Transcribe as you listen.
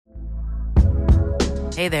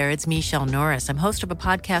Hey there, it's Michelle Norris. I'm host of a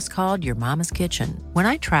podcast called Your Mama's Kitchen. When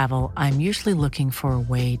I travel, I'm usually looking for a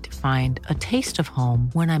way to find a taste of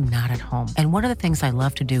home when I'm not at home. And one of the things I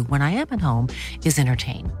love to do when I am at home is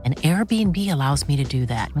entertain. And Airbnb allows me to do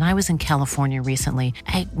that. When I was in California recently,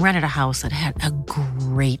 I rented a house that had a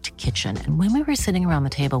great kitchen. And when we were sitting around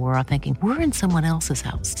the table, we were all thinking, we're in someone else's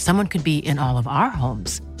house. Someone could be in all of our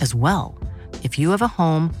homes as well. If you have a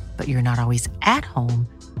home, but you're not always at home,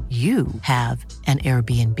 you have an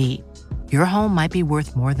Airbnb. Your home might be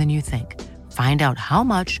worth more than you think. Find out how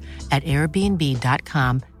much at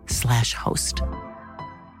airbnb.com/host.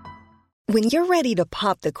 When you're ready to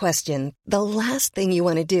pop the question, the last thing you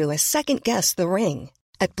want to do is second-guess the ring.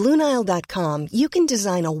 At BlueNile.com, you can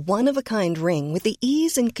design a one-of-a-kind ring with the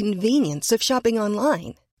ease and convenience of shopping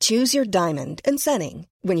online. Choose your diamond and setting.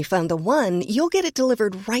 When you find the one, you'll get it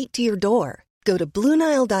delivered right to your door. Go to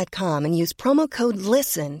BlueNile.com and use promo code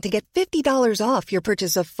LISTEN to get $50 off your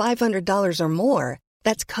purchase of $500 or more.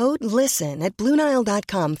 That's code LISTEN at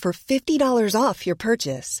BlueNile.com for $50 off your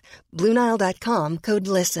purchase. BlueNile.com, code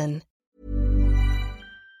LISTEN.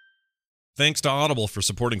 Thanks to Audible for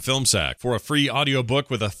supporting FilmSack. For a free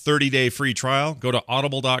audiobook with a 30-day free trial, go to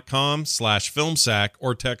audible.com/FilmSack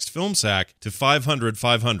or text FilmSack to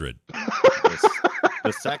 500-500.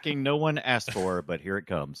 The sacking no one asked for, but here it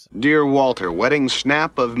comes. Dear Walter, wedding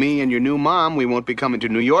snap of me and your new mom. We won't be coming to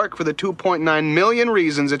New York for the 2.9 million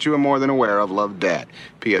reasons that you are more than aware of. Love, Dad.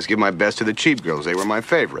 P.S. Give my best to the Cheap Girls. They were my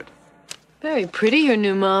favorite. Very pretty, your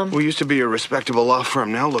new mom. We used to be a respectable law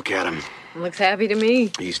firm. Now look at him. Looks happy to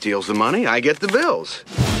me. He steals the money. I get the bills.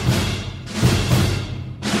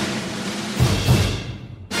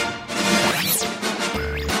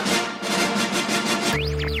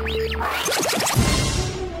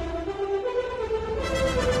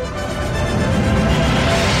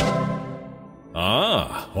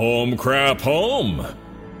 Home crap home.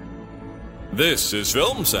 This is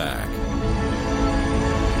FilmSack.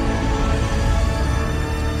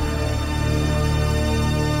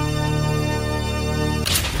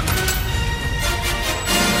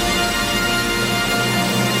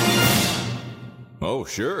 Oh,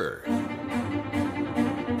 sure.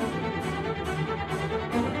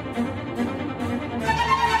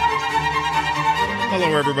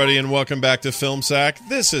 Hello, everybody, and welcome back to FilmSack.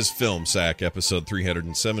 This is FilmSack, episode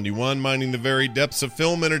 371, mining the very depths of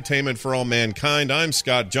film entertainment for all mankind. I'm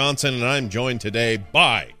Scott Johnson, and I'm joined today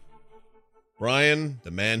by Brian, the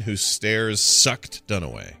man whose stares sucked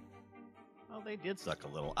Dunaway. Oh, they did suck a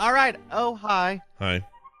little. All right. Oh, hi. Hi.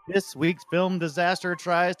 This week's film disaster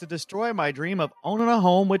tries to destroy my dream of owning a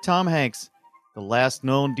home with Tom Hanks, the last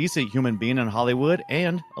known decent human being in Hollywood,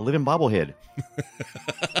 and a living bobblehead.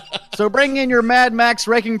 So bring in your Mad Max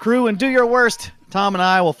wrecking crew and do your worst. Tom and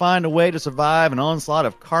I will find a way to survive an onslaught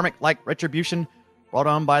of karmic-like retribution brought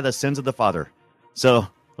on by the sins of the father. So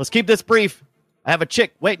let's keep this brief. I have a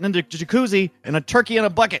chick waiting in the jacuzzi and a turkey in a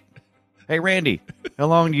bucket. Hey, Randy, how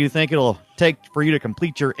long do you think it'll take for you to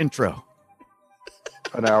complete your intro?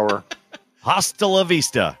 An hour. Hasta la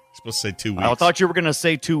vista. You're supposed to say 2 weeks. I thought you were going to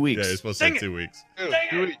say 2 weeks. Yeah, you're supposed to say 2 weeks. 2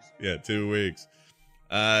 weeks. Yeah, 2 weeks.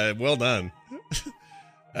 Well done.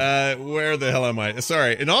 Where the hell am I?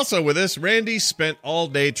 Sorry. And also with this, Randy spent all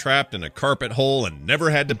day trapped in a carpet hole and never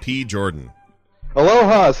had to pee Jordan.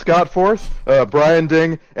 Aloha, Scott Forth, Brian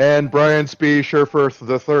Ding, and Brian Spee Sherfirth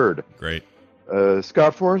III. Great.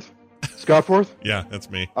 Scott Forth? Scott Forth? Yeah, that's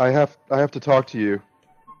me. I have to talk to you.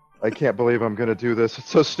 I can't believe I'm going to do this.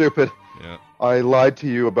 It's so stupid. Yeah. I lied to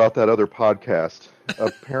you about that other podcast.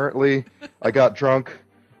 Apparently, I got drunk.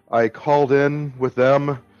 I called in with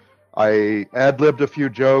them. I ad-libbed a few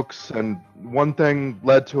jokes, and one thing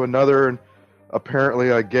led to another, and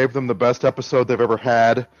apparently I gave them the best episode they've ever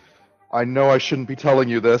had. I know I shouldn't be telling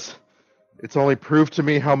you this. It's only proved to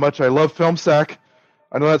me how much I love FilmSack.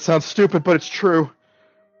 I know that sounds stupid, but it's true.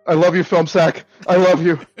 I love you, FilmSack. I love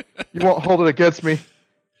you. You won't hold it against me.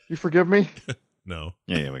 You forgive me? No.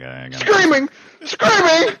 Yeah, we got it. Screaming!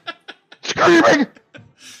 Screaming! Screaming!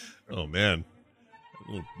 Oh, man.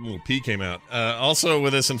 Little pee came out. Also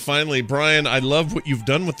with us, and finally, Brian, I love what you've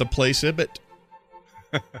done with the place Ibit.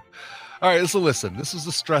 All right, so listen, this is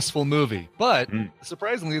a stressful movie, but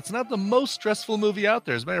surprisingly, it's not the most stressful movie out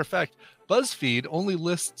there. As a matter of fact, BuzzFeed only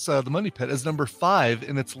lists The Money Pit as number 5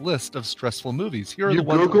 in its list of stressful movies. Here are the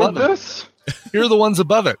ones above this? Here are the ones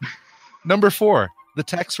above it. Number 4, The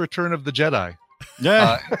Tax Return of the Jedi.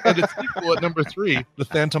 Yeah. And its equal at number 3, The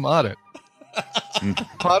Phantom Audit.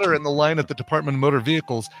 Potter in the line at the Department of Motor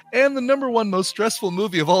Vehicles, and the number 1 most stressful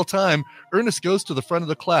movie of all time, Ernest Goes to the Front of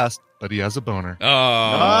the Class, but he has a boner. Oh,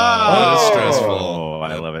 that is stressful. Oh,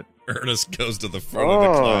 I love it. Ernest Goes to the Front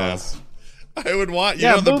of the Class. I would watch.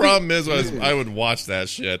 Yeah, the movie- problem is, I would watch that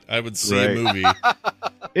shit. I would see a movie.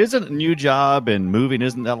 Isn't New Job and moving,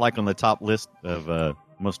 isn't that like on the top list of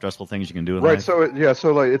most stressful things you can do in Right. life?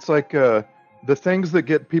 So it's like the things that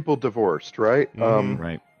get people divorced, right?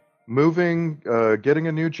 Right. Moving, getting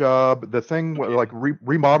a new job, the thing like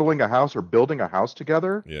remodeling a house or building a house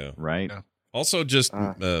together. Yeah. Right. Yeah. Also, just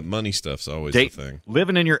money stuff's always Date- the thing.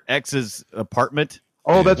 Living in your ex's apartment.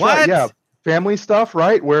 Oh, that's What? right. Yeah, family stuff,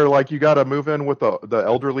 right? Where like you got to move in with the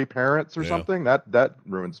elderly parents or Yeah. something. That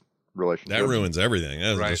ruins relationships. That ruins everything. That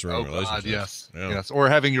doesn't Right. just ruin Oh, God, relationships. yes. Yeah. Yes. Or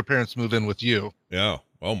having your parents move in with you. Yeah.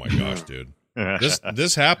 Oh my gosh, dude.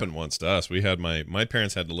 This happened once to us. We had my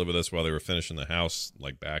parents had to live with us while they were finishing the house,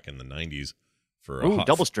 like back in the 90s, for Ooh,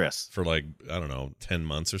 double stress. for like, I don't know, 10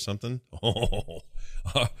 months or something. Oh,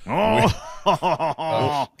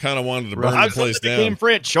 Oh, kind of wanted to burn the place down. Became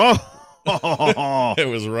French. Oh. It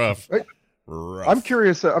was rough. Right. Rough. I'm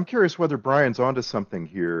curious whether Brian's onto something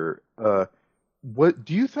here. What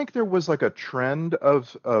do you think there was like a trend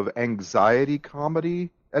of anxiety comedy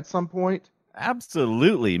at some point?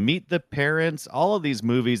 Absolutely. Meet the Parents. All of these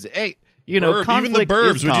movies. Hey, even the conflict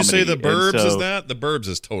Burbs. is Would you say comedy, the Burbs and so- is that? The Burbs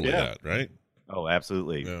is totally Yeah. that, right? Oh,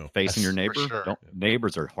 absolutely. Yeah. Facing your Yes, neighbor. for sure.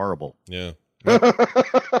 Neighbors are horrible. Yeah.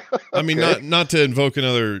 I mean, not to invoke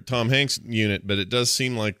another Tom Hanks unit, but it does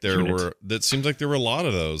seem like there were a lot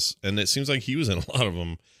of those, and it seems like he was in a lot of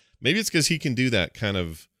them. Maybe it's because he can do that kind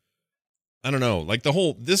of, I don't know, like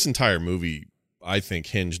this entire movie, I think,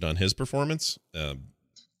 hinged on his performance.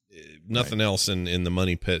 Nothing else in the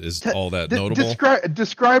Money Pit is all that notable.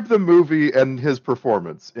 Describe the movie and his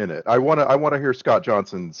performance in it. I want to hear Scott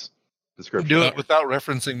Johnson's description. Do it without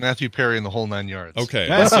referencing Matthew Perry in the whole 9 yards. Okay,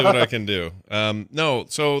 let's see what I can do. No,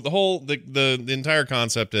 so the entire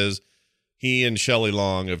concept is he and Shelley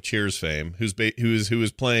Long of Cheers fame, who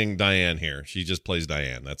is playing Diane here. She just plays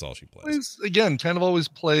Diane. That's all she plays. Again, kind of always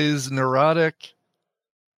plays neurotic,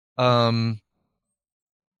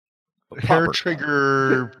 hair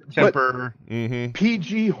trigger temper. Mm-hmm.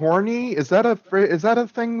 PG horny, is that a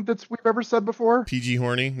thing we've ever said before? PG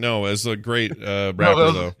horny? No, as a great rapper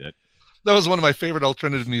No, though. That was one of my favorite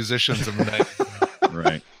alternative musicians of the night.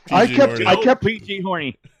 Right. I PG kept horny. PG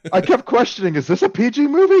horny. I kept questioning, is this a PG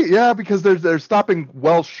movie? Yeah, because they're stopping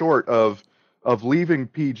well short of leaving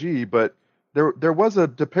PG, but there was a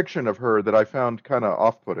depiction of her that I found kind of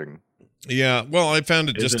off-putting. Yeah, well, I found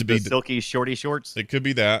it just to be the silky shorty shorts. It could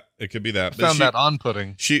be that. It could be that. Found that on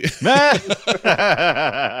pudding. She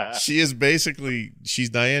she is basically she's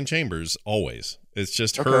Diane Chambers always. It's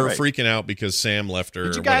just her right. freaking out because Sam left her.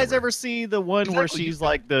 Did you or guys whatever. ever see the one where Exactly. she's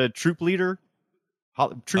like the troop leader?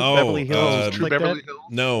 Troop Oh, Beverly Hills. Troop like Beverly that? Hills.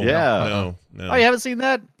 No. Yeah. No. Oh, you haven't seen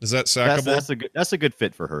that? Is that sackable? That's a good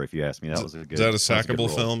fit for her, if you ask me. That was a good. Is that a that was good sackable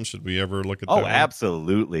role. film? Should we ever look at that? Oh, one?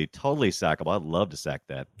 absolutely, totally sackable. I'd love to sack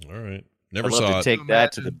that. All right. Never I'd love saw to it. take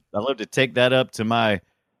that to the. I'd love to take that up to my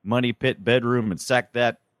Money Pit bedroom and sack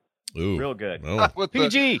that Ooh. real good. Oh. With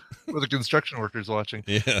PG. the construction workers watching.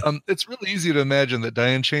 Yeah. It's really easy to imagine that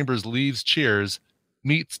Diane Chambers leaves Cheers,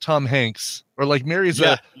 meets Tom Hanks, or like marries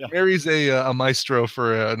a maestro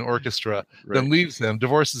for an orchestra, then leaves him,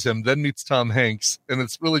 divorces him, then meets Tom Hanks, and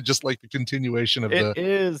it's really just like the continuation of It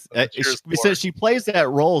is. Cheers Since she plays that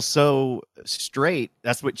role so straight,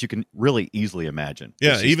 that's what you can really easily imagine.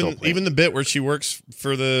 Yeah, She's still playing. even the bit where she works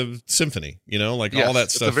for the symphony, like Yes, all that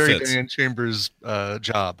it's stuff a very fits. Diane Chambers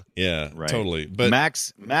job. Yeah, Right. totally. But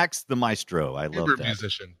Max the maestro. I love Chamber that.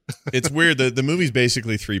 musician. it's weird. The movie's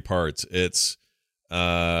basically 3 parts. It's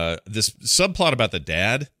this subplot about the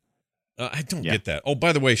dad. I don't get that. Oh,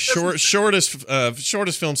 by the way, shortest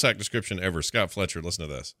film sack description ever. Scott Fletcher, listen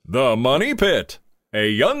to this. The Money Pit. A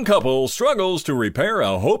young couple struggles to repair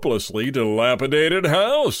a hopelessly dilapidated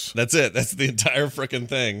house. That's it. That's the entire freaking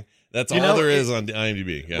thing. That's all there is on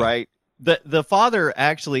IMDb. Yeah. Right. The father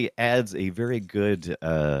actually adds a very good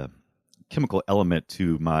chemical element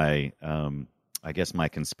to my I guess my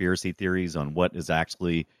conspiracy theories on what is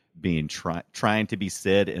actually being trying to be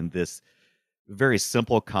said in this very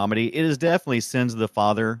simple comedy. It is definitely Sins of the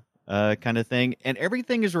Father kind of thing, and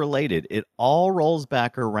everything is related. It all rolls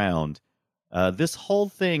back around. This whole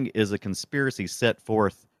thing is a conspiracy set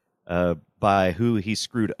forth by who he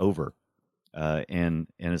screwed over, and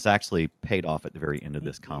it's actually paid off at the very end of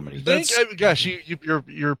this comedy. Gosh,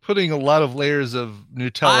 you're putting a lot of layers of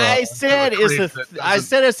Nutella. I said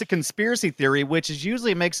it's it's a conspiracy theory, which is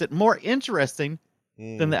usually makes it more interesting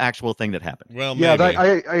than the actual thing that happened. Well, Yeah, maybe.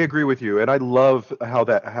 I agree with you, and I love how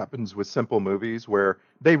that happens with simple movies where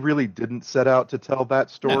they really didn't set out to tell that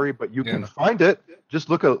story, but you can find it. Just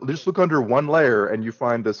look under one layer, and you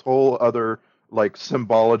find this whole other like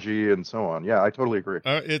symbology and so on. Yeah, I totally agree.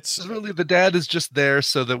 It's really the dad is just there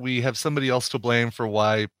so that we have somebody else to blame for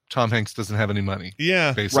why Tom Hanks doesn't have any money.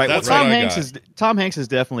 Yeah, basically. Right. Well, Tom Hanks is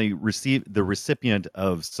definitely the recipient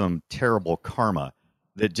of some terrible karma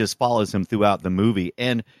that just follows him throughout the movie.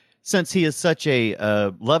 And since he is such a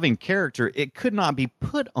loving character, it could not be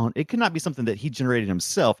something that he generated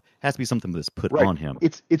himself. It has to be something that's put on him.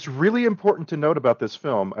 It's really important to note about this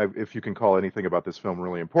film, if you can call anything about this film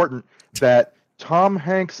really important, that Tom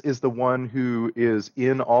Hanks is the one who is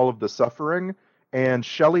in all of the suffering, and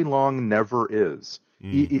Shelley Long never is.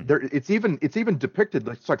 It's even depicted.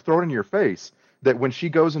 It's like thrown in your face that when she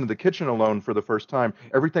goes into the kitchen alone for the first time,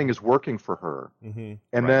 everything is working for her. Mm-hmm.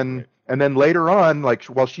 And then later on, like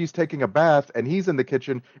while she's taking a bath and he's in the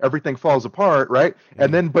kitchen, everything falls apart, right?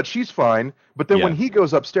 Mm-hmm. But she's fine. But then when he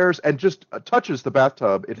goes upstairs and just touches the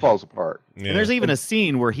bathtub, it falls apart. Yeah. And there's even a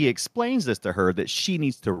scene where he explains this to her that she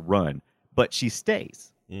needs to run, but she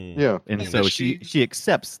stays. Yeah. And so she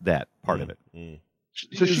accepts that part of it.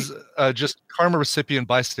 So she's just karma recipient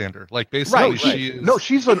bystander. Like basically, she is. No,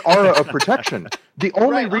 she's an aura of protection. The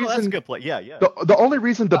only reason that's a good point. Yeah. The only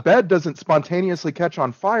reason the bed doesn't spontaneously catch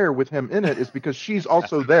on fire with him in it is because she's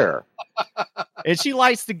also there. And she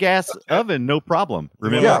lights the gas oven, no problem.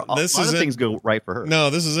 Remember, things go right for her. No,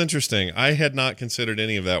 this is interesting. I had not considered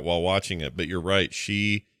any of that while watching it, but you're right.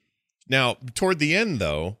 Now, toward the end,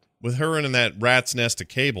 though, with her in that rat's nest of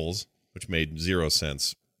cables, which made zero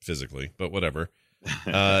sense physically, but whatever.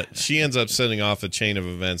 She ends up setting off a chain of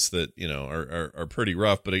events that are pretty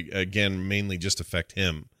rough, but again, mainly just affect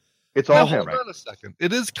him. It's all him. Hold on a second.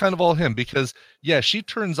 It is kind of all him because she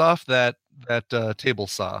turns off that table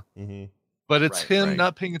saw, but it's him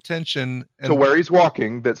not paying attention to where he's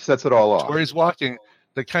walking that sets it all off. Where he's walking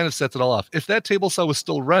that kind of sets it all off. If that table saw was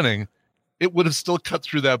still running, it would have still cut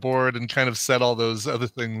through that board and kind of set all those other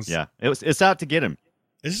things. Yeah, it's out to get him.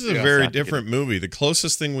 This is a very different movie. The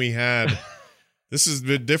closest thing we had. This is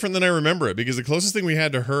different than I remember it, because the closest thing we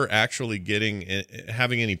had to her actually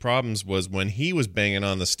having any problems was when he was banging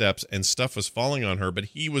on the steps and stuff was falling on her, but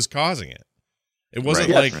he was causing it. It wasn't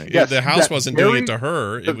the house wasn't doing it to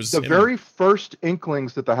her. It was the very first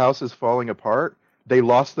inklings that the house is falling apart. They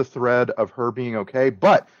lost the thread of her being okay.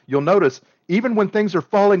 But you'll notice, even when things are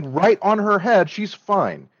falling right on her head, she's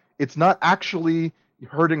fine. It's not actually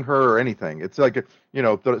hurting her or anything. It's like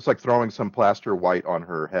it's like throwing some plaster white on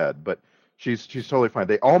her head, but. She's totally fine.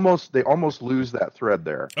 They almost lose that thread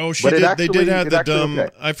there. Oh, they did have the dumb. Okay.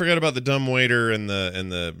 I forgot about the dumb waiter and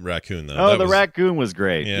the raccoon though. Oh, raccoon was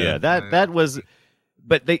great. Yeah, that was.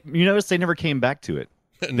 But you notice they never came back to it.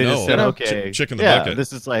 They just said, okay, chicken the bucket.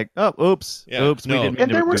 This is like, oops, we didn't mean to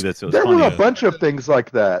do this. There were a bunch of things like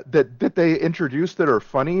that they introduced that are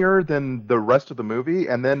funnier than the rest of the movie,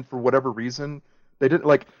 and then for whatever reason they didn't,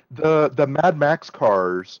 like the Mad Max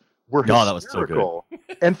cars. That was so good.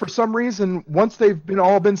 And for some reason, once they've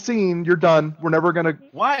all been seen, you're done. We're never gonna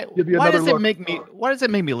give you another look. Why does it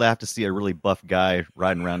make me laugh to see a really buff guy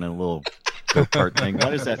riding around in a little go-kart thing?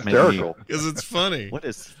 Why does that make me? Because it's funny. What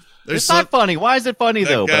is? It's not funny. Why is it funny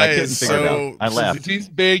though? But I couldn't figure it out. I laughed. He's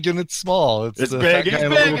big and it's small. It's big.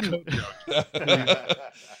 It's big.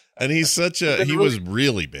 And he's he was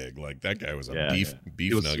really big. Like that guy was a beef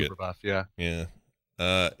nugget. Super buff, yeah.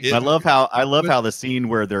 I love how the scene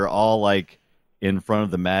where they're all like in front of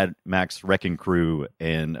the Mad Max wrecking crew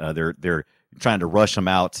and they're trying to rush them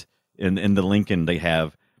out in the Lincoln they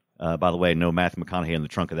have. By the way, no Matthew McConaughey in the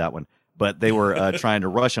trunk of that one, but they were trying to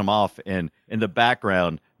rush them off, and in the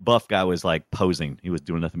background, buff guy was like posing. He was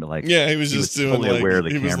doing nothing but like he was just doing totally aware of the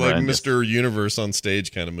camera. He was like Mr. Universe on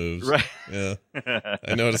stage kind of moves. Right. Yeah,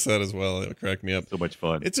 I noticed that as well. It cracked me up. So much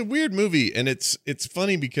fun. It's a weird movie, and it's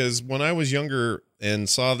funny because when I was younger and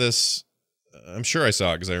saw this, I'm sure I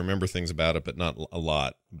saw it because I remember things about it, but not a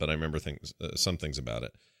lot. But I remember some things about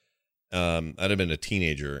it. I'd have been a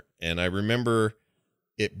teenager, and I remember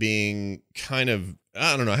it being kind of,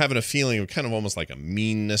 I don't know, having a feeling of kind of almost like a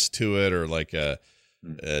meanness to it, or like a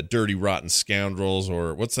dirty, rotten scoundrels,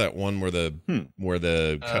 or what's that one where the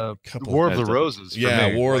couple War of the Roses?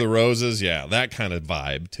 War of the Roses, that kind of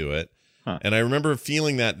vibe to it. And I remember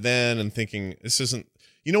feeling that then and thinking, this isn't.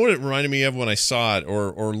 You know what it reminded me of when I saw it,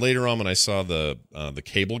 or later on when I saw the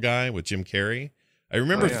Cable Guy with Jim Carrey. I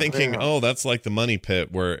remember thinking, that's like the Money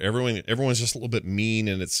Pit, where everyone's just a little bit mean,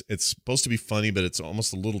 and it's supposed to be funny, but it's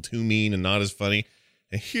almost a little too mean and not as funny.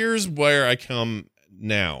 And here's where I come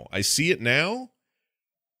now. I see it now.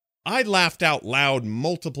 I laughed out loud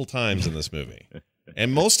multiple times in this movie.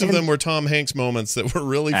 And most of them were Tom Hanks moments that were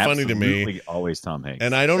really funny to me. Absolutely always Tom Hanks.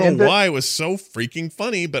 And I don't know why it was so freaking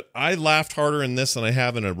funny, but I laughed harder in this than I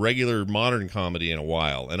have in a regular modern comedy in a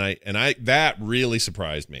while. And I that really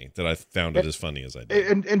surprised me that I found it as funny as I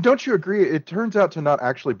did. And don't you agree? It turns out to not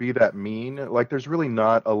actually be that mean. Like, there's really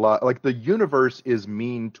not a lot. Like, the universe is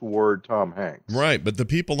mean toward Tom Hanks. Right, but the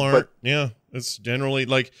people aren't. Yeah, it's generally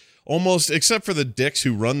like almost, except for the dicks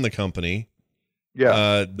who run the company.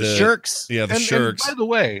 Yeah, the Shirks. Yeah, the Shirks. And by the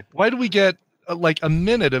way, why do we get like a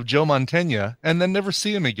minute of Joe Mantegna and then never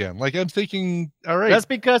see him again? Like, I'm thinking, all right, that's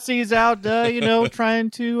because he's out, trying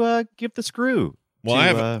to give the screw.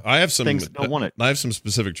 Well, I have some things don't want it. I have some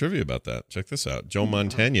specific trivia about that. Check this out. Joe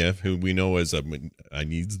Mantegna, who we know as I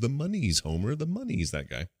needs the monies, Homer, the monies, that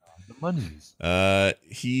guy. The monies.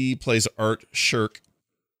 He plays Art Shirk.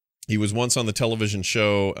 He was once on the television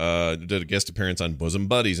show, did a guest appearance on Bosom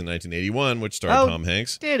Buddies in 1981, which starred Tom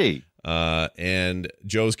Hanks. Did he? And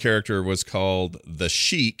Joe's character was called the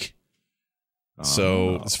Sheik.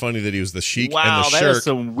 So it's funny that he was the Sheik and the Shirk. Wow, that is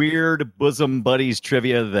some weird Bosom Buddies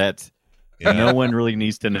trivia that no one really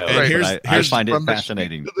needs to know. And I find it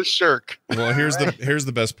fascinating. The Shirk. Well, here's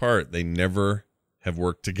the best part. They never have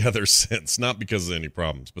worked together since, not because of any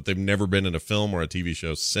problems, but they've never been in a film or a TV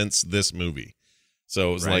show since this movie.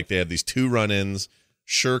 So it was like they had these two run-ins,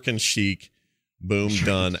 Shirk and Sheik, boom,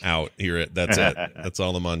 done, out. That's it. That's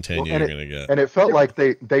all the Mantegna you're going to get. And it felt like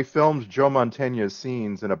they filmed Joe Mantegna's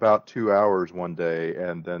scenes in about 2 hours one day,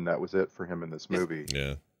 and then that was it for him in this movie.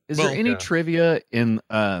 Is there any trivia in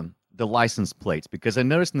the license plates? Because I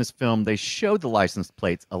noticed in this film they showed the license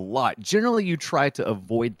plates a lot. Generally, you try to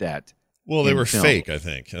avoid that. Well, they were fake, I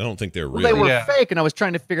think. I don't think they're real. They were fake, and I was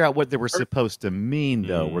trying to figure out what they were supposed to mean,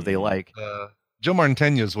 though. Were they like... Joe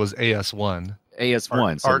Mantegna's was AS1.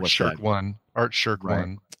 AS1. So Art Shirk 1. Art Shirk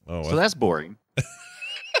 1. Oh, so that's boring.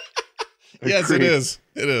 Yes, it is.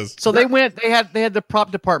 It is. So they had the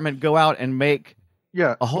prop department go out and make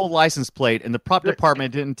a whole license plate, and the prop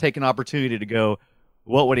department didn't take an opportunity to go,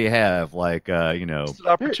 what would he have? Like, It's an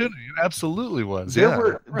opportunity. It absolutely was.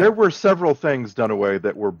 There were several things done away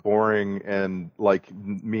that were boring and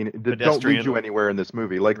that don't lead you anywhere in this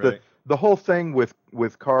movie. Like the whole thing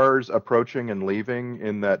with cars approaching and leaving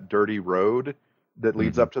in that dirty road that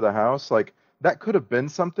leads up to the house, like that could have been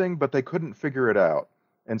something, but they couldn't figure it out.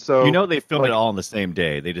 And so they filmed it all on the same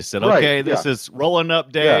day. They just said, okay, this is rolling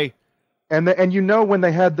up day. Yeah. And when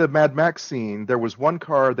they had the Mad Max scene, there was one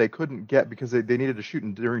car they couldn't get because they needed to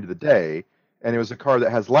shoot during the day, and it was a car that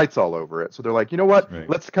has lights all over it. So they're like, you know what? Right.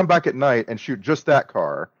 Let's come back at night and shoot just that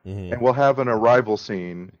car, and we'll have an arrival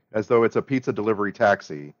scene as though it's a pizza delivery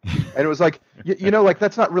taxi. And it was like, like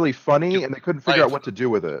that's not really funny, and they couldn't figure out what to do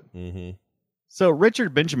with it. Mm-hmm. So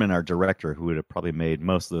Richard Benjamin, our director, who would have probably made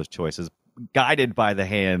most of those choices, guided by the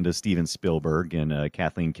hand of Steven Spielberg and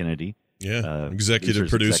Kathleen Kennedy. Yeah, executive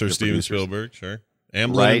producer Steven Spielberg, sure.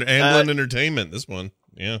 Amblin Entertainment, this one.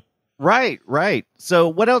 Yeah. Right. So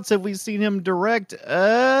what else have we seen him direct?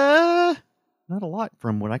 Not a lot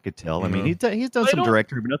from what I could tell. I mean, he's done some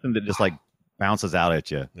directing, but nothing that just like bounces out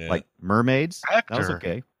at you. Yeah. Like Mermaids, actor. That was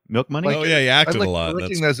okay. Milk Money. He acted a lot. I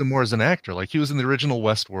recognize him more as an actor. Like he was in the original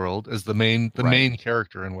Westworld as the main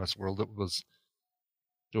character in Westworld that was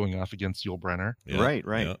going off against Yul Brynner. Yeah. Right.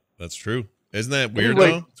 Yeah, that's true. Isn't that weird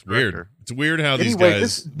though? It's weird. It's weird how these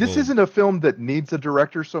guys. This isn't a film that needs a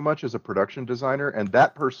director so much as a production designer, and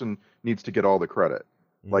that person needs to get all the credit.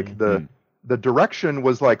 Like the direction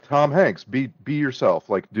was like, Tom Hanks, be yourself.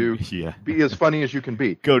 Like be as funny as you can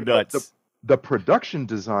be. Go nuts. The production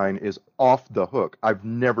design is off the hook. I've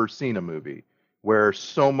never seen a movie where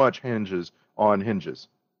so much hinges on hinges.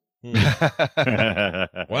 Wow,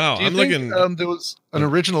 I'm looking. There was an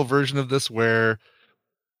original version of this where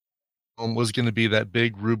was going to be that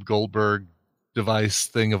big Rube Goldberg device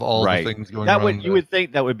thing of all the things going on. You would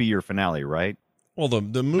think that would be your finale, right? Well,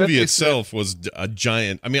 the movie itself was a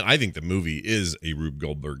giant. I mean, I think the movie is a Rube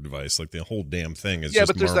Goldberg device. Like the whole damn thing is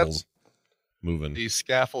just marbles moving. The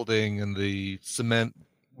scaffolding and the cement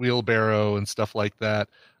wheelbarrow and stuff like that.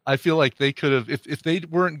 I feel like they could have, if they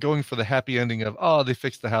weren't going for the happy ending of, they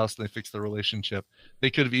fixed the house and they fixed the relationship,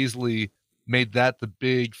 they could have easily made that the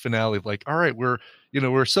big finale of like, all right, we're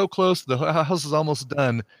so close, the house is almost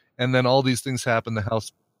done, and then all these things happen, the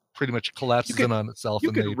house pretty much collapses in on itself.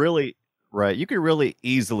 You could really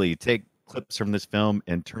easily take clips from this film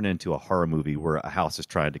and turn it into a horror movie where a house is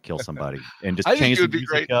trying to kill somebody and just change the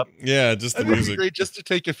music up. Yeah, just the music. It would be great just to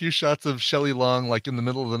take a few shots of Shelley Long like in the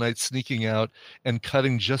middle of the night sneaking out and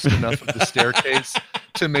cutting just enough of the staircase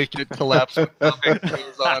to make it collapse with nothing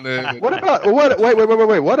goes on it. What about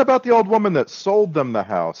wait. What about the old woman that sold them the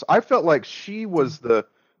house? I felt like she was the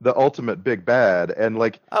the ultimate big bad, and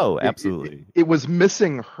like absolutely, it was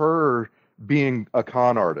missing her being a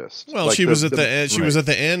con artist. Well, like she was at the end. She was at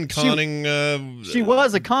the end conning. She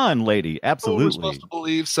was a con lady, absolutely. We're supposed to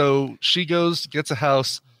believe. So she gets a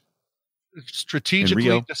house,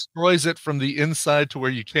 strategically destroys it from the inside to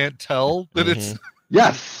where you can't tell that it's.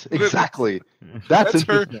 Yes, exactly. That's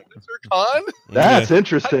her con. That's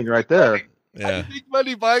interesting, right there. Yeah. How do you make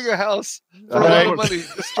money buying a house for a lot of money,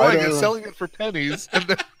 destroying it, selling it for pennies? And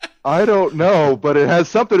then... I don't know, but it has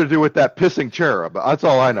something to do with that pissing cherub. That's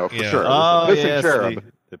all I know for sure. Oh, the pissing cherub.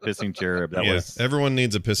 The pissing cherub. That was. Everyone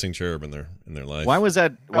needs a pissing cherub in their life. Why was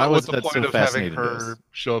that? Why was the that point so of having fascinating? her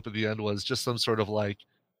show up at the end was just some sort of like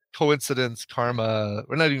coincidence, karma,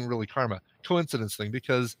 or not even really karma, coincidence thing,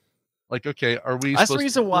 because. Like, okay, are we That's supposed the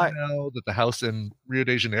reason to why know that the house in Rio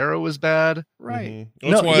de Janeiro is bad? Right.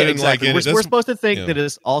 That's why I didn't like it. We're supposed to think that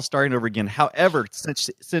it's all starting over again. However, since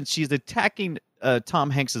she's attacking Tom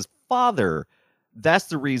Hanks's father, that's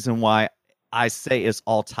the reason why I say it's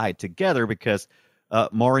all tied together, because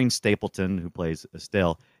Maureen Stapleton, who plays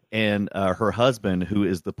Estelle, and her husband, who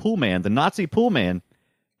is the pool man, the Nazi pool man,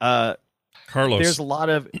 Carlos. There's a lot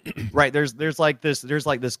of There's like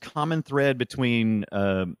this common thread between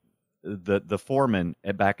the foreman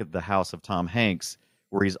back at the house of Tom Hanks,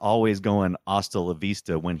 where he's always going hasta la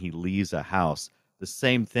vista when he leaves a house. The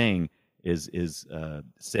same thing is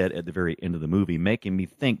said at the very end of the movie, making me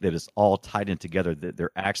think that it's all tied in together, that they're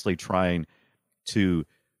actually trying to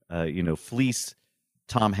fleece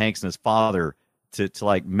Tom Hanks and his father to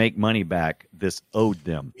like make money back this owed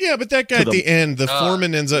them. Yeah, but that guy at the end, the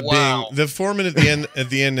foreman ends up being the foreman at the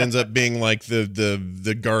end ends up being like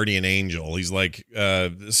the guardian angel. He's like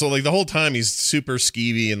so like the whole time he's super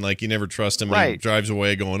skeevy and like you never trust him. Right. He drives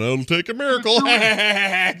away going, "It'll take a miracle."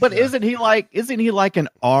 But isn't he like an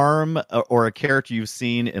arm or a character you've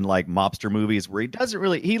seen in like mobster movies where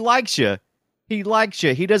he likes you. He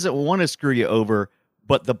doesn't want to screw you over.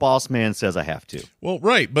 But the boss man says I have to. Well,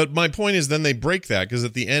 right. But my point is then they break that, because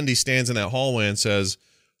at the end he stands in that hallway and says,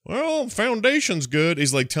 well, foundation's good.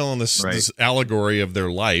 He's like telling this allegory of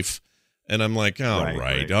their life. And I'm like,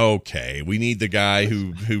 right. Okay. We need the guy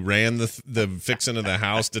who ran the fixing of the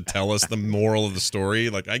house to tell us the moral of the story.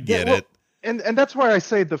 Like, I get it. And that's why I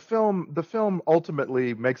say the film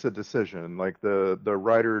ultimately makes a decision. Like the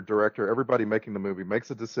writer, director, everybody making the movie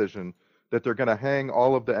makes a decision that they're going to hang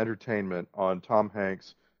all of the entertainment on Tom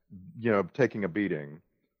Hanks, taking a beating,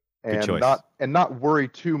 and not worry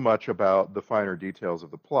too much about the finer details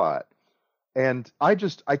of the plot. And I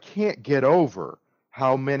can't get over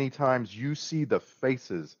how many times you see the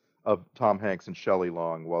faces of Tom Hanks and Shelley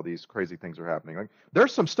Long while these crazy things are happening. Like,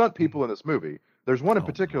 there's some stunt people in this movie. There's one in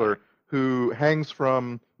particular who hangs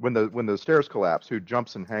from when the stairs collapse, who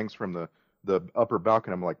jumps and hangs from the upper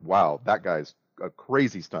balcony. I'm like, wow, that guy's a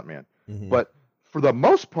crazy stuntman. Mm-hmm. But for the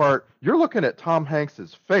most part, you're looking at Tom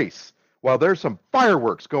Hanks's face while there's some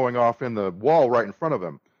fireworks going off in the wall right in front of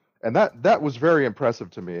him. And that was very impressive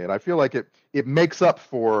to me. And I feel like it makes up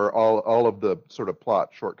for all of the sort of plot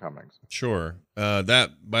shortcomings. Sure. That,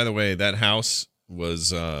 by the way, that house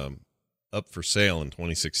was up for sale in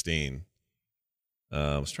 2016.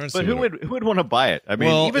 I was trying to see. But who would want to buy it? I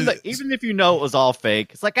mean, even if you know it was all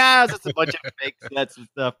fake, it's like it's just a bunch of fake sets and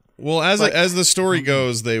stuff. Well, as the story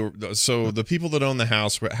goes, the people that own the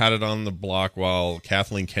house had it on the block while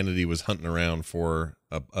Kathleen Kennedy was hunting around for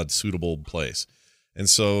a suitable place, and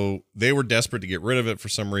so they were desperate to get rid of it for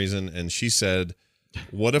some reason. And she said,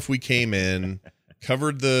 "What if we came in,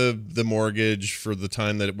 covered the mortgage for the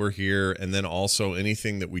time that we're here, and then also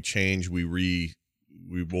anything that we change, we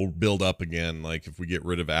will build up again. Like if we get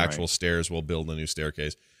rid of actual stairs, we'll build a new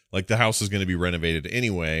staircase. Like the house is going to be renovated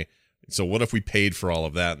anyway. So what if we paid for all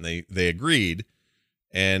of that?" And they agreed,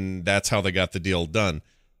 and that's how they got the deal done.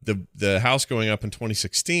 The house going up in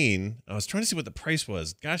 2016, I was trying to see what the price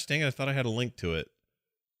was. Gosh dang it, I thought I had a link to it.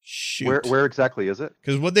 Shoot. Where exactly is it?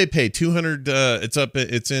 Because what they pay, $200.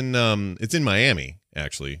 It's in Miami,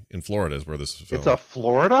 actually, in Florida is where this is filmed. It's a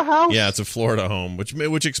Florida house? Yeah, it's a Florida home,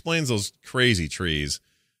 which explains those crazy trees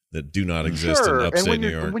that do not exist in upstate New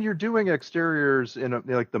York. When you're doing exteriors in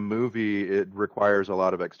like the movie, it requires a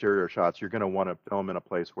lot of exterior shots. You're going to want to film in a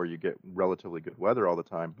place where you get relatively good weather all the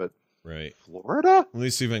time. But Florida? Let me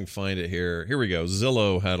see if I can find it here. Here we go.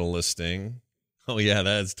 Zillow had a listing. Oh yeah,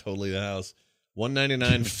 that's totally the house.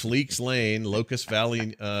 199 Fleeks Lane, Locust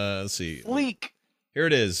Valley. Let's see. Fleek. Here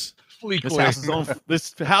it is. Fleek This Lane. house is on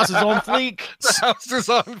fleek. The house is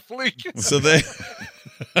on fleek. So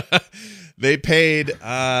they paid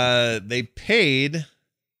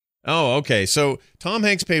Oh, okay. So Tom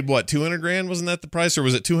Hanks paid what, 200 grand? Wasn't that the price, or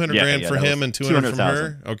was it 200 grand for him and 200 from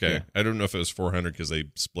her? Okay, yeah. I don't know if it was 400 because they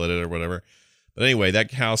split it or whatever. But anyway,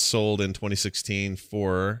 that house sold in 2016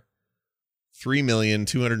 for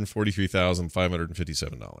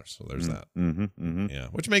 $3,243,557. So there's that. Yeah,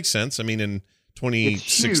 which makes sense. I mean, in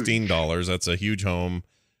 2016 dollars, that's a huge home.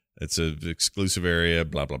 It's an exclusive area.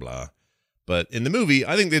 Blah blah blah. But in the movie,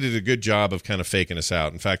 I think they did a good job of kind of faking us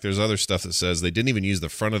out. In fact, there's other stuff that says they didn't even use the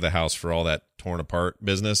front of the house for all that torn apart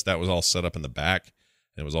business. That was all set up in the back,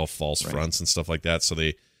 and it was all false fronts and stuff like that. So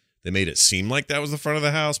they made it seem like that was the front of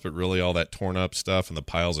the house, but really all that torn up stuff and the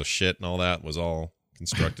piles of shit and all that was all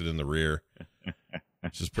constructed in the rear,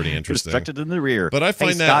 which is pretty interesting. Constructed in the rear. But I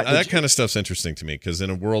find that kind of stuff's interesting to me because in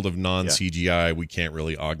a world of non-CGI, we can't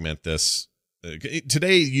really augment this.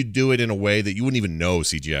 Today, you'd do it in a way that you wouldn't even know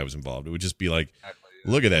CGI was involved. It would just be like,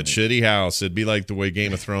 look at that shitty house. It'd be like the way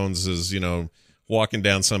Game of Thrones is, walking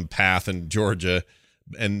down some path in Georgia,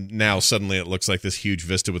 and now suddenly it looks like this huge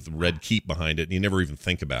vista with the red keep behind it, and you never even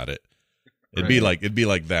think about it. It'd be like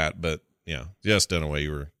that, but yeah. Yes, Dunaway,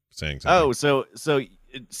 you were saying something. Oh, so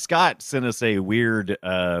Scott sent us a weird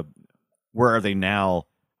 "Where Are They Now"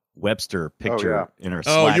 Webster picture in our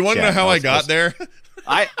Slack Oh, you want to know how I got there?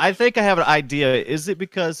 I think I have an idea. Is it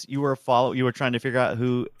because you were trying to figure out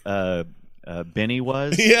who Benny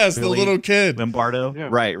was? Yes, Billy, the little kid. Lombardo? Yeah.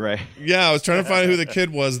 Right. Yeah, I was trying to find who the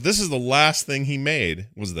kid was. This is the last thing he made,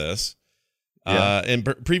 was this. Yeah. And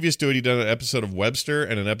previous to it, he'd done an episode of Webster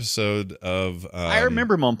and an episode of... I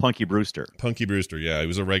remember him on Punky Brewster. Punky Brewster, yeah. He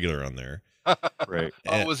was a regular on there. Right.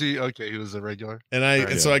 Oh, was he? Okay, he was a regular.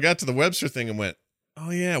 And so I got to the Webster thing and went, oh,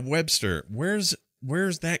 yeah, Webster. Where's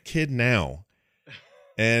that kid now?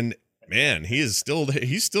 And man, he's still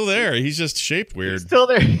there. He's just shaped weird. He's still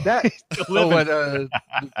there. The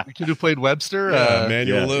kid who played Webster,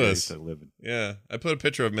 Emmanuel Lewis. Yeah, I put a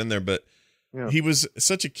picture of him in there, but he was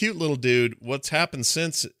such a cute little dude. What's happened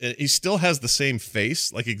since? He still has the same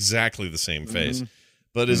face, like exactly the same face,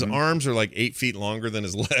 but his arms are like 8 feet longer than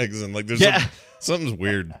his legs, and like there's something's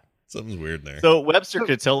weird. Something's weird there. So Webster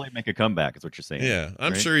could totally make a comeback, is what you're saying. Yeah,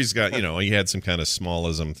 I'm sure he's got, he had some kind of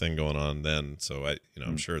smallism thing going on then. So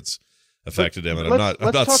I'm sure it's affected him. And I'm not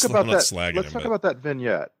slagging him. Let's talk about that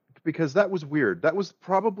vignette because that was weird. That was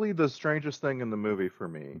probably the strangest thing in the movie for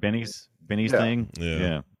me. Benny's thing.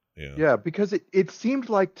 Yeah, because it seemed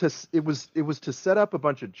like it was to set up a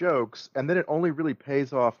bunch of jokes, and then it only really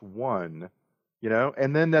pays off one,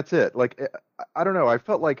 and then that's it. Like I don't know. I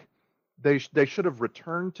felt like they should have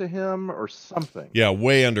returned to him or something. Yeah,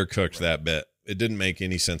 way undercooked that bit. It didn't make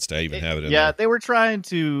any sense to even have it in there. Yeah, they were trying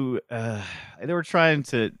to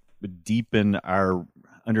deepen our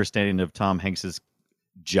understanding of Tom Hanks's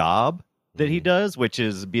job that he does, which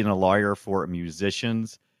is being a lawyer for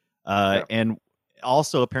musicians, and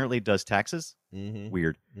also apparently does taxes.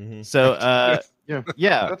 Weird. So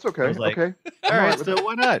yeah, that's okay. Okay, all right. So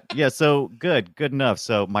why not? Yeah. So good enough.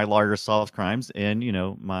 So my lawyer solves crimes, and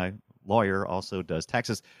my lawyer also does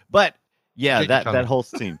taxes. But yeah, that whole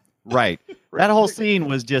scene, right? That whole scene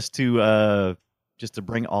was just to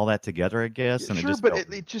bring all that together, I guess. And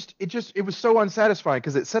it was so unsatisfying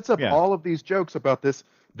because it sets up all of these jokes about this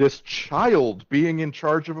child being in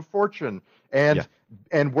charge of a fortune and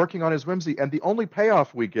working on his whimsy, and the only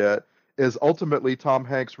payoff we get is ultimately Tom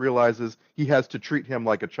Hanks realizes he has to treat him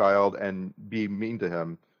like a child and be mean to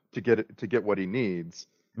him to get what he needs.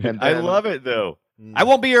 And I love it though. I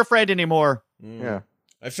won't be your friend anymore. Yeah.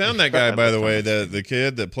 I found that guy, by the way, the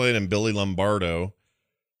kid that played him, Billy Lombardo.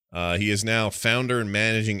 He is now founder and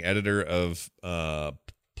managing editor of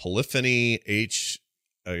Polyphony I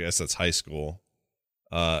guess that's high school,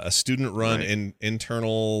 a student-run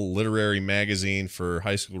internal literary magazine for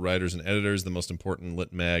high school writers and editors, the most important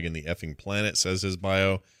lit mag in the effing planet, says his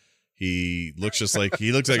bio. He looks like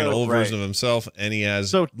an old version of himself, and he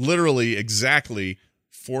has literally exactly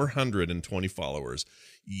 420 followers.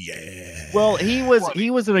 Yeah. Well, he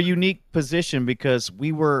was in a unique position because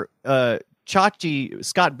we were Chachi.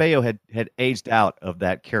 Scott Baio had aged out of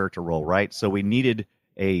that character role, right? So we needed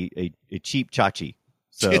a cheap Chachi.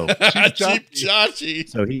 So cheap Chachi.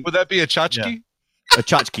 So would that be a tchotchke? Yeah. A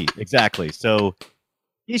tchotchke, exactly. So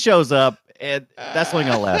he shows up, and that's only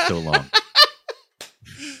gonna last so long.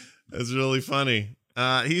 That's really funny.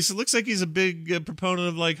 He looks like he's a big proponent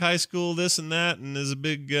of like high school this and that, and is a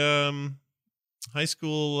big high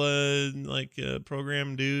school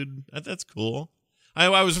program dude. That's cool.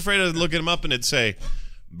 I was afraid I'd look him up and it'd say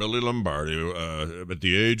Billy Lombardi, at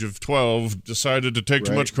the age of 12, decided to take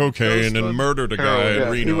too much cocaine and murdered a guy in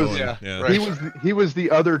Reno. He was the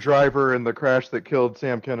other driver in the crash that killed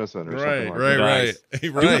Sam Kinison or something like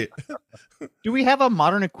that. Right. Do we have a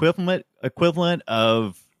modern equivalent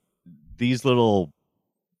of these little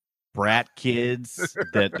brat kids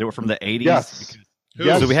that were from the 80s? Yes.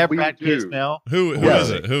 So we have brat kids now. Who is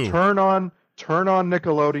it? Who? Turn on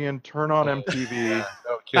Nickelodeon. Turn on MTV.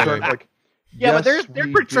 But they're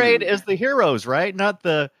portrayed as the heroes, right? Not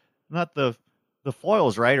the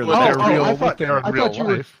foils, right? Or I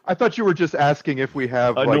thought you were just asking if we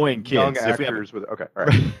have annoying kids, young actors with. Okay, all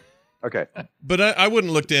right. Okay. But I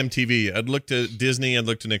wouldn't look to MTV. I'd look to Disney. I'd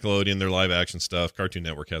look to Nickelodeon. Their live action stuff. Cartoon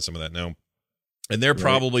Network has some of that now, and they're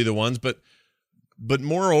probably the ones. But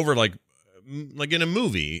moreover, like in a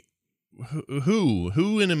movie,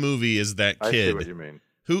 who in a movie is that kid? I see what you mean.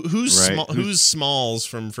 Who's Smalls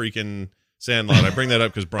from freaking Sandlot? I bring that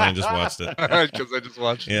up because Brian just watched it. Because I just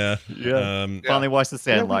watched it. Yeah. Finally watched the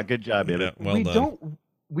Sandlot. Good job, baby. Yeah, well done.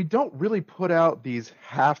 We don't really put out these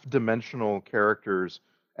half-dimensional characters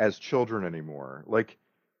as children anymore. Like,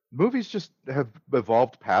 movies just have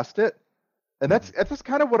evolved past it, and that's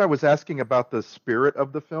kind of what I was asking about the spirit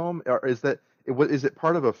of the film. Or is it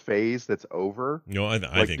part of a phase that's over? No,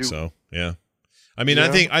 I think so. Yeah. I mean, I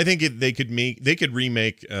think they could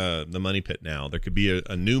remake the Money Pit now. There could be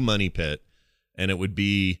a new Money Pit, and it would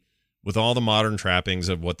be with all the modern trappings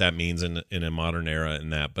of what that means in a modern era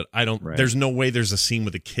and that. But I don't. Right. There's no way there's a scene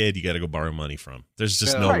with a kid you got to go borrow money from. There's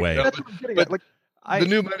just no way. That's what I'm getting at. Like, the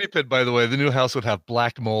new Money Pit, by the way, the new house would have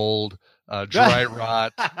black mold, dry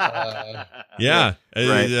rot.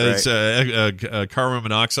 It's carbon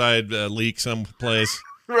monoxide leak someplace.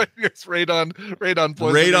 Right, it's radon poisoning. Radon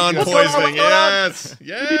poisoning, yes.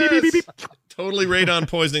 Totally radon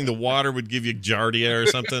poisoning. The water would give you giardia or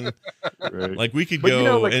something. Right. Like we could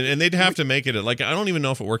go, and they'd have to make it like I don't even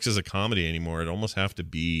know if it works as a comedy anymore. It'd almost have to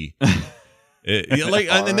be.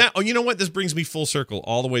 And that, you know what? This brings me full circle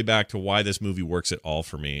all the way back to why this movie works at all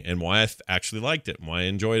for me, and why I actually liked it, and why I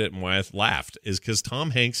enjoyed it, and why I laughed is because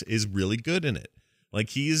Tom Hanks is really good in it.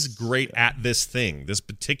 Like he's great at this thing, this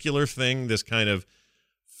particular thing, this kind of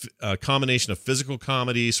combination of physical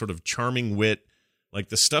comedy, sort of charming wit, like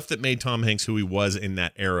the stuff that made Tom Hanks who he was in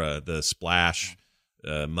that era, the Splash,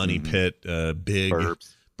 Money Pit, Big,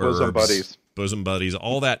 Burbs, Bosom Buddies,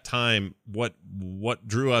 all that time. What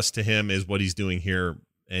drew us to him is what he's doing here,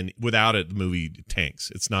 and without it, the movie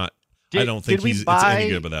tanks. It's not. I don't think it's any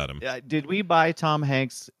good without him. Did we buy Tom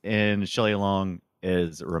Hanks and Shelley Long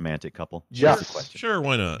as a romantic couple? Yes, sure.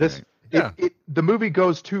 Why not? The movie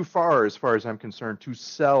goes too far as I'm concerned, to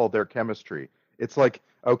sell their chemistry. It's like,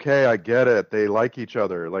 okay, I get it. They like each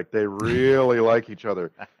other. Like they really like each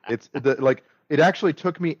other. It's it actually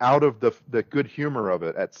took me out of the good humor of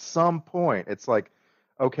it. At some point, it's like,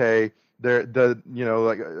 okay,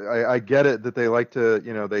 I get it that they like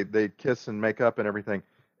to, they kiss and make up and everything.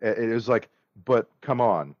 It was like, but come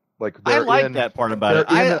on. Like I like that part about it.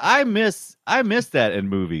 I miss that in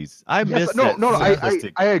movies. I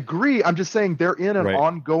agree. I'm just saying they're in an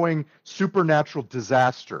ongoing supernatural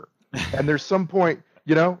disaster, and there's some point,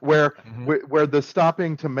 where the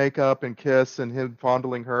stopping to make up and kiss and him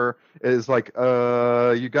fondling her is like,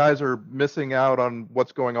 you guys are missing out on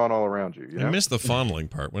what's going on all around you. I missed the fondling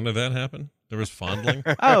part. When did that happen? There was fondling.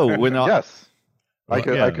 Yes, I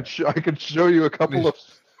could show you a couple of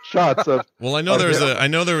shots of. Well, I know there was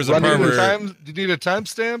a part where. Do you need a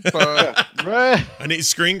timestamp? Right. I need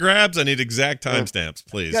screen grabs. I need exact timestamps,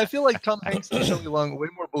 please. Yeah, I feel like Tom Hanks and Shelley Long way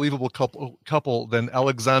more believable couple than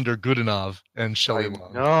Alexander Godunov and Shelley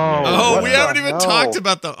Long. No. We haven't even talked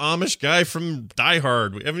about the Amish guy from Die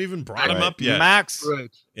Hard. We haven't even brought him up yet. Max. Right.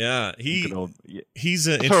 Yeah, he's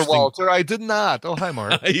an interesting. Walter, I did not. Oh, hi,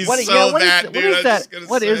 Mark. He's what is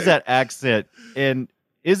that accent? And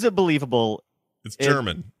is it believable? It's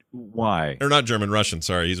German. Why? Or not German, Russian.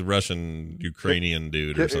 Sorry, he's a Russian Ukrainian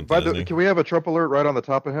dude or something. Can we have a Trump alert right on the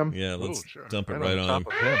top of him? Yeah, let's dump it right on him.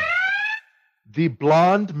 The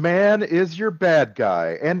blonde man is your bad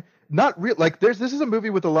guy, and not real. Like this is a movie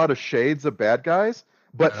with a lot of shades of bad guys,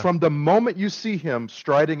 but from the moment you see him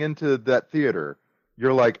striding into that theater,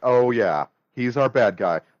 you're like, oh yeah, he's our bad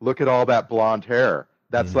guy. Look at all that blonde hair.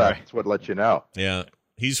 That's what lets you know. Yeah,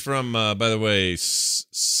 he's from, by the way,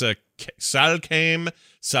 Salkheim,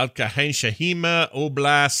 Salkhashima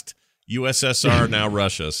Oblast, USSR, now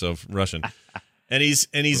Russia, so Russian. And he's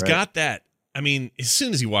got that. I mean, as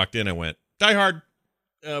soon as he walked in, I went, Die Hard,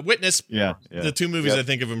 Witness. Yeah. The two movies I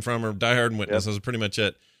think of him from are Die Hard and Witness. Those are pretty much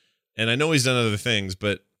it. And I know he's done other things,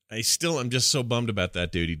 but I'm just so bummed about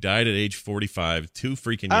that dude. He died at age 45, too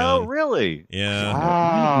freaking young. Oh, really? Yeah.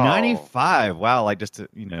 Wow. 95. Wow. Like just,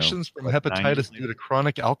 Actions from like hepatitis 90. due to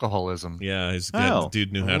chronic alcoholism. Yeah, Oh. the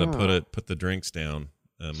dude knew how to put the drinks down.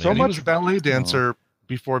 So man, He was a ballet dancer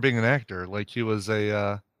before being an actor. Like he was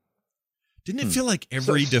a. Didn't it feel like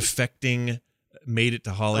every defecting made it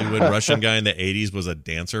to Hollywood Russian guy in the 80s was a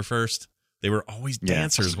dancer first? They were always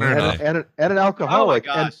dancers, weren't they? and an alcoholic.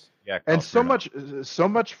 Oh my gosh. And so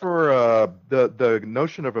much for the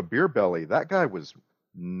notion of a beer belly. That guy was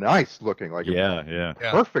nice looking, like Yeah.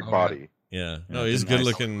 perfect body. Yeah. No, he's a good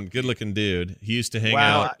looking dude. He used to hang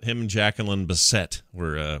out. Him and Jacqueline Bisset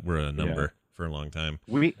were a number for a long time.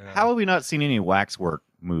 How have we not seen any Waxwork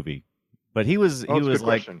movie? But he was Oh, that's a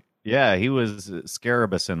like good question. yeah, he was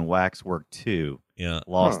Scarabus in Waxwork 2. Yeah.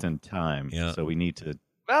 Lost in Time. Yeah. So we need to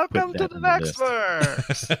Welcome to that the in the next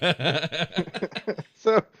verse.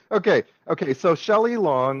 So okay. So Shelley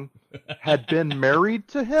Long had been married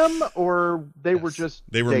to him, or they were just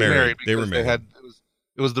They were dating? married. They were because married.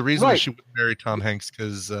 It was the reason Right. she would marry Tom Hanks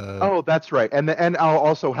because. Oh, that's right. And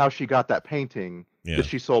also how she got that painting Yeah. that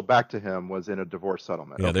she sold back to him was in a divorce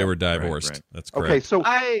settlement. Yeah, Okay. they were divorced. right. That's correct. Okay, so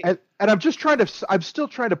and I'm still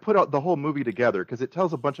trying to put out the whole movie together because it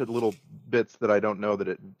tells a bunch of little bits that I don't know that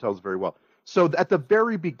it tells very well. So at the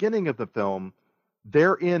very beginning of the film,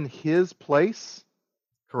 they're in his place.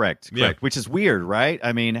 Correct. Yeah. Which is weird, right?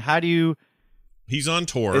 I mean, how do you? He's on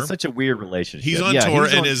tour. It's such a weird relationship. He's on Yeah, tour,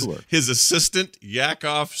 he's and on tour. his assistant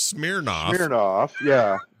Yakov Smirnoff. Smirnoff,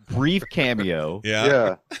 yeah, brief cameo.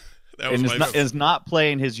 Yeah, that was and is not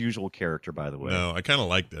playing his usual character, by the way. No, I kind of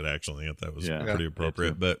liked it actually. I thought that was pretty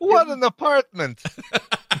appropriate. But what an apartment!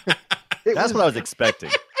 That's what I was expecting.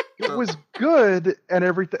 It was good and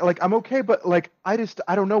everything. Like I'm okay, but like I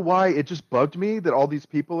don't know why it just bugged me that all these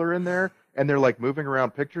people are in there and they're like moving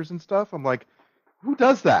around pictures and stuff. I'm like, who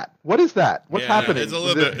does that? What is that? What's happening? It's a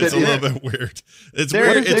little bit weird. It's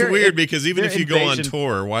weird. It's weird because even if you go on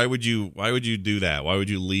tour, why would you do that? Why would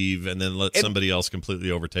you leave and then let somebody else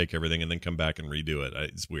completely overtake everything and then come back and redo it?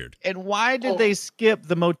 It's weird. And why did they skip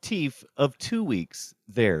the motif of 2 weeks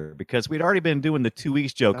there? Because we'd already been doing the 2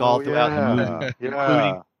 weeks joke all throughout the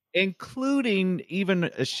movie, including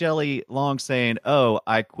even Shelley Long saying, "Oh,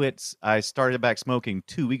 I quit. I started back smoking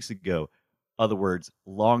 2 weeks ago." Other words,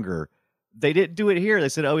 longer. They didn't do it here. They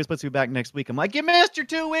said, "Oh, he's supposed to be back next week." I'm like, "You missed your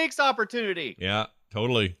 2 weeks opportunity." Yeah,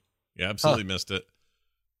 totally. Yeah, absolutely missed it.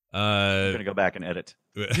 I'm gonna go back and edit.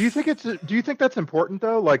 Do you think that's important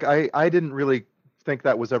though? Like I didn't really think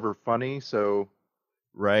that was ever funny. So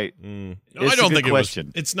right. No, I don't think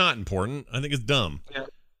it's not important. I think it's dumb. Yeah.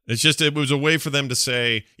 It's just it was a way for them to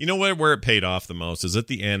say, you know what, where it paid off the most is at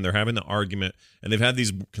the end. They're having the argument, and they've had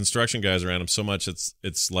these construction guys around them so much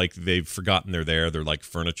it's like they've forgotten they're there. They're like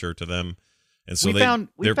furniture to them, and so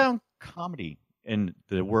we found comedy in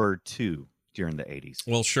the word "to" during the 80s.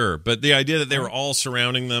 Well, sure, but the idea that they were all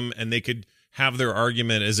surrounding them and they could have their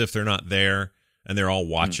argument as if they're not there and they're all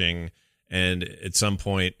watching, and at some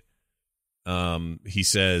point. He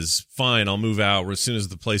says, "Fine, I'll move out as soon as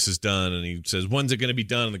the place is done." And he says, "When's it going to be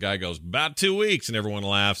done?" And the guy goes, "About 2 weeks." And everyone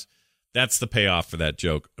laughs. That's the payoff for that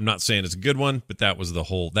joke. I'm not saying it's a good one, but that was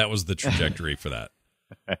the trajectory for that.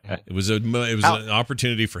 It was an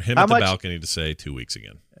opportunity for him at the balcony to say 2 weeks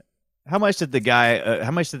again. How much did the guy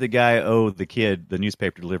owe the kid, the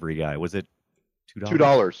newspaper delivery guy? Was it $2?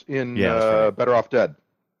 $2 in right. Better Off Dead.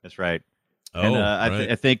 That's right. Oh, and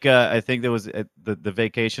right. I think there was the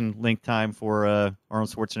vacation length time for Arnold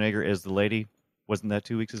Schwarzenegger as the lady. Wasn't that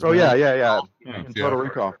 2 weeks as well? Oh yeah. In Total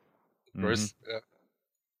Recall. Of course.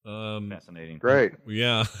 Fascinating. Great.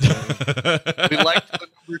 Yeah. We liked the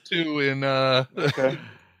number 2 in. Okay.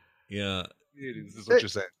 Yeah. This is what you're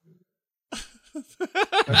saying.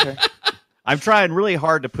 Okay. I'm trying really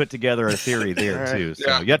hard to put together a theory there too.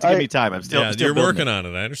 So you have to give me time. I'm still you're working it. on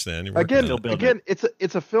it. I understand. You're working Again,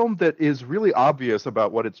 it's a film that is really obvious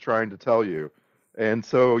about what it's trying to tell you, and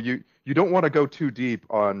so you don't want to go too deep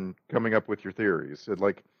on coming up with your theories.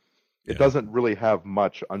 It doesn't really have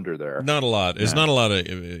much under there. Not a lot. There's not a lot of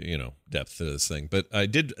depth to this thing. But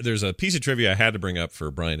there's a piece of trivia I had to bring up for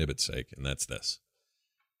Brian Ibbott's sake, and that's this.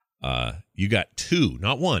 You got 2,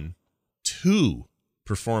 not 1, 2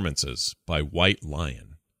 performances by White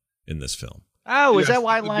Lion in this film. Oh, is that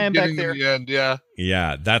White Lion back there? In the end, yeah.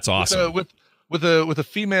 Yeah, that's awesome. with a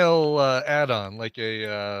female add-on, like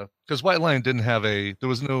a because White Lion didn't have there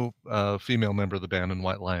was no female member of the band in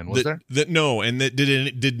White Lion, was there? No, and that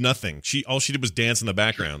did nothing. All she did was dance in the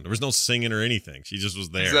background. There was no singing or anything. She just was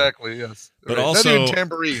there. Exactly. Yes. But right. also not even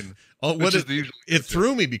tambourine. It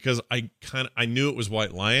threw me because I knew it was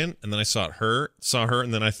White Lion, and then I saw her,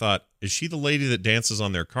 and then I thought, is she the lady that dances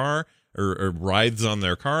on their car or rides on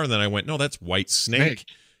their car? And then I went, no, that's White Snake.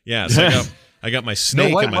 Yeah, so I got my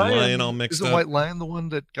snake and my lion all mixed up. Isn't White Lion the one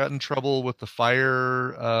that got in trouble with the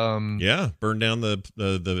fire? Yeah, burned down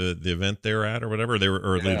the event they were at or whatever. They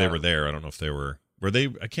were there. I don't know if they were they.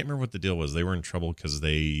 I can't remember what the deal was. They were in trouble because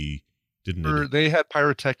they didn't. They had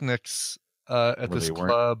pyrotechnics at this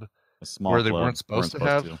club where they weren't supposed to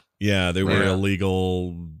have. Yeah, they were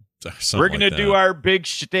illegal. We're gonna do our big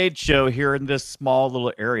stage show here in this small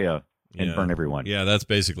little area. And burn everyone. Yeah, that's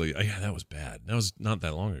basically. That was bad. That was not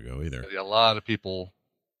that long ago either. Yeah, a lot of people.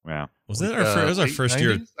 Yeah, was that our first 90s?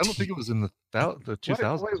 year? I don't think it was in the 2000s. I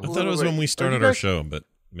thought it was when we started our show, but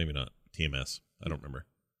maybe not. TMS. I don't remember.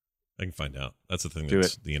 I can find out. That's the thing.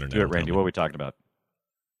 That's the internet. Do it, Randy. What are we talking about?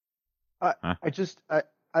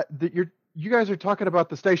 You guys are talking about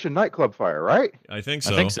the station nightclub fire, right? I think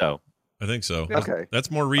so. I think so. Okay,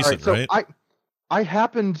 that's more recent, right? I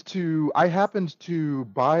happened to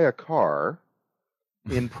buy a car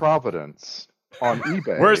in Providence on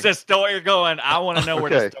eBay. Where's this story going? I want to know where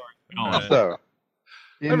this story is going. So,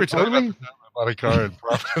 every time I bought a car in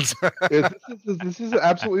Providence. This is an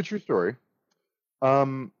absolutely true story.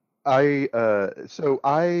 In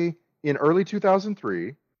early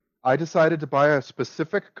 2003, I decided to buy a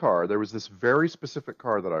specific car. There was this very specific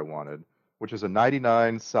car that I wanted, which is a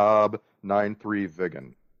 '99 Saab 9.3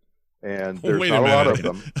 Viggen. And there's not a lot of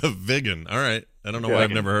them. A Viggen. All right. I don't know why I've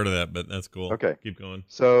never heard of that, but that's cool. Okay. Keep going.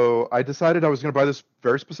 So I decided I was going to buy this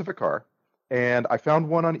very specific car, and I found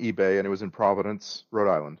one on eBay, and it was in Providence,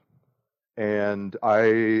 Rhode Island. And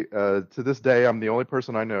to this day, I'm the only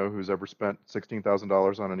person I know who's ever spent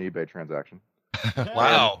 $16,000 on an eBay transaction.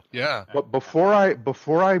 Wow. Yeah. But before I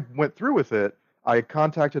went through with it, I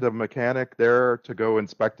contacted a mechanic there to go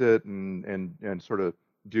inspect it and sort of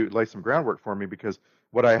lay some groundwork for me, because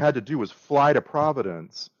what I had to do was fly to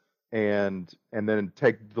Providence and then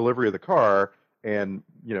take delivery of the car and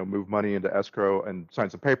move money into escrow and sign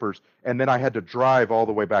some papers, and then I had to drive all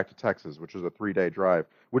the way back to Texas, which was a 3-day drive,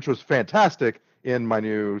 which was fantastic in my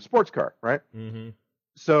new sports car, right? Mm-hmm.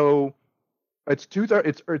 So it's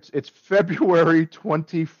February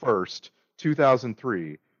 21st,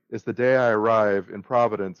 2003 is the day I arrive in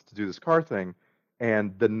Providence to do this car thing,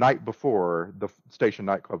 and the night before the station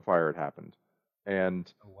nightclub fire had happened.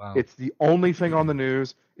 And It's the only thing on the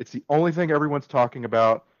news. It's the only thing everyone's talking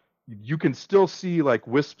about. You can still see like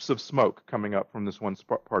wisps of smoke coming up from this one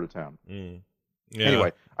part of town. Yeah.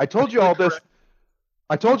 Anyway, I told you all this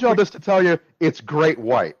to tell you it's Great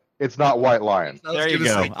White. It's not White Lion. There you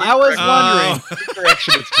go. I was wondering.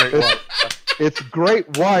 Correction, it's Great White. It's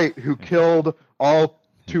Great White who killed all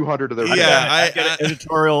 200 of their. Yeah, I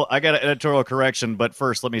got an editorial correction, but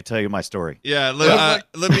first, let me tell you my story. Yeah, let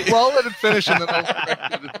me. Well, I'll let it finish, and then I'll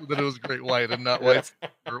correct that it was Great White and not White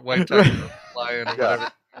or White Tiger, Lion, or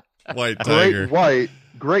whatever. White Tiger.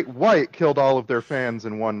 Great White killed all of their fans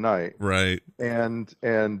in one night. Right. And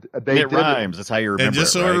it rhymes. That's how you remember. And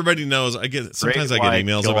just so everybody knows, I get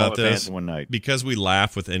emails about this one night. Because we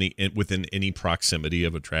laugh within any proximity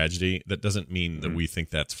of a tragedy. That doesn't mean that we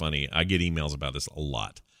think that's funny. I get emails about this a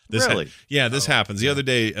lot. Really? This happens. The other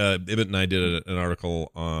day, Ibbott and I did an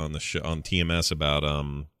article on the show on TMS about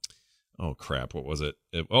oh crap, what was it?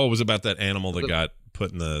 It was about that animal that got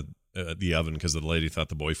put in the oven because the lady thought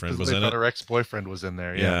the boyfriend was in it. Her ex-boyfriend was in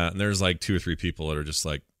there. Yeah, and there's like 2 or 3 people that are just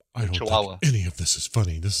like, I don't think any of this is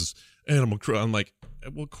funny. This is animal cruelty. I'm like,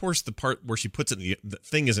 well, of course the part where she puts it in the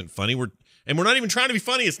thing isn't funny. We're not even trying to be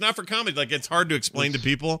funny. It's not for comedy. Like, it's hard to explain to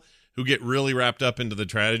people who get really wrapped up into the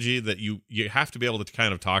tragedy that you have to be able to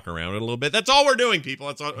kind of talk around it a little bit. That's all we're doing, people.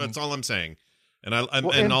 That's all I'm saying.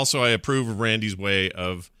 And also I approve of Randy's way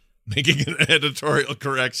of making an editorial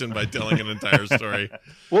correction by telling an entire story.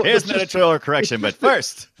 Well, here's an editorial correction, but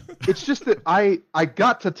first. It's just that I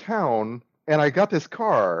got to town and I got this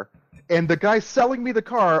car, and the guy selling me the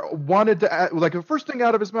car wanted to, like, the first thing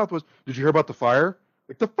out of his mouth was, "Did you hear about the fire?"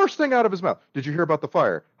 Like, the first thing out of his mouth, "Did you hear about the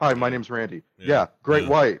fire?" "Hi, my name's Randy." Yeah, Great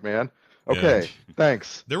White, man. Okay,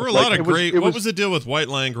 thanks. There were a lot of great. What was the deal with White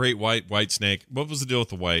Lion, Great White, White Snake? What was the deal with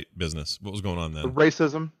the white business? What was going on then?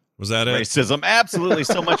 Racism. Was that it? Racism. Absolutely.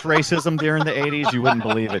 So much racism during the 80s. You wouldn't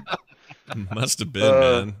believe it. Must have been,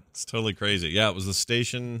 man. It's totally crazy. Yeah, it was the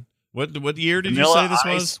station. What year did you say this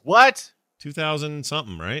was? What? 2000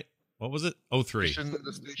 something, right? What was it? 03.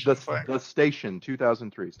 The Station,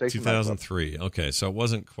 2003. Station 2003. Okay, so it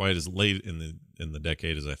wasn't quite as late in the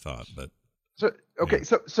decade as I thought, but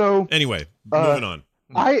so anyway, moving on.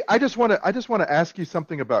 I just want to ask you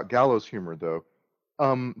something about gallows humor though,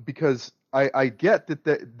 because I get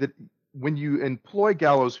that when you employ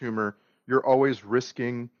gallows humor, you're always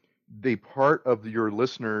risking the part of your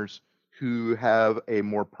listeners who have a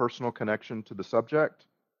more personal connection to the subject,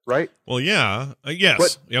 right? Well, yeah,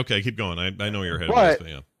 yes. Okay, keep going. I know your head.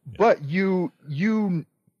 But you don't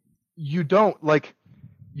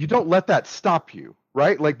let that stop you,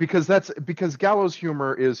 right? Like because gallows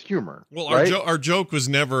humor is humor. Well, right? our joke was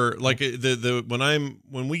never like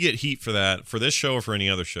when we get heat for that, for this show or for any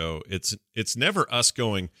other show, it's never us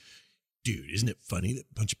going, dude, isn't it funny that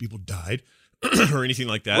a bunch of people died or anything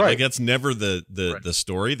like that? Right. Like that's never the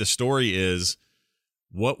story. The story is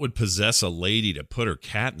what would possess a lady to put her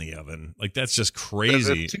cat in the oven? Like that's just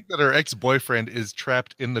crazy. That her ex-boyfriend is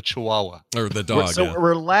trapped in the Chihuahua or the dog. So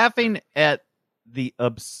we're laughing at the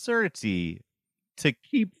absurdity to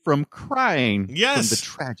keep from crying from the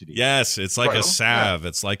tragedy. Yes, it's like a salve. Yeah.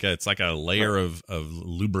 It's like a layer of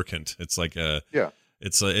lubricant. It's like a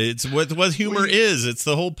It's what humor is. It's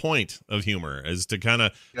the whole point of humor is to kind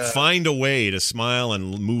of find a way to smile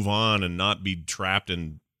and move on and not be trapped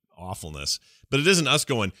in awfulness. But it isn't us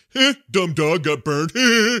going, dumb dog got burned.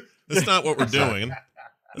 That's not what we're doing.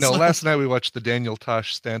 Last night we watched the Daniel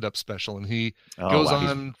Tosh stand-up special, and he goes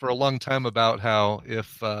on for a long time about how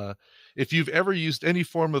if you've ever used any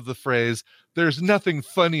form of the phrase, there's nothing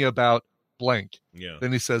funny about blank,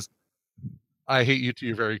 then he says, I hate you to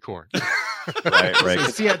your very core. Right.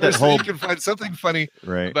 So you can find something funny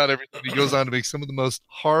about everything. He goes on to make some of the most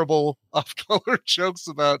horrible off-color jokes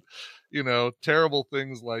about, terrible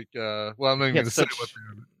things like, I'm not even going to say what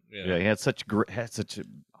they he had such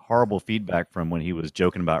horrible feedback from when he was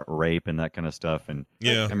joking about rape and that kind of stuff. And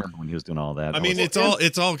I remember when he was doing all that. I mean, it's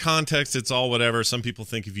all context. It's all whatever. Some people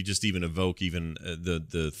think if you just even evoke even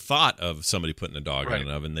the thought of somebody putting a dog in an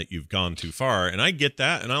oven that you've gone too far. And I get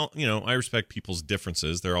that. And I respect people's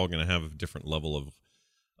differences. They're all going to have a different level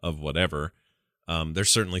of whatever.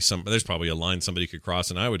 There's probably a line somebody could cross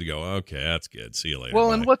and I would go, okay, that's good. See you later. Well,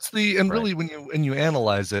 bye. And really when you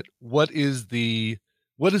analyze it, what is the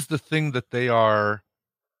thing that they are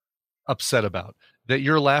upset about? That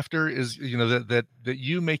your laughter is, that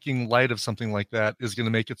you making light of something like that is going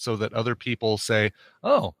to make it so that other people say,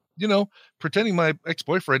 oh, pretending my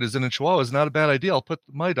ex-boyfriend is in a Chihuahua is not a bad idea. I'll put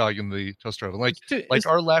my dog in the toaster oven. Like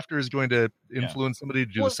our laughter is going to influence somebody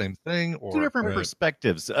to do the same thing. Or two different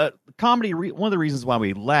perspectives. Comedy. One of the reasons why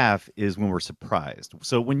we laugh is when we're surprised.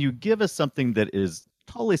 So when you give us something that is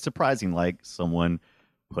totally surprising, like someone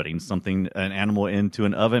putting an animal into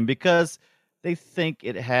an oven because they think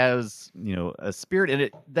it has, a spirit in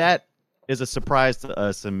it, that is a surprise to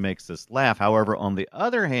us and makes us laugh. However, on the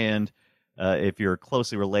other hand, if you're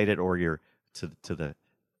closely related or you're to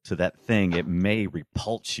that thing, it may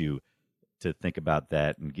repulse you to think about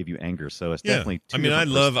that and give you anger. So it's definitely two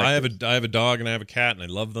I have a dog and I have a cat and I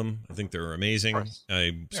love them. I think they're amazing.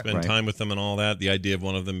 I spend time with them and all that. The idea of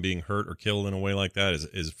one of them being hurt or killed in a way like that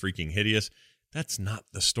is freaking hideous. That's not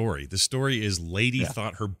the story. The story is lady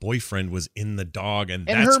thought her boyfriend was in the dog, and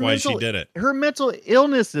that's why she did it. Her mental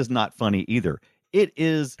illness is not funny either. It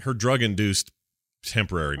is her drug-induced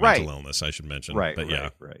temporary mental illness, I should mention. Right.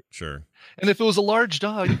 Sure. And if it was a large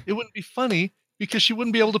dog, it wouldn't be funny because she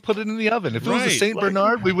wouldn't be able to put it in the oven. If it was a Saint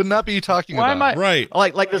Bernard, we would not be talking about it.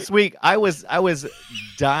 Like this week, I was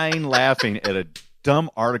dying laughing at a dumb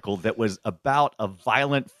article that was about a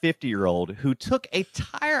violent 50-year-old who took a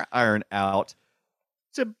tire iron out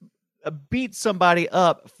to beat somebody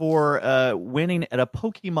up for winning at a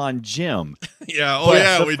Pokemon gym. We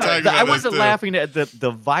talked about I wasn't laughing at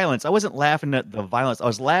the violence. I wasn't laughing at the violence. I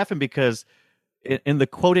was laughing because in the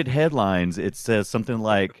quoted headlines, it says something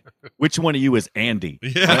like, which one of you is Andy?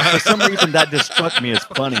 For some reason, that just struck me as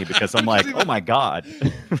funny because I'm like, oh, my God.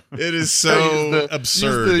 It is so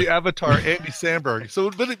absurd. Use the avatar, Andy Samberg. So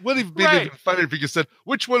it would have been even funnier if you said,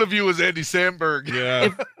 which one of you is Andy Samberg? Yeah.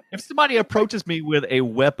 If somebody approaches me with a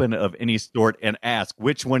weapon of any sort and asks,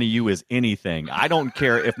 which one of you is anything, I don't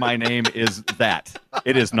care if my name is that.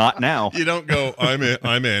 It is not now. You don't go,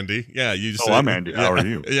 I'm Andy. Yeah, you say, I'm Andy. How are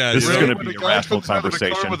you? Yeah, this is going to be a rational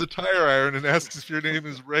conversation. Car with a tire iron and asks if your name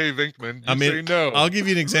is Ray Vinkman. You say no. I'll give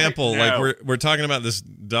you an example. Like we're talking about this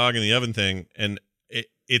dog in the oven thing, and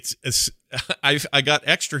I got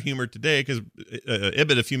extra humor today because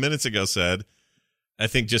Ibit a few minutes ago said, I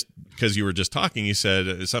think just because you were just talking, you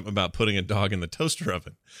said something about putting a dog in the toaster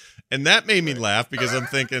oven. And that made me laugh because I'm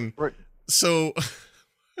thinking, so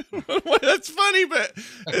That's funny, but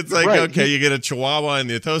it's like, okay, you get a Chihuahua in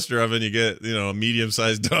the toaster oven, you get, a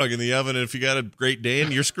medium-sized dog in the oven, and if you got a Great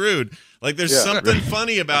Dane, you're screwed. Like, there's something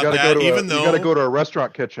funny about that, even though... You got to go to a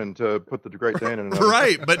restaurant kitchen to put the Great Dane in an oven.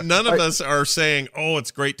 Right, but none of us are saying, oh,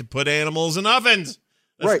 it's great to put animals in ovens.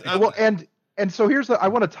 Right, well, and so I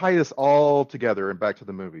want to tie this all together and back to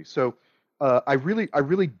the movie. So I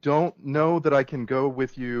really don't know that I can go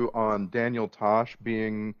with you on Daniel Tosh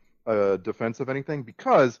being defense of anything,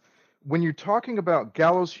 because when you're talking about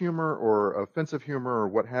gallows humor or offensive humor or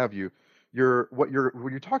what have you, what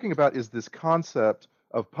you're talking about is this concept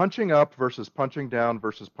of punching up versus punching down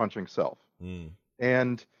versus punching self.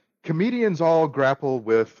 And comedians all grapple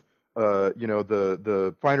with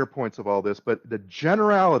the finer points of all this, but the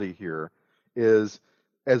generality here is,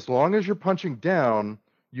 as long as you're punching down,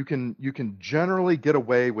 you can generally get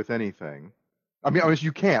away with anything. I mean,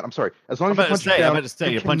 you can't. I'm sorry. As long as you're punching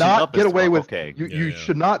down, you cannot get away with. Okay. You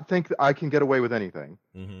should not think that I can get away with anything.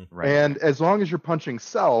 Right. And as long as you're punching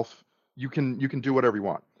self, you can do whatever you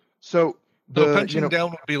want. So punching down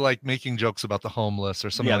would be like making jokes about the homeless or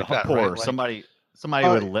something like that. Poor, right? somebody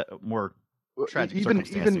with more tragic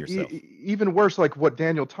circumstances. Even worse, like what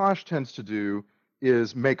Daniel Tosh tends to do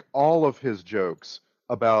is make all of his jokes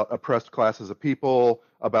about oppressed classes of people,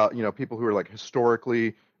 about people who are like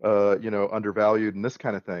historically undervalued and this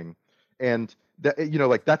kind of thing, and that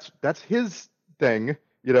like that's his thing,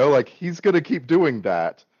 like he's gonna keep doing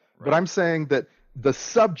that. Right. But I'm saying that the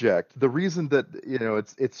subject, the reason that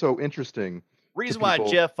it's so interesting, why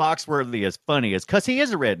Jeff Foxworthy is funny is because he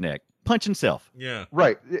is a redneck. Punch himself. Yeah.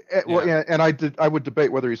 Right. Well, yeah, and I would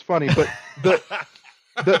debate whether he's funny, but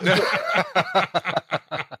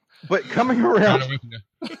but coming around,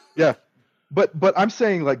 yeah. But I'm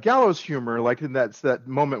saying, like, gallows humor, like in that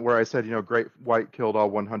moment where I said, Great White killed all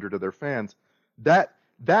 100 of their fans, that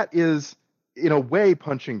is in a way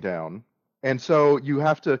punching down, and so you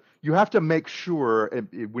have to make sure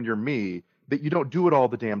when you're me that you don't do it all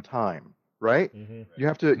the damn time, right? Mm-hmm. You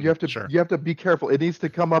have to be careful. It needs to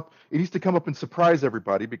come up and surprise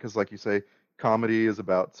everybody, because, like you say, comedy is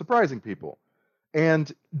about surprising people,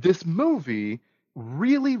 and this movie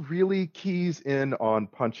really, really keys in on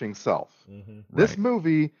punching self. Mm-hmm. This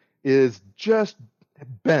movie is just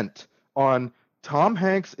bent on Tom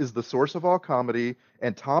Hanks is the source of all comedy,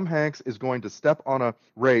 and Tom Hanks is going to step on a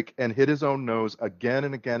rake and hit his own nose again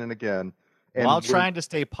and again and again. And while trying to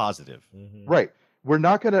stay positive. Mm-hmm. Right.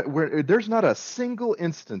 There's not a single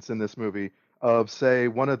instance in this movie of, say,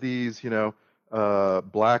 one of these,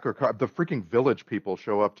 black or the freaking Village people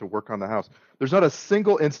show up to work on the house. There's not a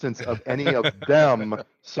single instance of any of them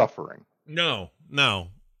suffering. No.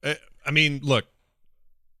 I mean, look,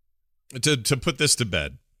 to put this to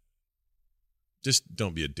bed, just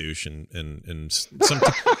don't be a douche, and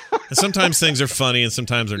sometimes things are funny and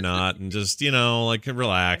sometimes they're not, and just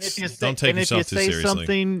relax. Don't take yourself too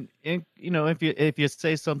seriously. If you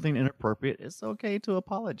say something inappropriate, it's okay to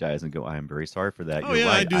apologize and go, "I am very sorry for that." Oh, you're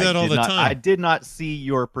right. I do that all the time. I did not see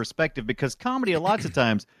your perspective, because comedy lots of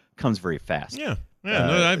times comes very fast. Yeah. No,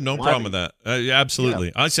 I have no problem with that. Absolutely.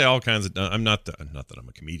 Yeah. I say all kinds of. I'm not that I'm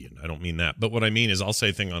a comedian. I don't mean that. But what I mean is, I'll say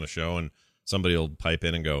a thing on a show, and somebody will pipe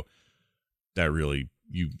in and go, "That really,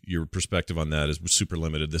 your perspective on that is super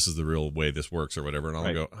limited. This is the real way this works," or whatever. And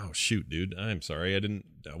I'll go, "Oh shoot, dude, I'm sorry.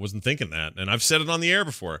 I wasn't thinking that." And I've said it on the air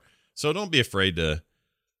before. So don't be afraid to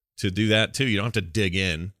do that too. You don't have to dig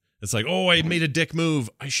in. It's like, oh, I made a dick move.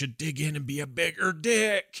 I should dig in and be a bigger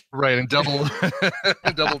dick. Right, and double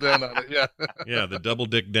down on it. Yeah. Yeah, the double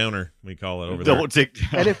dick downer, we call it over double there. Dick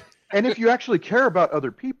downer. And if you actually care about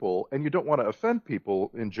other people and you don't want to offend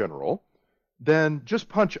people in general, then just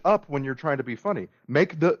punch up when you're trying to be funny.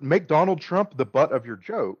 Make Donald Trump the butt of your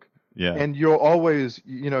joke. Yeah. And you'll always.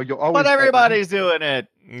 But everybody's doing it.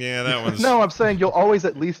 Yeah, that one's. No, I'm saying you'll always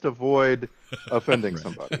at least avoid offending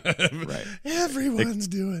somebody. Right. Everyone's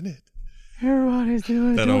doing it. Everybody's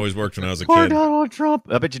doing it. That always worked when I was a Poor kid. Donald Trump.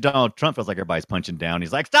 I bet you Donald Trump feels like everybody's punching down.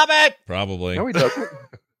 He's like, "Stop it!" Probably. No, he doesn't.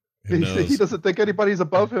 He doesn't think anybody's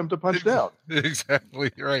above him to punch down.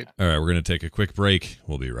 Exactly right. All right, we're going to take a quick break.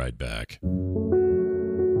 We'll be right back.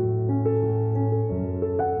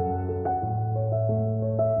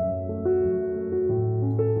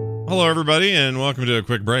 Hello, everybody, and welcome to a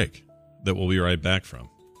quick break that we'll be right back from.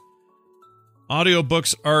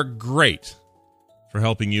 Audiobooks are great for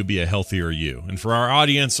helping you be a healthier you. And for our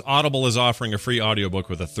audience, Audible is offering a free audiobook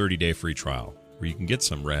with a 30-day free trial, where you can get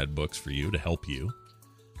some rad books for you to help you.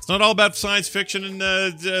 It's not all about science fiction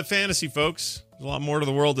and fantasy, folks. There's a lot more to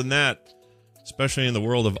the world than that, especially in the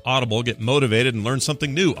world of Audible. Get motivated and learn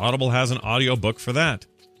something new. Audible has an audiobook for that.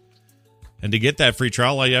 And to get that free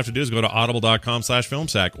trial, all you have to do is go to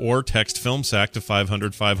audible.com/filmsack or text FilmSack to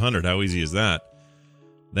 500-500. How easy is that?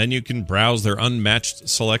 Then you can browse their unmatched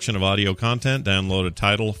selection of audio content, download a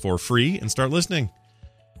title for free, and start listening.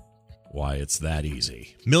 Why, it's that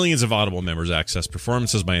easy. Millions of Audible members access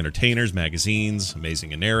performances by entertainers, magazines,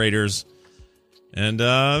 amazing narrators, and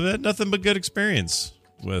I've had nothing but good experience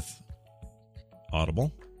with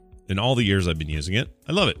Audible in all the years I've been using it.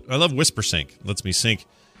 I love it. I love Whisper Sync. It lets me sync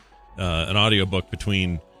an audiobook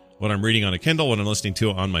between what I'm reading on a Kindle, what I'm listening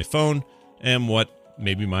to on my phone, and what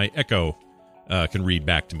maybe my Echo can read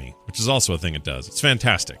back to me, which is also a thing it does. It's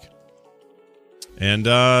fantastic. And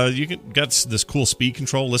you got this cool speed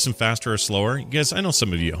control, listen faster or slower. You guys, I know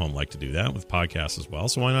some of you at home like to do that with podcasts as well,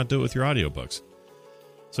 so why not do it with your audiobooks?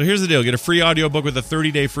 So here's the deal. Get a free audiobook with a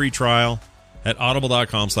 30-day free trial at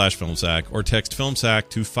audible.com/filmsack or text FilmSack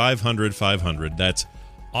to 500-500. That's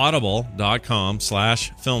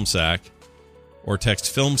audible.com/filmsack or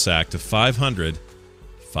text FilmSack to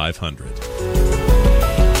 500-500.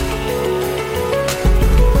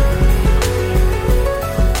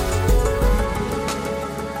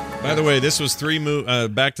 By the way, this was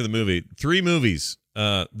back to the movie. 3 movies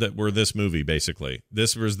that were this movie, basically.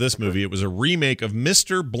 This was this movie. It was a remake of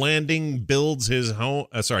Mr. Blanding Builds His Home.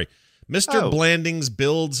 Mr. Blandings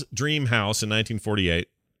Builds Dream House in 1948.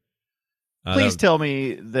 Please tell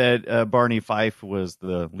me that Barney Fife was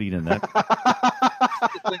the lead in that.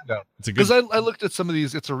 Because I looked at some of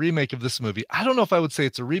these. It's a remake of this movie. I don't know if I would say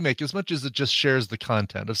it's a remake as much as it just shares the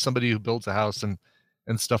content of somebody who builds a house and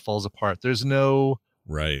stuff falls apart. There's no...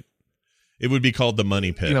 Right. It would be called The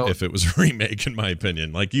Money Pit if it was a remake, in my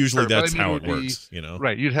opinion. Like, usually that's how it works,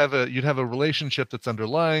 Right. You'd have a relationship that's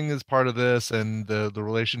underlying as part of this, and the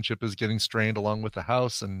relationship is getting strained along with the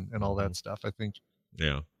house and all that stuff, I think.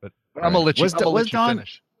 Yeah. But I'm going to let you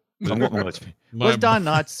finish. Was Don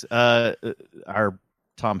Knotts our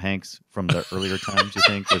Tom Hanks from the earlier times, you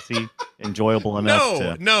think? Was he enjoyable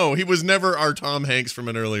enough? No, he was never our Tom Hanks from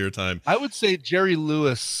an earlier time. I would say Jerry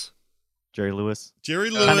Lewis. Jerry Lewis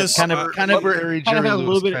kind of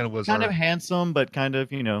handsome, but kind of,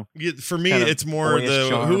 For me, it's more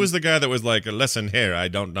who was the guy that was like, listen here, I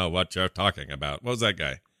don't know what you're talking about. What was that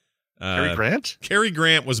guy? Cary Grant? Cary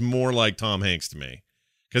Grant was more like Tom Hanks to me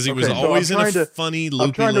because he was always in funny,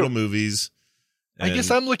 loopy little movies. I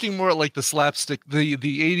guess I'm looking more at like the slapstick, the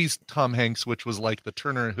 80s Tom Hanks, which was like the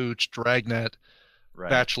Turner and Hooch, Dragnet,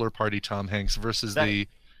 Bachelor Party Tom Hanks versus the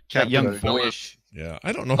young boyish. Yeah,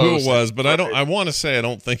 I don't know who it was, but I want to say I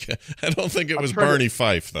don't think it was Barney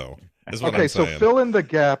Fife though. Is what I'm saying. So fill in the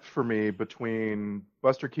gap for me between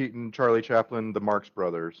Buster Keaton, Charlie Chaplin, the Marx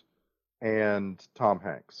Brothers, and Tom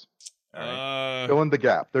Hanks. Fill in the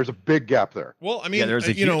gap. There's a big gap there. Well, I mean, there's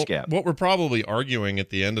a huge gap. What we're probably arguing at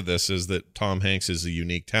the end of this is that Tom Hanks is a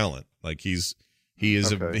unique talent. Like he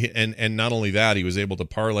is, and not only that, he was able to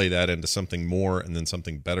parlay that into something more, and then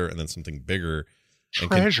something better, and then something bigger.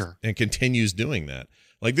 Treasure. And continues doing that.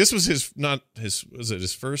 Like this was his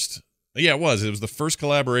first? Yeah, it was. It was the first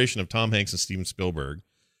collaboration of Tom Hanks and Steven Spielberg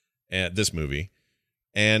at this movie.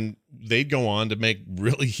 And they'd go on to make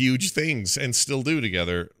really huge things and still do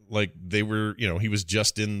together. Like they were, he was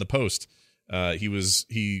just in The Post.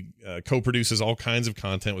 He co-produces all kinds of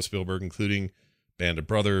content with Spielberg, including Band of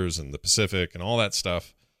Brothers and The Pacific and all that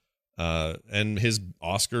stuff. And his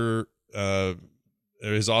Oscar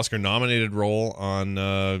nominated role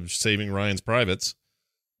on Saving Ryan's Privates.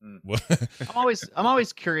 I'm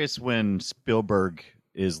always curious when Spielberg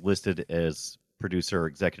is listed as producer or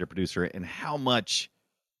executive producer and how much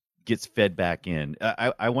gets fed back in.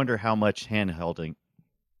 I wonder how much handholding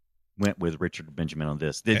went with Richard Benjamin on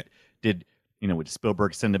this. Did would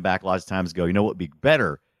Spielberg send him back lots of times? Go, what would be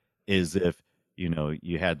better is if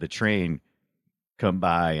you had the train come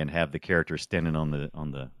by and have the character standing on the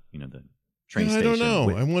train station. I don't know.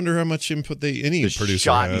 I wonder how much input any producer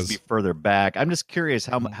shot has. Needs to be further back. I'm just curious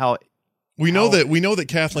how we know that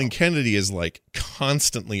Kathleen Kennedy is like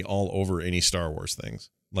constantly all over any Star Wars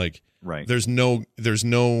things. Like, right. There's no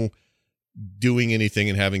doing anything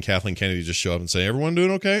and having Kathleen Kennedy just show up and say, "Everyone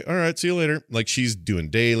doing okay? All right, see you later." Like she's doing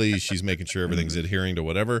daily. She's making sure everything's adhering to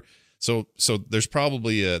whatever. So there's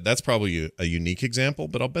probably that's probably a unique example,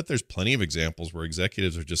 but I'll bet there's plenty of examples where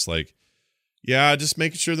executives are just like, yeah, just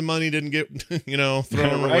making sure the money didn't get,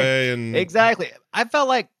 thrown away. And exactly. I felt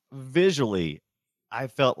like visually,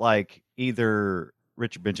 either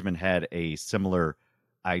Richard Benjamin had a similar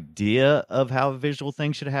idea of how a visual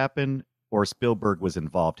thing should happen, or Spielberg was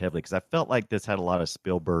involved heavily, because I felt like this had a lot of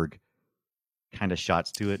Spielberg kind of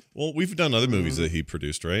shots to it. Well, we've done other movies that he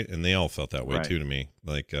produced, right? And they all felt that way too to me.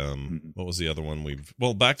 Like, what was the other one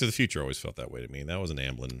Back to the Future always felt that way to me. That was an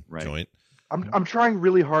Amblin joint. I'm trying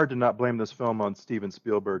really hard to not blame this film on Steven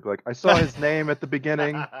Spielberg. Like I saw his name at the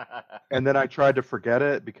beginning, and then I tried to forget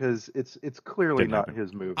it because it's clearly not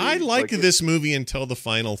his movie. I liked this movie until the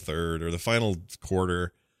final third or the final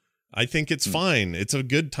quarter. I think it's fine. It's a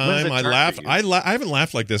good time. I laughed. I haven't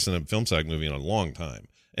laughed like this in a Film Sack movie in a long time.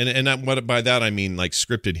 And what by that I mean like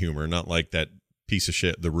scripted humor, not like that piece of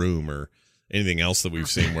shit The Room or anything else that we've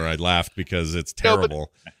seen where I laughed because it's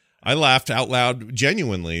terrible. I laughed out loud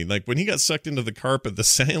genuinely. Like when he got sucked into the carpet, the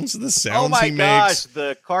sounds he makes. Oh my gosh,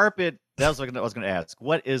 the carpet. That's what I was going to ask.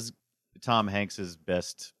 What is Tom Hanks's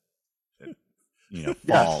best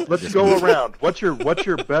fall? Let's go around. What's your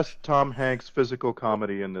best Tom Hanks physical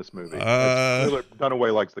comedy in this movie?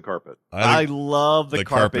 Dunaway likes the carpet. I love the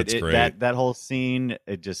carpet. Carpet's great. That whole scene,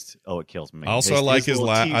 it kills me. Also, I like his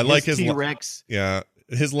laugh. I like his T-Rex. Yeah.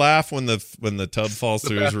 His laugh when the tub falls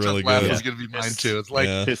through is really laugh good. Is going to be mine too. It's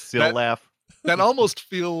like his seal laugh. That almost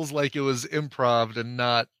feels like it was improv and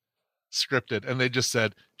not scripted, and they just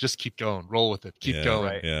said, "Just keep going, roll with it, keep going."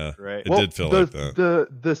 Right. Yeah, right. It did feel like that.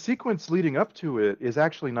 The sequence leading up to it is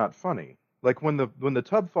actually not funny. Like when the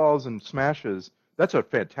tub falls and smashes, that's a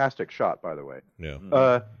fantastic shot, by the way.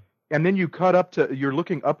 Yeah. And then you cut up to you're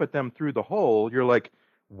looking up at them through the hole. You're like,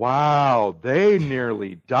 wow, they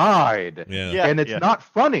nearly died. Yeah. And it's not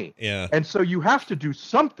funny. Yeah. And so you have to do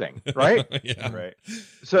something, right? Yeah. Right.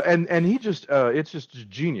 So and he just it's just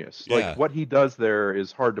genius. Yeah. Like what he does there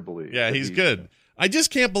is hard to believe. Yeah, he's good. I just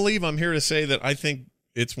can't believe I'm here to say that I think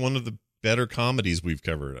it's one of the better comedies we've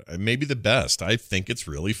covered. Maybe the best. I think it's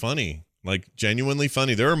really funny. Like genuinely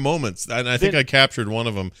funny. There are moments, and I think I captured one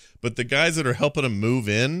of them, but the guys that are helping him move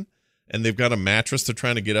in and they've got a mattress they're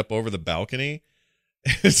trying to get up over the balcony.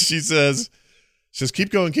 And she says, keep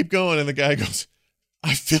going. And the guy goes,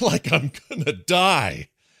 I feel like I'm going to die.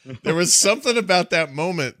 There was something about that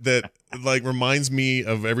moment that like reminds me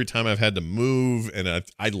of every time I've had to move. And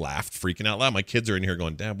I laughed freaking out loud. My kids are in here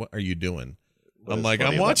going, Dad, what are you doing? I'm like,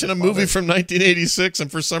 I'm watching a movie from 1986.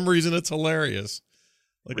 And for some reason it's hilarious.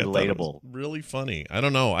 Like Relatable. Really funny. I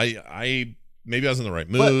don't know. I maybe I was in the right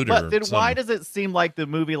mood. But or then something. why does it seem like the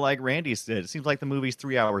movie, like Randy said, it seems like the movie's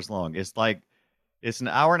 3 hours long? It's like, it's an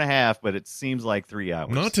hour and a half, but it seems like 3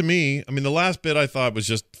 hours. Not to me. I mean, the last bit I thought was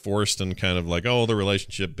just forced and kind of like, the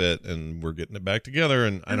relationship bit, and we're getting it back together.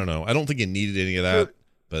 And I don't know. I don't think it needed any of that.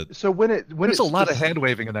 But so when there's a lot of hand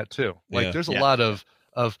waving in that too. Like there's a lot of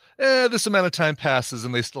this amount of time passes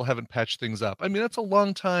and they still haven't patched things up. I mean, that's a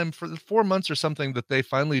long time for 4 months or something that they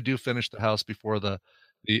finally do finish the house before the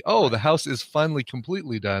house is finally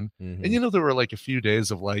completely done. Mm-hmm. And there were like a few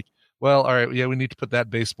days of like, well, all right, we need to put that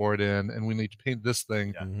baseboard in, and we need to paint this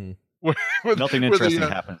thing. Yeah. Mm-hmm. Nothing interesting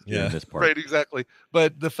happens in this part. Right, exactly.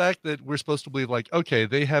 But the fact that we're supposed to believe, like, okay,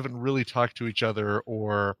 they haven't really talked to each other,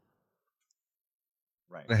 or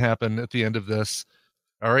to happen at the end of this.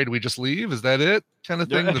 All right, we just leave? Is that it? Kind of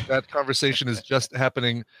thing. That conversation is just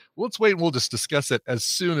happening. Well, let's wait and we'll just discuss it as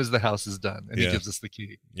soon as the house is done, and he gives us the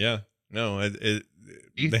key. Yeah. No, the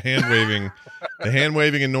hand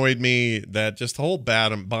waving annoyed me. That just the whole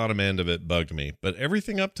bottom end of it bugged me. But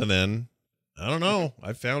everything up to then, I don't know.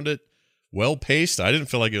 I found it well paced. I didn't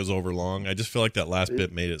feel like it was over long. I just feel like that last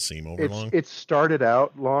bit made it seem over long. It started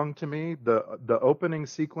out long to me. The opening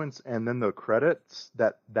sequence and then the credits.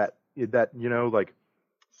 That like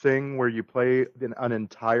thing where you play an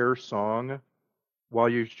entire song while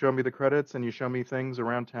you show me the credits and you show me things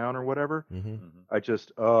around town or whatever. Mm-hmm. I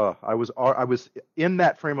just I was in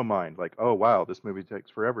that frame of mind, like, oh wow, this movie takes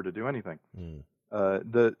forever to do anything.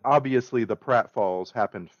 Obviously the pratfalls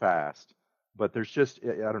happened fast, but there's just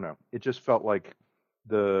I don't know, it just felt like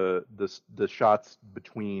the shots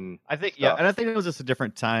between I think stuff. and I think it was just a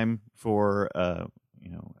different time for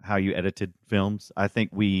how you edited films. I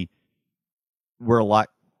think we're a lot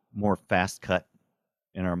more fast cut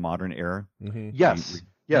in our modern era. Mm-hmm. Yes.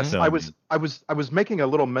 So, I was making a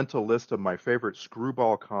little mental list of my favorite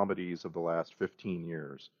screwball comedies of the last 15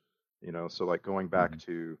 years. So like going back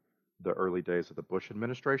to the early days of the Bush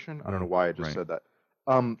administration. I don't know why I just said that.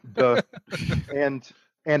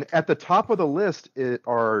 And at the top of the list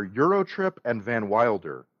are Eurotrip and Van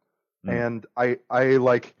Wilder. And I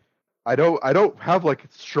don't have like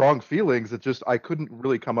strong feelings. It just I couldn't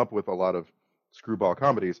really come up with a lot of screwball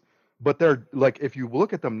comedies. But they're like, if you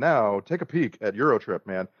look at them now, take a peek at Eurotrip,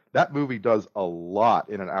 man. That movie does a lot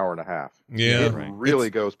in an hour and a half. Yeah, it really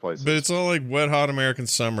goes places. But it's all like Wet Hot American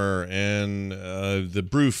Summer and the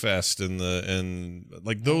Brewfest and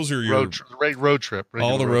like those are your road trip.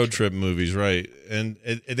 All the road trip movies, right? And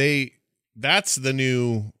that's the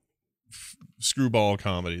new screwball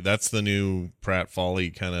comedy. That's the new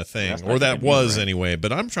pratfall-y kind of thing, or that was anyway.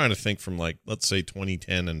 But I'm trying to think from like let's say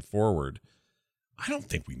 2010 and forward. I don't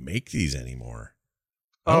think we make these anymore.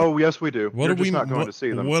 Oh, yes, we do. What You're are we just not going to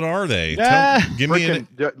see them. What are they? Give me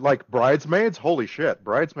like Bridesmaids. Holy shit,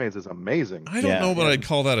 Bridesmaids is amazing. I don't know, but I'd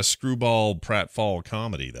call that a screwball pratfall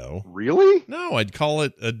comedy, though. Really? No, I'd call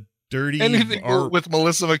it a dirty. Anything with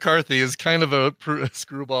Melissa McCarthy is kind of a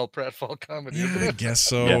screwball pratfall comedy. Yeah, I guess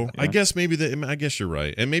so. Yeah. I guess I guess you're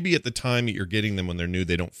right, and maybe at the time that you're getting them when they're new,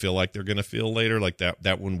 they don't feel like they're going to feel later. Like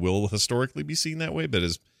that one will historically be seen that way, but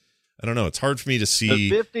I don't know. It's hard for me to see.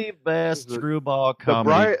 The 50 best screwball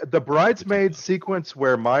comedy. The Bridesmaid sequence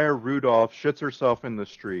where Maya Rudolph shits herself in the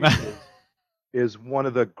street is one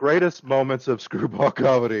of the greatest moments of screwball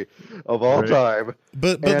comedy of all time.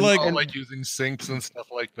 But like using sinks and stuff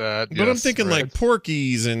like that. But I'm thinking like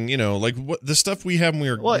Porky's and like what the stuff we had when we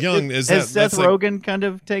were young. Has Seth Rogen kind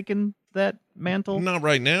of taken that mantle? Not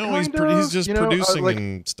right now. He's just producing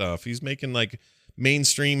and stuff. He's making like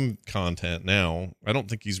mainstream content now. I don't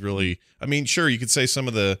think he's really. I mean, sure, you could say some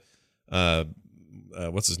of the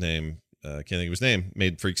what's his name? Can't think of his name.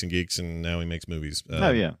 Made Freaks and Geeks, and now he makes movies.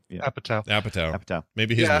 Apatow.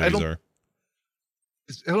 Maybe his movies are.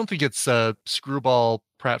 I don't think it's screwball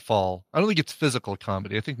pratfall. I don't think it's physical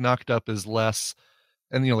comedy. I think Knocked Up is less,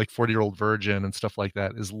 and like 40-Year-Old Virgin and stuff like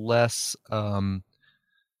that is less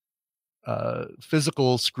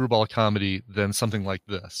physical screwball comedy than something like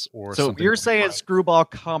this. Or so you're saying screwball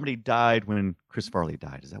comedy died when Chris Farley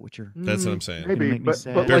died? Is that what you're? That's what I'm saying. Maybe, but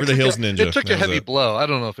Beverly Hills Ninja. It took a heavy blow. I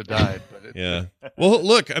don't know if it died, but yeah. Well,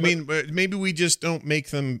 look, I mean, maybe we just don't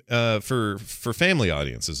make them for family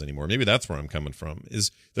audiences anymore. Maybe that's where I'm coming from.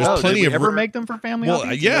 There's plenty of ever make them for family?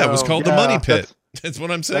 audiences? Yeah, it was called The Money Pit. That's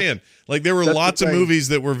what I'm saying. Like there were lots of movies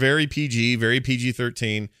that were very PG, very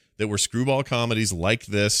PG-13. That were screwball comedies like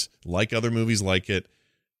this, like other movies like it.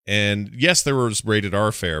 And yes, there was rated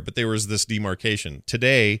R fare, but there was this demarcation.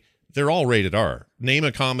 Today, they're all rated R. Name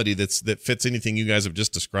a comedy that fits anything you guys have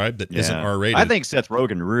just described that isn't R rated. I think Seth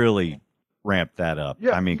Rogen really ramped that up.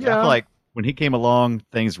 Yeah, I feel like when he came along,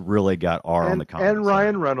 things really got R on the comedy. And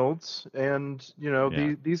Ryan Reynolds, and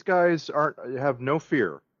these guys have no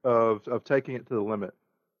fear of taking it to the limit.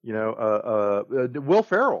 Will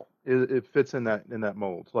Ferrell. It fits in that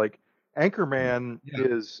mold. Like Anchorman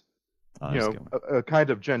is, a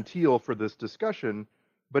kind of genteel for this discussion,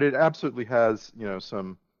 but it absolutely has,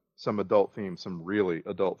 some adult themes, some really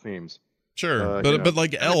adult themes. Sure, but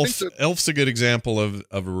like Elf's a good example of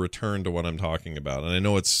a return to what I'm talking about, and I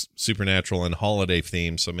know it's supernatural and holiday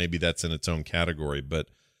themed, so maybe that's in its own category. But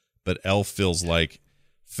Elf feels like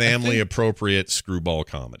family appropriate screwball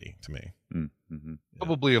comedy to me. Mm-hmm.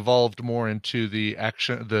 Probably evolved more into the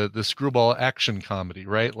action, the screwball action comedy,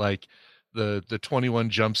 right? Like the 21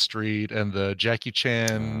 Jump Street and the Jackie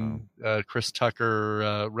Chan, Chris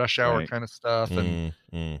Tucker, Rush Hour kind of stuff, and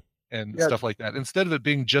stuff like that. Instead of it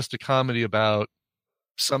being just a comedy about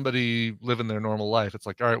somebody living their normal life, it's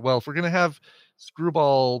like, all right, well, if we're gonna have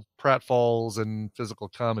screwball pratfalls and physical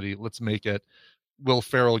comedy, let's make it Will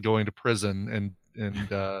Ferrell going to prison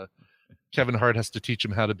and Kevin Hart has to teach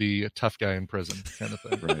him how to be a tough guy in prison, kind of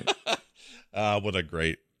thing. Right. What a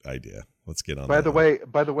great idea. Let's get on. By the way,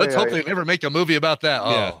 let's hope they never make a movie about that.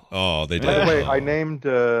 Yeah. Oh, they did. By the way, I named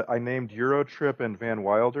Eurotrip and Van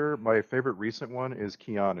Wilder. My favorite recent one is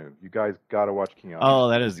Keanu. You guys got to watch Keanu. Oh,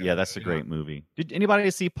 that's a great movie. Did anybody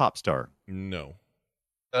see Popstar? No.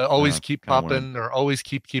 Always keep popping, or always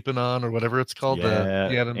keeping on, or whatever it's called.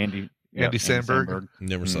 Andy Samberg.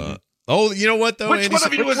 Never saw it. Oh, you know what though? Which one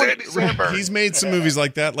of you was Andy Samberg? He's made some movies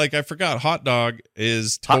like that. Like I forgot, Hot Rod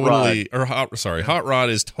is totally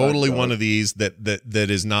one of these that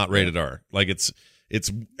is not rated R. Like it's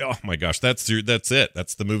oh my gosh, that's it.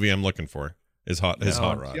 That's the movie I'm looking for. Hot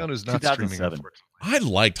Rod. Keanu's not streaming. I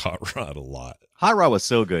liked Hot Rod a lot. Hot Rod was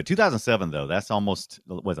so good. 2007 though. That's almost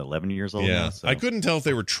 11 years old. Yeah, now, so. I couldn't tell if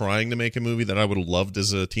they were trying to make a movie that I would have loved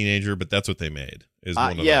as a teenager, but that's what they made.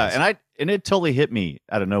 And it totally hit me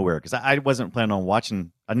out of nowhere because I wasn't planning on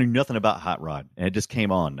watching. I knew nothing about Hot Rod, and it just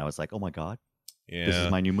came on. And I was like, oh my god, this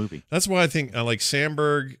is my new movie. That's why I think I like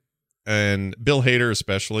Samberg and Bill Hader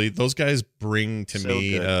especially. Those guys bring to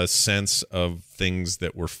me a sense of things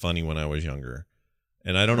that were funny when I was younger,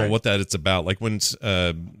 and I don't know what that it's about. Like when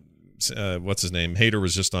what's his name? Hader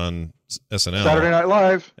was just on SNL, Saturday Night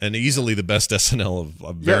Live, and easily the best SNL of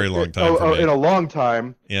a very long time. In a long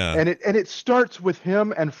time. Yeah, and it starts with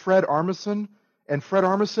him and Fred Armisen, and Fred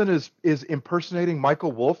Armisen is impersonating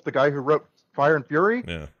Michael Wolff, the guy who wrote Fire and Fury.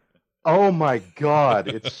 Yeah. Oh my God,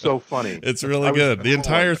 it's so funny. It's really good. The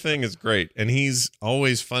entire thing is great, and he's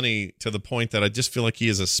always funny to the point that I just feel like he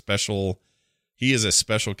is a special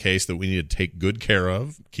case that we need to take good care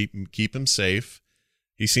of, keep him safe.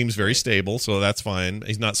 He seems very stable, so that's fine.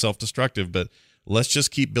 He's not self-destructive, but let's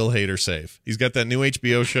just keep Bill Hader safe. He's got that new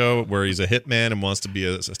HBO show where he's a hitman and wants to be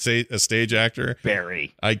a stage actor.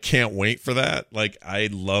 Barry. I can't wait for that. Like, I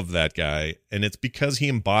love that guy, and it's because he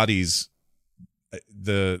embodies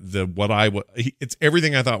it's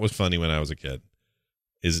everything I thought was funny when I was a kid.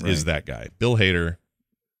 Is that guy, Bill Hader?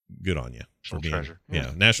 Good on you for being treasure.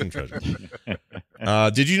 Yeah, national treasure.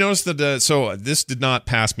 Did you notice that? So this did not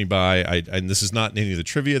pass me by. And this is not any of the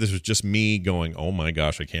trivia. This was just me going, "Oh my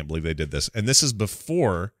gosh, I can't believe they did this." And this is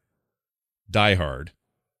before Die Hard.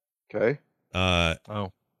 Okay. The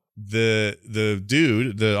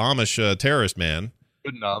dude, the Amish terrorist man,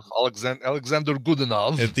 Goodenough, Alexander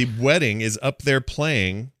Goodenough, at the wedding is up there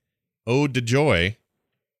playing "Ode to Joy."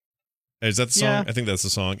 Is that the song? Yeah. I think that's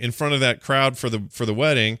the song. In front of that crowd for the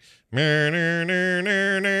wedding. That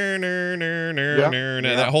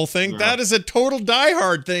whole thing. Yeah. That is a total Die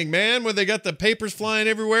Hard thing, man, where they got the papers flying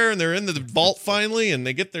everywhere and they're in the vault finally and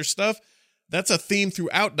they get their stuff. That's a theme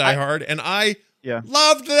throughout Die Hard, and I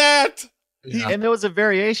loved that. Yeah. And there was a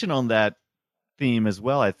variation on that theme as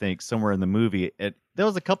well, I think, somewhere in the movie. There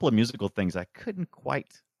was a couple of musical things I couldn't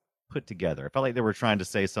quite put together. I felt like they were trying to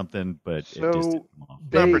say something, but it just didn't come off.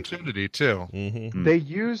 Opportunity too. Mm-hmm. They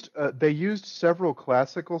used several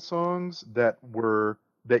classical songs that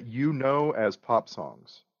as pop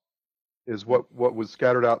songs, is what was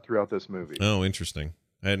scattered out throughout this movie. Oh, interesting.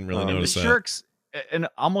 I hadn't really noticed that. Shirks, and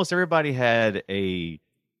almost everybody had a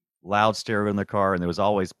loud stereo in their car, and there was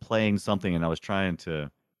always playing something. And I was trying to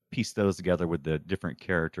piece those together with the different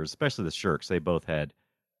characters, especially the Shirks. They both had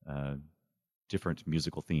different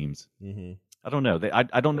musical themes. Mm-hmm. I don't know.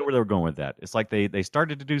 I don't know where they were going with that. It's like they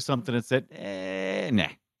started to do something and said, nah.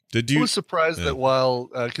 I was surprised that while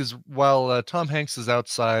Tom Hanks is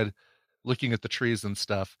outside looking at the trees and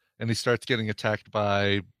stuff, and he starts getting attacked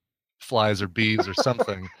by flies or bees or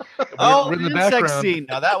something. we're in the background. Scene.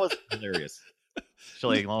 Now that was hilarious.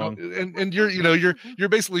 Shelley Long, and you're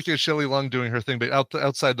basically looking at Shelley Long doing her thing, but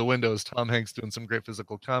outside the window is Tom Hanks doing some great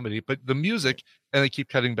physical comedy. But the music, and they keep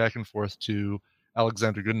cutting back and forth to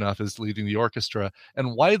Alexander Goodenough is leading the orchestra,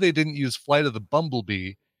 and why they didn't use "Flight of the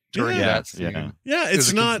Bumblebee" during that scene. Yeah,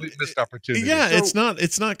 it's not missed opportunity. Yeah, so,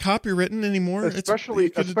 it's not copywritten anymore. Especially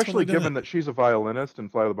given that she's a violinist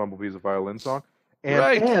and "Flight of the Bumblebee" is a violin song,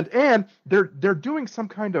 and they're doing some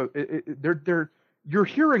kind of you're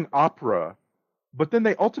hearing opera. But then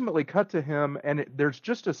they ultimately cut to him, and there's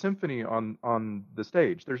just a symphony on the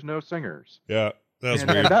stage. There's no singers. Yeah, that was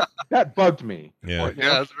weird. That bugged me. Yeah,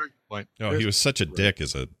 that's a very good point. Oh, he was such a dick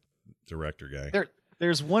as a director guy.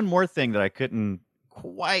 There's one more thing that I couldn't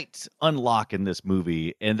quite unlock in this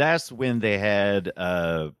movie, and that's when they had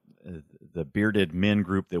the bearded men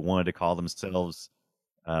group that wanted to call themselves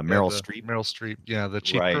Meryl Streep. Meryl Streep, the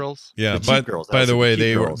cheap girls. Yeah, by the way,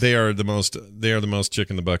 they are the most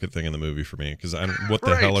chick in the bucket thing in the movie for me, because what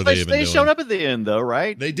the hell are they even doing? They showed up at the end though,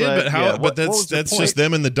 right? They did, but that's just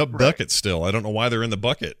them in the bucket still. I don't know why they're in the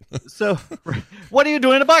bucket. So, what are you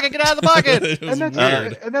doing in the bucket? Get out of the bucket! and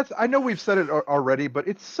that's I know we've said it already, but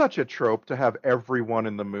it's such a trope to have everyone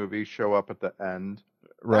in the movie show up at the end,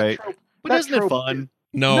 right? But isn't it fun?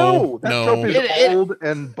 No, that trope is old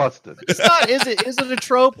and busted. It's not. Is it a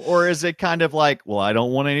trope, or is it kind of like, well, I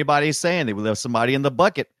don't want anybody saying they left somebody in the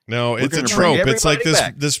bucket? No, it's a trope. It's like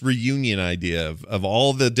this reunion idea of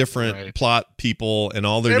all the different plot people and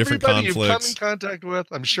all their different conflicts. Everybody you've come in contact with.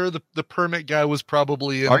 I'm sure the permit guy was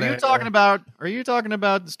probably in Are there. Are you talking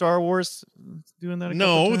about Star Wars doing that?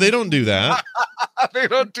 No, they don't do that. They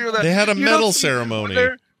don't do that. They had a medal ceremony.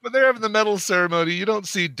 When they're having the medal ceremony, you don't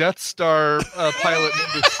see Death Star pilot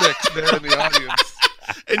number 6 there in the audience,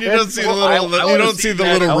 and you don't see the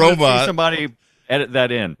little robot. Somebody edit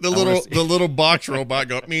that in. The little box robot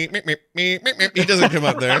go me. He doesn't come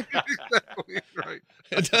up there. Exactly right.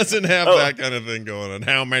 It doesn't have that kind of thing going on.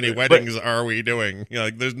 How many weddings are we doing?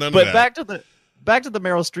 There's none of that. But back to the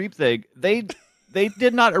Meryl Streep thing. They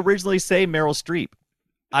did not originally say Meryl Streep.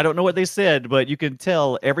 I don't know what they said, but you can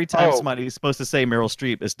tell every time somebody's supposed to say Meryl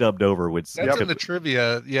Streep, it's dubbed over with. That's in the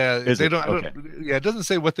trivia. Yeah, they don't. Okay. It doesn't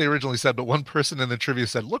say what they originally said, but one person in the trivia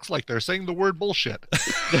said, "Looks like they're saying the word bullshit."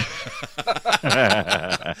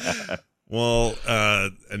 Well,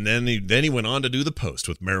 and then he went on to do the post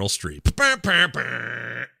with Meryl Streep.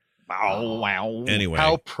 Wow. Anyway,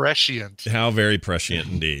 how prescient. How very prescient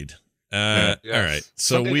indeed. Yes. All right.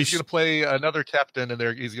 So he's going to play another captain, and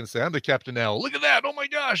he's going to say, "I'm the captain now. Look at that! Oh my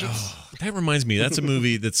gosh!" That reminds me. That's a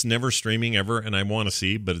movie that's never streaming ever, and I want to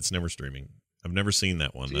see, but it's never streaming. I've never seen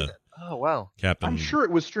that one. Oh wow, Captain. I'm sure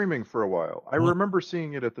it was streaming for a while. I remember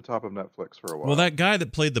seeing it at the top of Netflix for a while. Well, that guy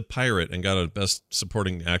that played the pirate and got a Best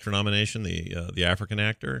Supporting Actor nomination, the African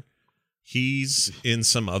actor, he's in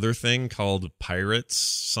some other thing called Pirates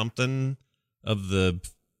something of the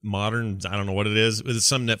modern, I don't know what it is. It's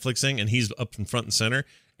some Netflix thing, and he's up in front and center.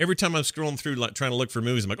 Every time I'm scrolling through like trying to look for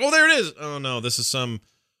movies, I'm like, oh, there it is. Oh, no, this is some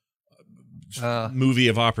movie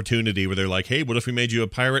of opportunity where they're like, hey, what if we made you a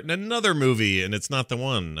pirate in another movie? And it's not the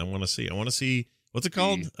one I want to see. I want to see, what's it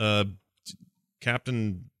called?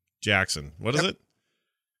 Captain Jackson. What is it?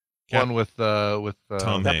 One with Tom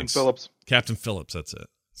Captain Hanks. Phillips. Captain Phillips, that's it.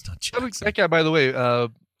 It's not Jackson. That guy, by the way,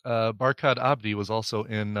 Barkhad Abdi was also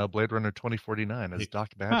in Blade Runner 2049 as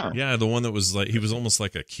Doc Badger. Yeah, the one that was like, he was almost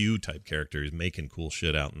like a Q type character. He's making cool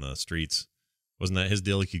shit out in the streets. Wasn't that his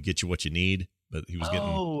deal? He could get you what you need, but he was getting.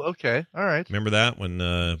 Oh, okay. All right. Remember that when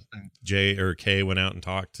J or K went out and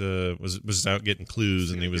talked to, was out getting clues,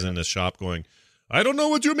 and he was in the shop going, I don't know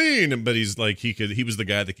what you mean. But he's like, he was the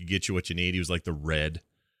guy that could get you what you need. He was like the Red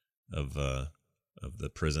of the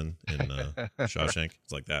prison in Shawshank.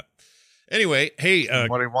 It's like that. Anyway, hey,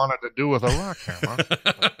 what he wanted to do with a rock hammer.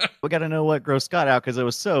 We got to know what grossed Scott out because there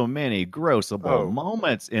was so many grossable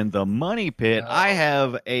moments in the Money Pit. I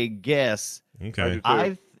have a guess. Okay.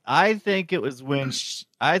 I think it was when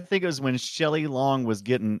Shelley Long was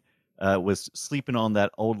was sleeping on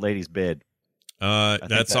that old lady's bed.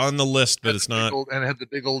 That's on the list, but it's not. And it had the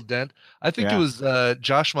big old dent. I think it was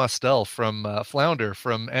Josh Mostel from Flounder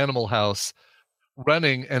from Animal House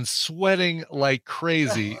running and sweating like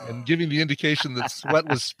crazy and giving the indication that sweat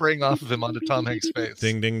was spraying off of him onto Tom Hanks' face.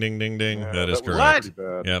 Ding, ding, ding, ding, ding. Yeah, that is that correct.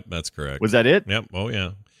 Yep, that's correct. Was that it? Yep. Oh,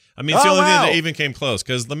 yeah. I mean, it's the only thing that even came close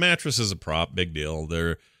because the mattress is a prop. Big deal.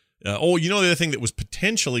 They're, the other thing that was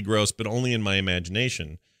potentially gross, but only in my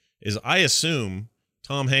imagination, is I assume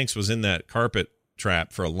Tom Hanks was in that carpet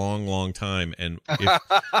trap for a long, long time, and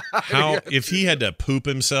if he had to poop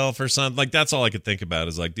himself or something, like that's all I could think about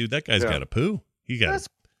is like, dude, that guy's got to poo. You got to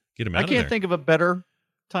get him out of there. I can't think of a better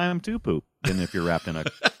time to poop than if you're wrapped in a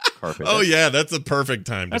carpet. That's the perfect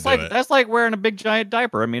time to do it. That's like wearing a big giant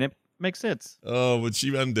diaper. I mean, it makes sense. Oh, when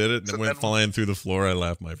she undid it and it went flying through the floor, I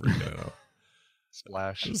laughed my freaking out.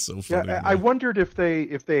 Splash. It was so funny. Yeah, I wondered if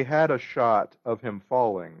they had a shot of him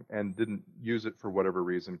falling and didn't use it for whatever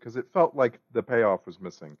reason because it felt like the payoff was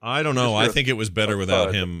missing. I don't know. I think it was better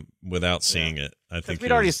without seeing it. I think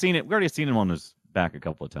we'd already seen it. We already seen him on his back a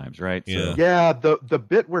couple of times, right? Yeah. So. Yeah. The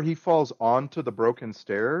bit where he falls onto the broken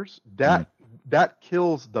stairs that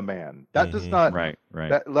kills the man. That does not. Right.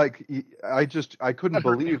 That I couldn't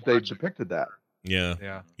believe they depicted that. Yeah.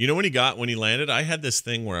 Yeah. You know when he landed, I had this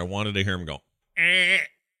thing where I wanted to hear him go.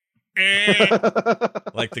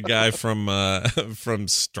 Like the guy from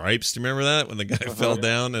Stripes. Do you remember that when the guy fell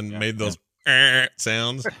down and made those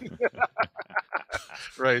sounds?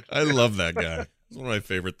 Right. I love that guy. It's one of my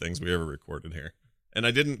favorite things we ever recorded here. And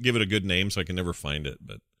I didn't give it a good name, so I can never find it,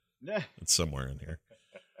 but it's somewhere in here.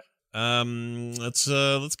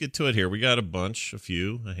 Let's get to it here. We got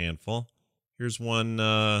a handful. Here's one.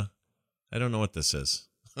 I don't know what this is.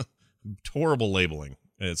 Horrible labeling.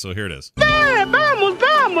 So here it is.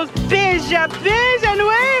 Vamos, beija, beija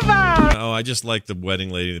nueva. Oh, I just like the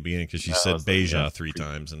wedding lady at the beginning because she said beija 3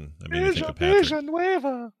 times, and I made me think of Beija Patrick.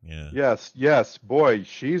 nueva. Yeah. Yes, boy,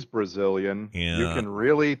 she's Brazilian. Yeah. You can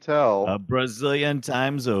really tell. A Brazilian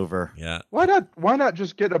time's over. Yeah. Why not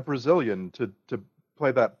just get a Brazilian to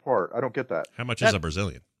play that part? I don't get that. How much is a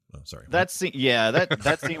Brazilian? Oh, sorry. That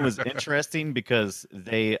scene was interesting because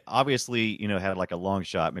they obviously, had like a long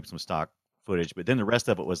shot, maybe some stock footage, but then the rest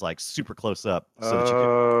of it was like super close up. So that you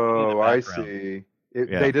could see the I background. see.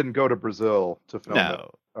 They didn't go to Brazil to film it.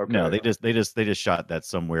 Okay. No, they just shot that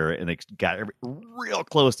somewhere and they got real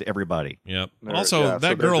close to everybody. Yep. They're- Also, yeah, that so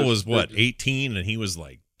they're girl just- was they're what, just- 18, and he was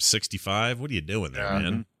like 65. What are you doing there,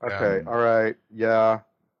 man? Okay, all right. Yeah,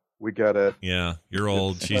 we get it. Yeah, you're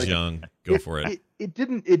old. She's like- young. Go for it. It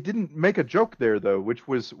didn't make a joke there though, which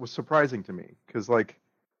was surprising to me because like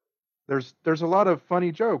there's a lot of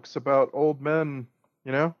funny jokes about old men.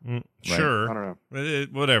 Sure. I don't know.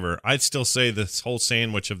 Whatever. I'd still say this whole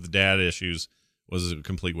sandwich of the dad issues was a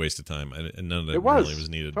complete waste of time. And none of that really was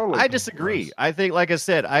needed. Totally. I disagree. I think, like I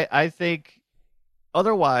said, I think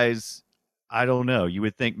otherwise, I don't know. You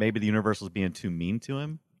would think maybe the universe was being too mean to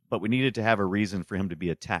him, but we needed to have a reason for him to be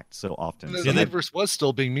attacked so often. The universe was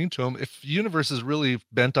still being mean to him. If the universe is really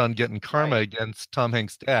bent on getting karma against Tom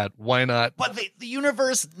Hanks' dad, why not? But the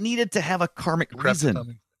universe needed to have a karmic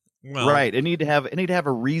reason. Well, right. It need to have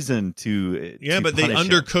a reason to. Yeah, to but they punish him.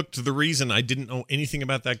 undercooked the reason. I didn't know anything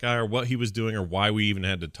about that guy or what he was doing or why we even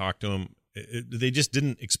had to talk to him. They just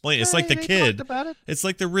didn't explain. It's like the kid. About it. It's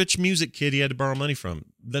like the rich music kid he had to borrow money from.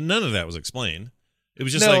 None of that was explained. It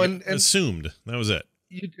was just assumed. That was it.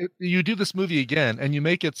 you do this movie again, and you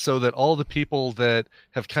make it so that all the people that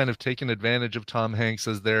have kind of taken advantage of Tom Hanks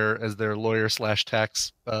as their lawyer /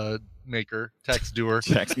 tax maker, tax doer,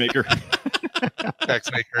 Tax maker.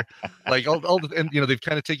 like all the, and they've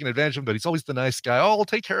kind of taken advantage of him, but he's always the nice guy. Oh, I'll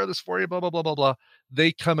take care of this for you, blah blah blah blah blah.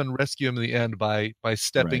 They come and rescue him in the end by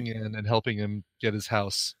stepping in and helping him get his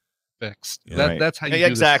house fixed. Yeah. That's how you do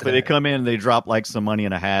exactly. this They come in and they drop like some money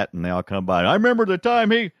in a hat, and they all come by. I remember the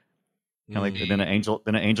time he. Kind of like, and then an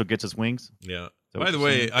angel gets his wings. Yeah. By the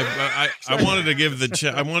way, I wanted to give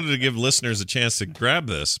I wanted to give listeners a chance to grab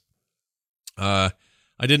this. I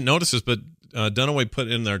didn't notice this, but Dunaway put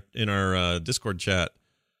in our Discord chat.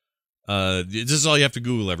 This is all you have to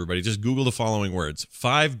Google, everybody. Just Google the following words: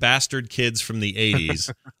 5 bastard kids from the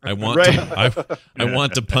 80s. I want I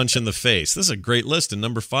want to punch in the face. This is a great list, and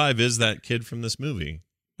number 5 is that kid from this movie.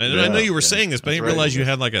 And I know you were saying this, but I didn't realize you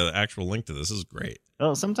had like an actual link to this. This is great.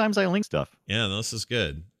 Oh, sometimes I link stuff. Yeah, this is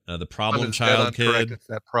good. The problem child kid. It's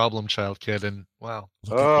that problem child kid, and wow.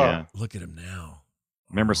 Look at him now.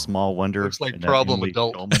 Remember Small Wonder? Looks like Problem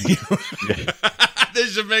Adult. They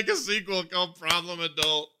should make a sequel called Problem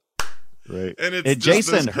Adult. Right. And it's just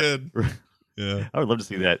Jason this kid. Yeah. I would love to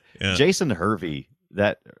see that. Yeah. Jason Hervey,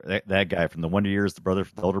 that guy from the Wonder Years, the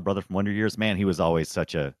older brother from Wonder Years, man, he was always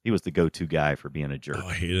he was the go-to guy for being a jerk. Oh,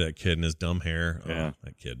 I hated that kid and his dumb hair. Yeah. Oh,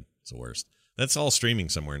 that kid. It's the worst. That's all streaming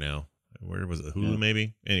somewhere now. Where was it? Hulu,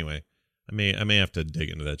 maybe? Anyway, I may have to dig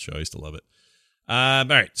into that show. I used to love it. All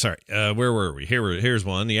right, sorry. Where were we? Here's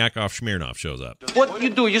one. The Yakov Smirnoff shows up. What you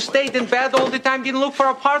do? You stayed in bed all the time, didn't look for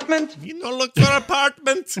apartment? You don't look for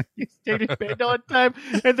apartment. You stayed in bed all the time,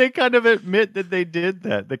 and they kind of admit that they did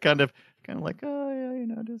that. They kind of like, oh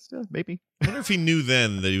yeah, just maybe. I wonder if he knew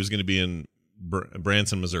then that he was going to be in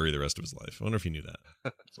Branson, Missouri, the rest of his life. I wonder if he knew that.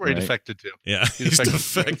 That's where he defected to. Yeah, he's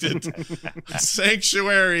defected.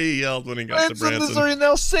 Sanctuary, he yelled when he got to Branson. Missouri,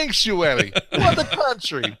 now sanctuary. What a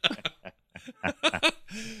country.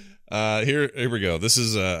 Here we go. This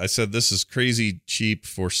is I said this is crazy cheap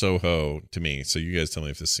for Soho to me. So you guys tell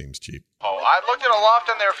me if this seems cheap. Oh, I looked at a loft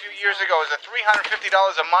in there a few years ago. It was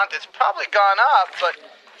 $350 a month. It's probably gone up, but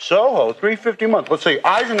Soho, $350 a month. Let's see,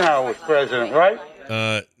 Eisenhower was president, right?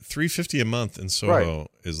 $350 a month in Soho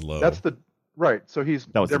is low. That's right. So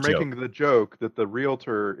they're making joke. the joke that the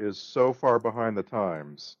realtor is so far behind the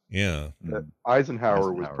times. Yeah. That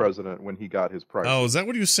Eisenhower was president when he got his price. Oh, is that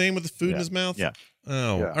what he was saying with the food in his mouth? Yeah.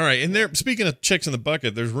 Oh, Yeah. all right. And there, speaking of chicks in the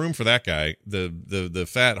bucket, there's room for that guy, the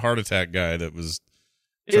fat heart attack guy that was.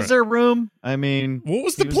 Is there room? I mean, what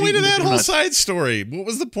was the point of that whole side story? What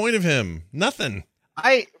was the point of him? Nothing.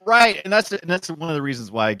 Right, and that's one of the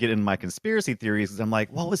reasons why I get in my conspiracy theories. Is I'm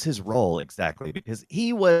like, what was his role exactly? Because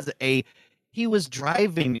he was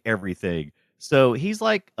driving everything, so he's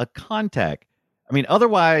like a contact. I mean,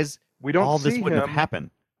 otherwise, we don't all see this wouldn't him. have happened.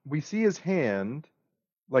 We see his hand.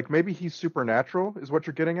 Like maybe he's supernatural, is what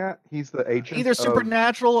you're getting at. He's the agent. Either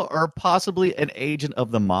supernatural or possibly an agent of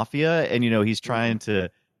the mafia, and he's trying to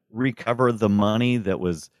recover the money that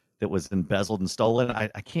was embezzled and stolen. I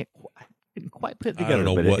didn't quite put it together. I don't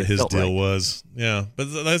know but what it his felt deal right. was. Yeah, but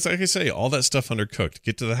that's like I say, all that stuff undercooked.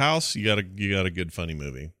 Get to the house, you got a good funny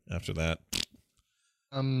movie. After that,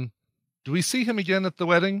 do we see him again at the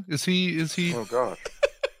wedding? Is he? Oh gosh.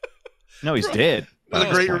 No, he's dead. A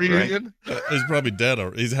great reunion. He's probably dead.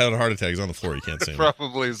 Or he's had a heart attack. He's on the floor. You can't see him.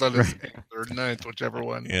 Probably he's on his 8th or 9th, whichever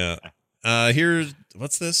one. Yeah. Here's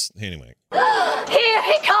what's this? Anyway. Here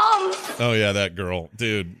he comes. Oh yeah, that girl,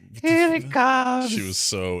 dude. Here he comes. She was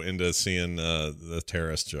so into seeing the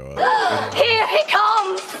terrorist show up. Here he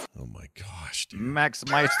comes. Oh my gosh, dude. Max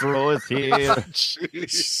Maestro is here.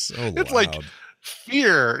 So it's loud. like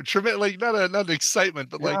fear, like not an excitement,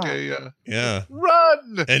 but like a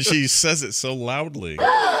run. And she says it so loudly.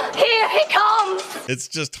 Here he comes. It's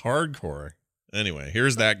just hardcore. Anyway,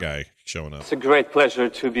 here's that guy showing up. It's a great pleasure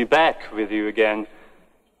to be back with you again.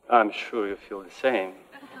 I'm sure you feel the same.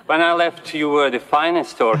 When I left, you were the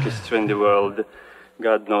finest orchestra in the world.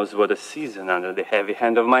 God knows what a season under the heavy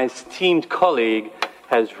hand of my esteemed colleague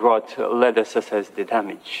has wrought led us as the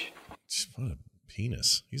damage. What a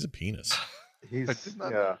penis. He's a penis. I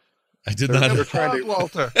did not. They're trying to,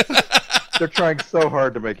 Walter. They're trying so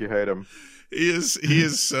hard to make you hate him. He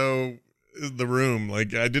is so the room.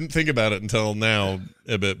 Like I didn't think about it until now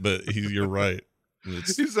a bit, but you're right. He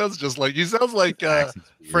sounds like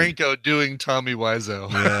Franco doing Tommy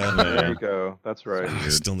Wiseau. Yeah, there you go. That's right. I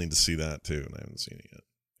still need to see that too, and I haven't seen it yet.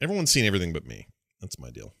 Everyone's seen everything but me. That's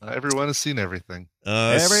my deal. Everyone has seen everything.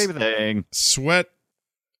 Everything. Sweat.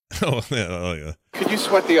 Oh yeah. Could you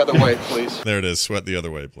sweat the other way, please? There it is. Sweat the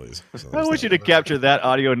other way, please. So I want you to capture that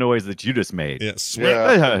audio noise that you just made. Yeah,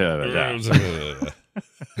 sweat.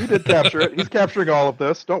 He did capture it. He's capturing all of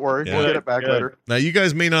this. Don't worry. Yeah. We'll get it back later. Now, you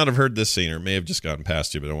guys may not have heard this scene or may have just gotten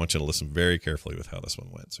past you, but I want you to listen very carefully with how this one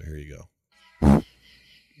went. So here you go.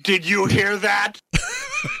 Did you hear that?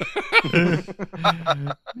 I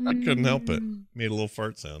couldn't help it. Made a little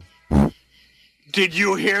fart sound. Did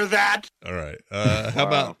you hear that? All right.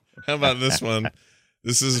 How about this one?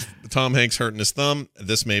 This is Tom Hanks hurting his thumb.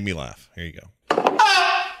 This made me laugh. Here you go.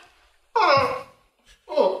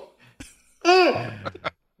 I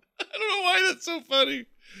don't know why that's so funny.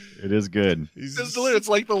 It is good. It's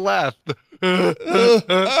like the laugh. I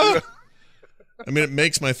mean, it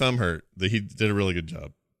makes my thumb hurt. He did a really good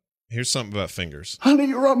job. Here's something about fingers. Honey,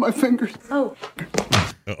 you're on my fingers. Oh.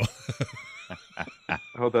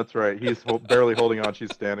 Oh, that's right. He's barely holding on.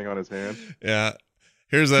 She's standing on his hand. Yeah.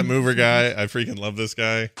 Here's that mover guy. I freaking love this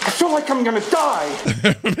guy. I feel like I'm going to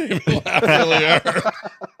die. Made me laugh really hard.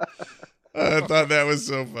 I thought that was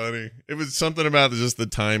so funny. It was something about just the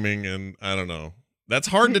timing, and I don't know. That's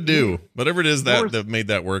hard to do. Whatever it is that made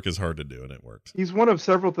that work is hard to do, and it worked. He's one of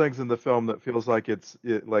several things in the film that feels like it's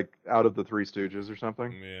like out of the Three Stooges or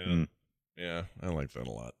something. Yeah. Yeah, I like that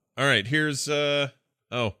a lot. All right, here's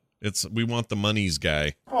it's We Want the Monies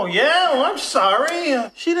guy. Oh, yeah? Well, I'm sorry.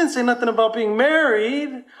 She didn't say nothing about being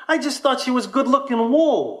married. I just thought she was good-looking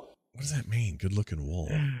wool. What does that mean, good-looking wool?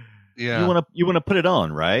 Yeah. You want to put it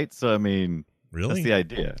on, right? So, I mean, really? That's the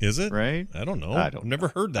idea. Is it? Right? I don't know. I've never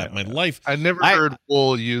heard that in my life. I never heard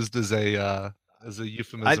wool used as a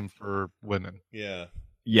euphemism for women. Yeah.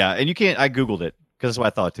 Yeah, and you can't. I Googled it because that's what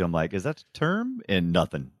I thought too. I'm like, is that a term? And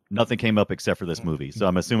nothing came up except for this movie. So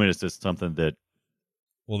I'm assuming it's just something that.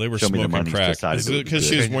 Well, they were smoking crack. Is it because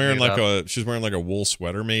she was wearing like a wool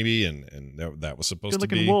sweater, maybe, and that was supposed to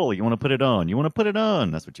be good-looking wool. You want to put it on. You want to put it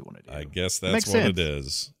on. That's what you want to do. I guess that's what it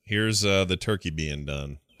is. Here's the turkey being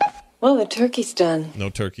done. Well, the turkey's done. No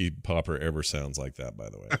turkey popper ever sounds like that, by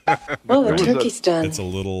the way. Well, the turkey's done. It's a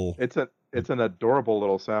little. It's an adorable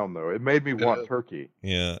little sound, though. It made me want turkey.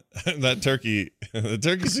 Yeah, that turkey. The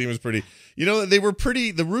turkey scene was pretty. You know, they were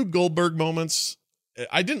pretty. The Rube Goldberg moments.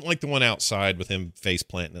 I didn't like the one outside with him face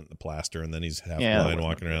planting it in the plaster, and then he's half blind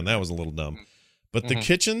walking around. That was a little dumb. But the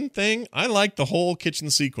kitchen thing, I liked the whole kitchen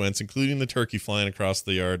sequence, including the turkey flying across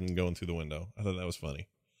the yard and going through the window. I thought that was funny.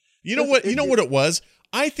 You know what? You know what it was?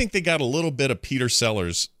 I think they got a little bit of Peter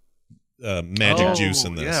Sellers magic juice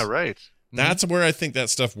in this. Yeah, right. That's where I think that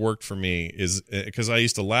stuff worked for me, is because I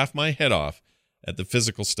used to laugh my head off at the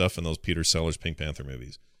physical stuff in those Peter Sellers Pink Panther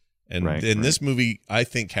movies. And this movie, I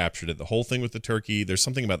think, captured it. The whole thing with the turkey. There's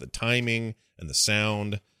something about the timing and the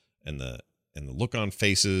sound and the look on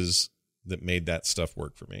faces that made that stuff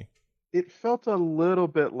work for me. It felt a little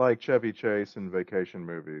bit like Chevy Chase in vacation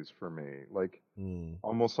movies for me. Like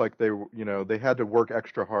almost like they had to work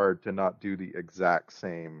extra hard to not do the exact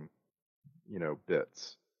same,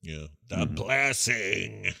 bits. Yeah. The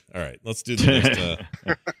blessing. All right, let's do the next.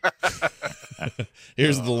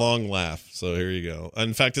 Here's the long laugh. So here you go.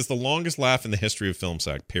 In fact, it's the longest laugh in the history of Film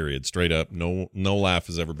Sack, period. Straight up. No laugh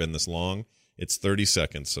has ever been this long. It's 30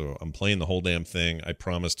 seconds. So I'm playing the whole damn thing. I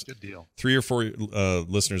promised. Good deal. 3 or 4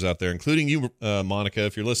 listeners out there, including you, Monica,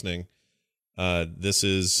 if you're listening. This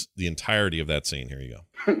is the entirety of that scene. Here you go.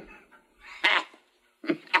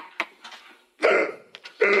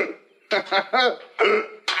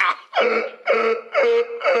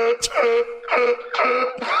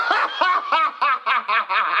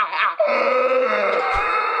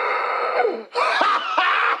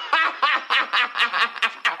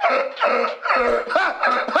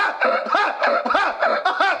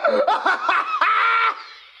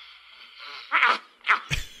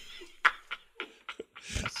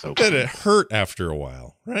 So That it hurt after a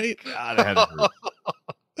while, right? God, it had to hurt.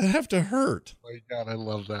 It'd have to hurt. Oh my God, I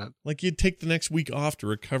love that. Like you'd take the next week off to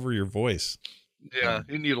recover your voice. Yeah,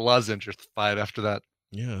 you need a lozenge or 5 after that.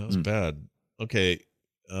 Yeah, that was bad. Okay,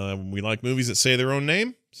 we like movies that say their own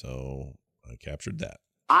name, so I captured that.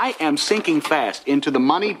 I am sinking fast into the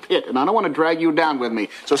money pit, and I don't want to drag you down with me.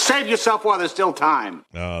 So save yourself while there's still time.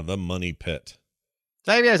 The money pit.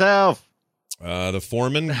 Save yourself. The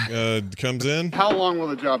foreman comes in. How long will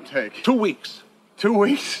the job take? 2 weeks. 2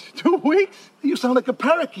 weeks? 2 weeks? You sound like a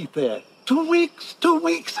parakeet there. 2 weeks? 2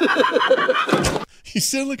 weeks? You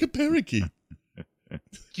sound like a parakeet.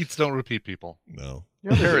 Keats don't repeat people. No.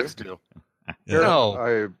 Yeah, Parrots do. Yeah.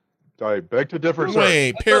 No. I beg to differ, sir.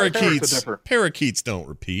 Wait, parakeets don't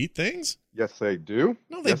repeat things? Yes, they do.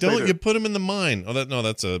 No, they don't. You put them in the mine. Oh,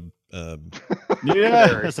 that's a...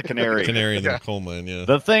 Yeah, that's a canary. Canary in the coal mine, yeah.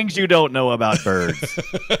 The things you don't know about birds.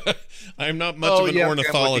 I'm not much of an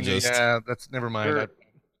ornithologist. That's never mind.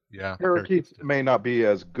 Parakeets may not be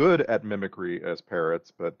as good at mimicry as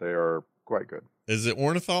parrots, but they are quite good. Is it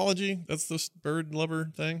ornithology? That's the bird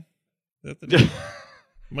lover thing? Am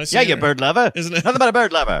I Yeah, saying you it bird lover. Isn't it? Nothing but a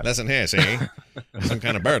bird lover. Listen here, see? Some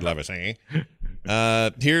kind of bird lover, see?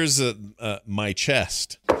 Here's my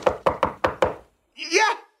chest.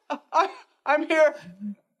 Yeah, I'm here.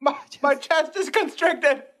 My chest is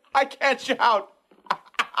constricted. I can't shout.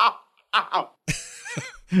 Ow, ow.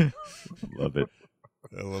 Love it.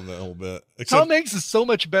 I love that whole bit. Tom Hanks is so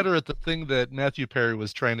much better at the thing that Matthew Perry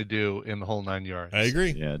was trying to do in The Whole Nine Yards. I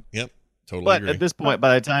agree. Yeah. Yep. Totally But agree. at this point,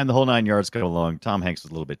 by the time The Whole Nine Yards come along, Tom Hanks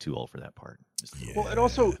was a little bit too old for that part. Well, and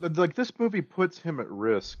also, like, this movie puts him at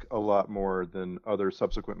risk a lot more than other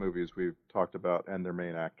subsequent movies we've talked about and their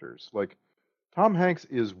main actors. Like, Tom Hanks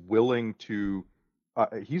is willing to,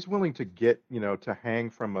 he's willing to get, to hang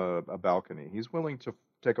from a balcony. He's willing to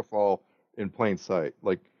take a fall in plain sight.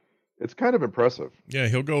 Like, it's kind of impressive. Yeah,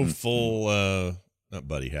 he'll go full, not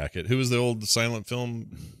Buddy Hackett. Who was the old silent film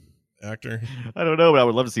actor? I don't know, but I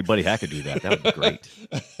would love to see Buddy Hackett do that. That would be great.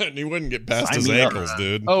 And he wouldn't get past Sign his me up. ankles,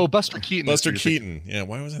 dude. Oh, Buster Keaton. Buster Keaton. Yeah,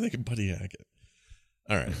 why was I thinking Buddy Hackett?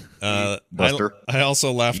 All right. Buster. I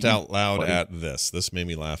also laughed out loud at this. This made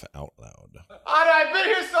me laugh out loud. I've been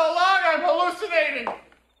here so long, I'm hallucinating.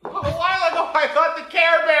 A while ago, I thought the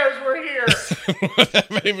Care Bears were here.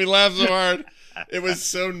 That made me laugh so hard. It was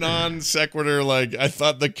so non sequitur. Like, I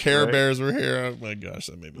thought the Care Bears were here. Oh my gosh,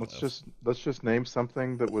 that made me laugh. Let's just name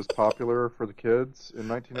something that was popular for the kids in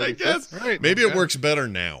 1986. I guess. Right. Maybe it works better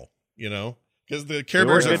now, because the Care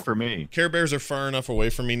Bears are for me. Care Bears are far enough away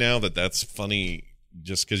from me now that's funny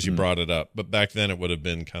just because you brought it up. But back then it would have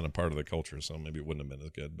been kind of part of the culture, so maybe it wouldn't have been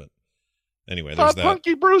as good. But anyway, there's that.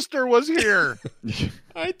 Punky Brewster was here.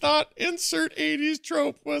 I thought insert 80s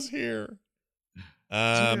trope was here.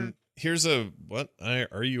 Here's what?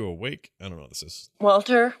 Are you awake? I don't know what this is.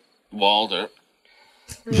 Walter. Walter.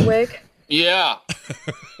 Are you awake? Yeah.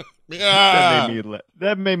 Yeah.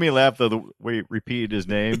 That made me laugh, though, the way he repeated his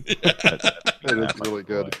name. It is really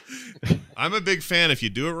good. I'm a big fan, if you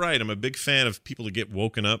do it right, I'm a big fan of people who get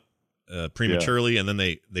woken up prematurely and then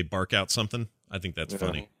they bark out something. I think that's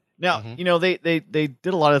funny. Now, they did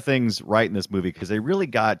a lot of things right in this movie because they really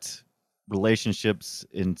got relationships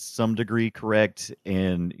in some degree correct,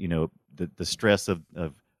 and the stress of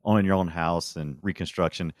owning your own house and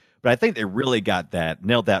reconstruction. But I think they really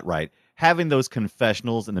nailed that right. Having those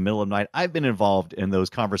confessionals in the middle of the night. I've been involved in those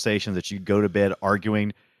conversations that you go to bed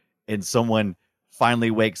arguing and someone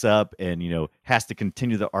finally wakes up and has to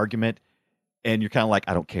continue the argument, and you're kind of like,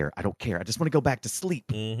 I don't care, I just want to go back to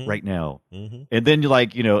sleep right now. And then you're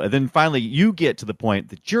like, and then finally you get to the point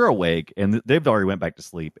that you're awake and they've already went back to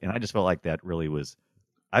sleep. And I just felt like that really was,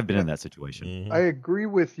 I've been in that situation. I agree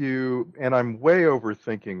with you, and I'm way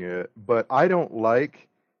overthinking it, but I don't like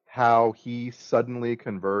how he suddenly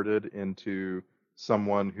converted into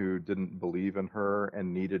someone who didn't believe in her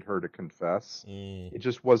and needed her to confess. It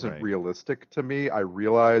just wasn't realistic to me. I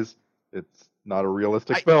realize it's not a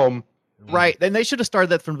realistic film. Right. And they should have started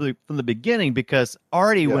that from the beginning, because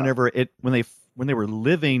already when they were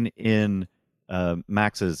living in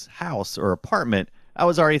Max's house or apartment, I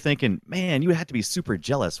was already thinking, man, you would have to be super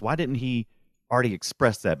jealous. Why didn't he already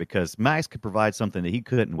express that? Because Max could provide something that he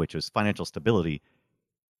couldn't, which was financial stability.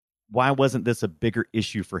 Why wasn't this a bigger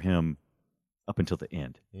issue for him up until the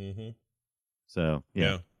end? So,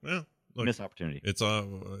 yeah. Well, look, missed opportunity. It's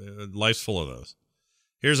life's full of those.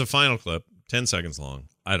 Here's a final clip, 10 seconds long.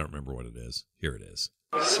 I don't remember what it is. Here it is.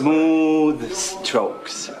 Smooth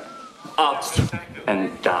strokes, up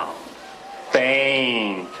and down.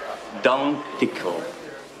 Paint, don't tickle,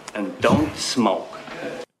 and don't smoke.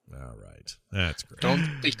 All right, that's great.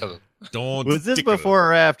 Don't tickle. Don't. Was this tickle. before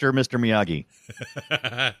or after Mr. Miyagi?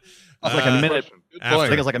 It's like a minute. I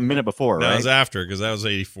think it was like a minute before, right? That was after, because that was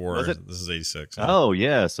 84. Was it? This is 86. Oh,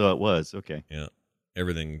 yeah. So it was. Okay. Yeah.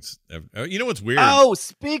 Everything's. You know what's weird? Oh,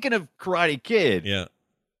 speaking of Karate Kid. Yeah.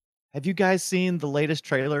 Have you guys seen the latest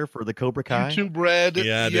trailer for the Cobra Kai? YouTube Red.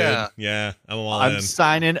 Yeah, dude. Yeah. I'm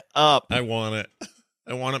signing up. I want it.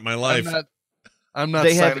 I want it in my life. I'm not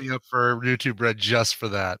signing up for YouTube Red just for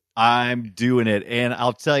that. I'm doing it. And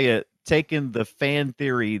I'll tell you, taking the fan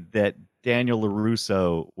theory that Daniel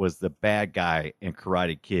LaRusso was the bad guy in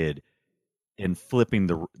Karate Kid and flipping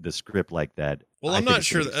the script like that. Well, I'm not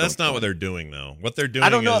sure. That's not what they're doing, though. What they're doing, I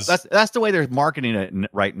don't know. Is, that's the way they're marketing it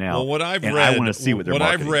right now. Well, what I've read, I want to see what they're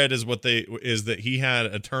marketing. I've read is that he had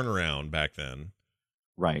a turnaround back then,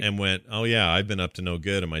 right? And went, oh yeah, I've been up to no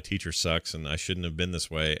good, and my teacher sucks, and I shouldn't have been this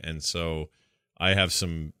way, and so I have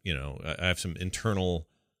some, internal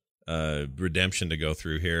redemption to go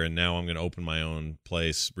through here, and now I'm going to open my own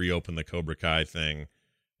place, reopen the Cobra Kai thing,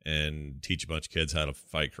 and teach a bunch of kids how to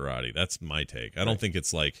fight karate. That's my take. I don't think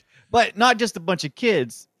it's like... But not just a bunch of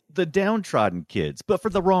kids, the downtrodden kids, but for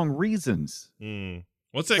the wrong reasons.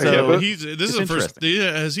 What's that So, kid? This is the first...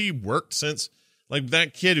 Has he worked since... Like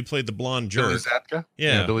that kid who played the blonde jerk. Billy Zabka?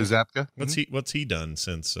 Yeah. Billy Zabka. What's he done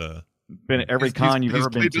since... Been at every con you've ever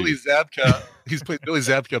been to. Billy Zabka. He's played Billy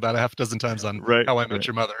Zabka about a half dozen times on How I Met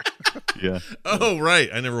Your Mother. Yeah. Oh, right.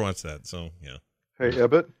 I never watched that, so yeah. Hey,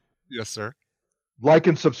 Ebbet. Yes, sir. Like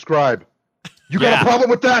and subscribe. You got a problem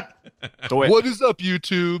with that? What is up,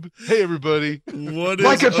 YouTube? Hey, everybody. What is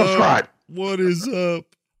like and subscribe. What is up?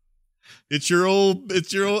 It's your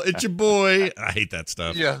boy. I hate that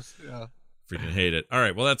stuff. Yes, yeah. Freaking hate it. All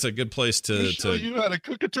right, well, that's a good place to show you how to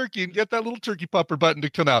cook a turkey and get that little turkey popper button to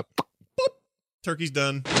come out. Boop. Turkey's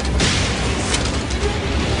done.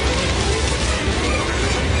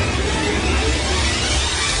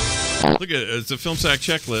 Look at it. It's a Film Sack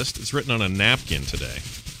checklist. It's written on a napkin today.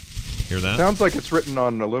 Hear that? Sounds like it's written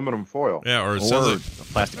on aluminum foil. Yeah, or it sounds like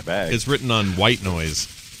a plastic bag. It's written on white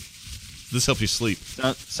noise. This helps you sleep.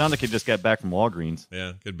 Sound like you just got back from Walgreens.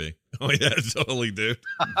 Yeah, could be. Oh yeah, totally, dude.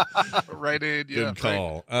 Right in, yeah. Good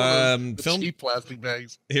call. Right. Film cheap plastic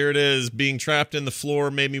bags. Here it is. Being trapped in the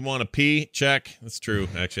floor made me want to pee. Check. That's true.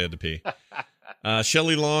 I actually had to pee.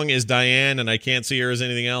 Shelley Long is Diane, and I can't see her as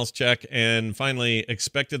anything else. Check. And finally,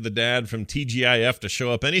 expected the dad from TGIF to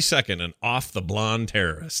show up any second and off the blonde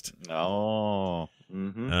terrorist. Oh.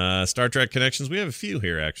 Mm-hmm. Star Trek connections. We have a few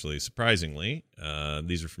here, actually, surprisingly.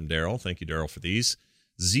 These are from Daryl. Thank you, Daryl, for these.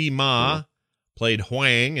 Z-Ma played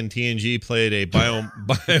Huang, and TNG played a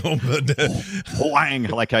Huang,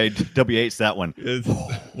 like I W-H that one.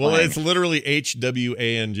 It's literally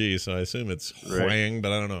H-W-A-N-G, so I assume it's Huang,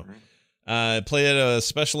 but I don't know. Played a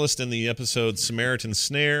specialist in the episode Samaritan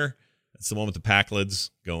Snare. That's the one with the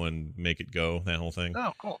Packlids. Go and make it go, that whole thing.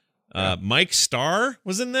 Oh, cool. Mike Starr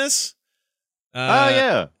was in this.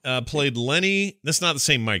 Played Lenny. That's not the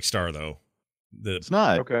same Mike Starr, though. It's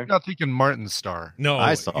not. Okay. I'm not thinking Martin Starr. No,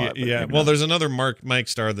 I saw it. Yeah, well, there's another Mike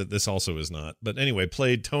Starr that this also is not. But anyway,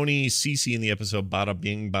 played Tony Cece in the episode Bada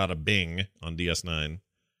Bing, Bada Bing on DS9.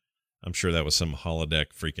 I'm sure that was some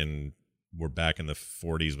holodeck freaking... We're back in the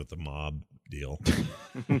 40s with the mob deal.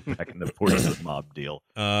 Back in the 40s with mob deal.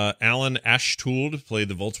 Alan Ashtold played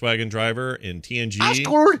the Volkswagen driver in TNG.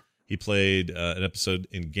 Ashtold! He played an episode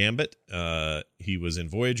in Gambit. He was in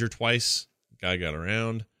Voyager twice. Guy got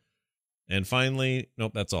around. And finally,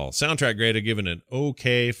 nope, that's all. Soundtrack grade, I've given an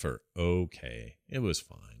okay for okay. It was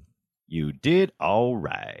fine. You did all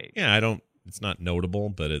right. Yeah, it's not notable,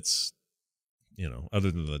 but it's,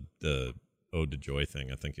 other than the Ode to Joy thing,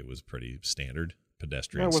 I think it was pretty standard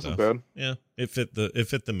pedestrian stuff. It wasn't bad. Yeah, it fit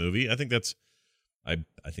the movie. I think that's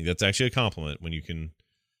actually a compliment when you can,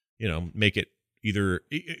 make it either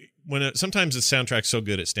sometimes the soundtrack's so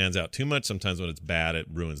good it stands out too much. Sometimes when it's bad, it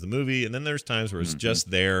ruins the movie. And then there's times where it's just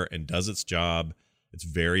there and does its job. It's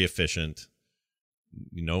very efficient.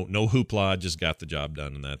 No hoopla, just got the job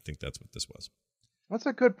done. And I think that's what this was. That's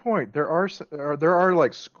a good point. There are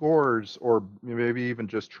like scores or maybe even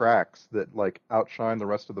just tracks that like outshine the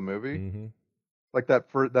rest of the movie. Mm-hmm. Like that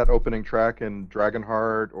opening track in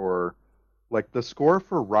Dragonheart, or like the score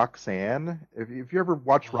for Roxanne. If you ever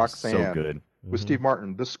watch Roxanne, so good. With Steve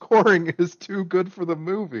Martin, the scoring is too good for the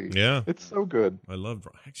movie. Yeah, it's so good. I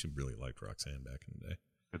actually really liked Roxanne back in the day.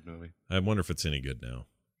 Good movie. I wonder if it's any good now.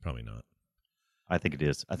 Probably not. I think it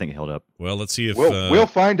is. I think it held up. Well, let's see if we'll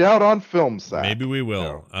find out on Film Sack. Maybe we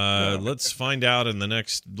will. Let's find out in the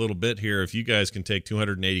next little bit here if you guys can take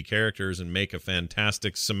 280 characters and make a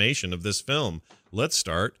fantastic summation of this film. Let's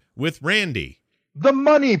start with Randy. The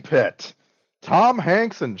Money Pit. Tom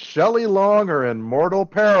Hanks and Shelley Long are in mortal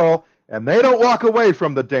peril, and they don't walk away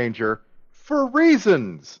from the danger for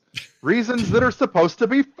reasons. Reasons that are supposed to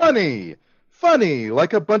be funny. Funny,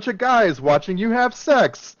 like a bunch of guys watching you have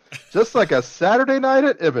sex. Just like a Saturday night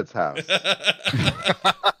at Ibbot's house.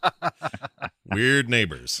 Weird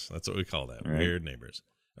neighbors. That's what we call that. Right. Weird neighbors.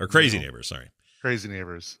 Or crazy neighbors, sorry. Crazy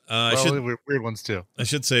neighbors. Weird ones, too. I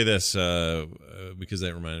should say this because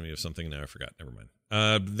that reminded me of something. Now I forgot. Never mind.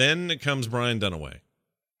 Then comes Brian Dunaway.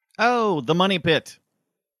 Oh, The Money Pit.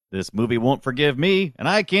 This movie won't forgive me, and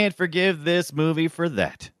I can't forgive this movie for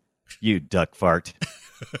that. You duck fart.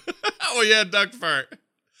 Oh, yeah, duck fart.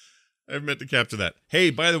 I meant to capture that. Hey,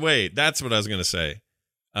 by the way, that's what I was going to say.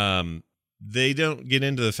 They don't get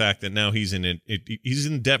into the fact that now he's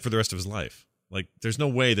in debt for the rest of his life. Like, there's no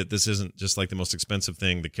way that this isn't just like the most expensive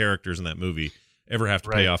thing the characters in that movie ever have to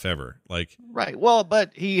pay off ever. Like, right. Well,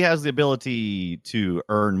 but he has the ability to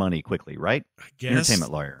earn money quickly, right? I guess.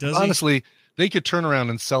 Entertainment lawyer. Honestly, they could turn around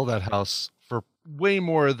and sell that house for way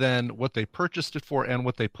more than what they purchased it for and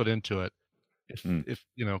what they put into it. If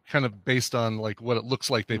kind of based on like what it looks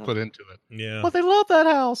like they put into it. Yeah. But they love that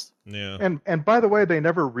house. Yeah. And by the way, they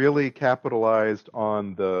never really capitalized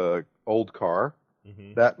on the old car.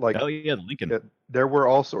 Mm-hmm. That like oh yeah, Lincoln. There were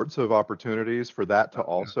all sorts of opportunities for that to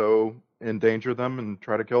also endanger them and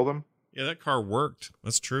try to kill them. Yeah, that car worked.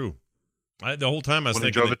 That's true. The whole time I was when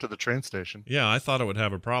thinking they drove it to the train station. Yeah, I thought it would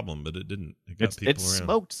have a problem, but it didn't. It got people It around.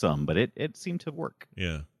 smoked some, but it seemed to work.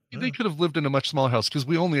 Yeah. They could have lived in a much smaller house because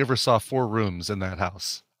we only ever saw 4 rooms in that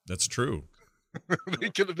house. That's true.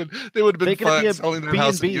 They would have been fine selling their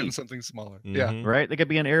house and getting something smaller. Mm-hmm. Yeah. Right? They could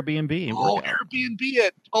be an Airbnb. And Oh, Airbnb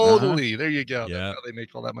it. Totally. There you go. Yeah. That's how they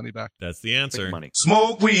make all that money back. That's the answer. Big money.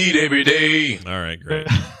 Smoke weed every day. All right, great.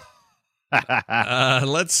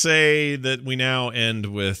 Let's say that we now end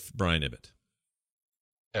with Brian Ibbett.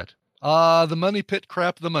 The Money Pit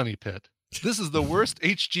crap, the Money Pit. This is the worst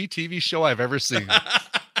HGTV show I've ever seen.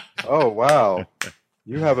 Oh wow.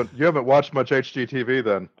 You haven't watched much HGTV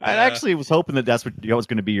then. I actually was hoping that that's what was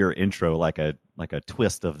going to be your intro, like a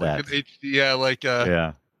twist of that.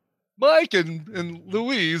 Yeah. Mike and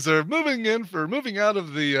Louise are moving out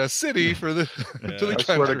of the city for the to the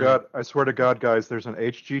country. I swear to God, guys, there's an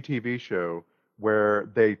HGTV show where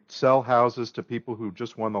they sell houses to people who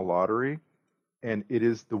just won the lottery, and it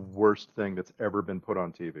is the worst thing that's ever been put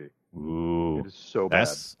on TV. Ooh, it is so bad.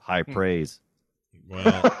 That's high praise. Well,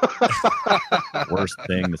 worst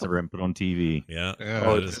thing that's ever been put on TV. Yeah.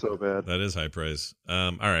 Oh, it's so bad. That is high praise.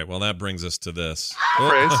 All right. Well, that brings us to this.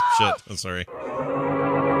 Praise. Oh, shit. I'm sorry.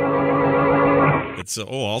 It's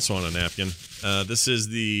also on a napkin. This is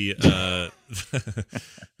the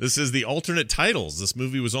this is the alternate titles. This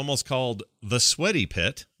movie was almost called The Sweaty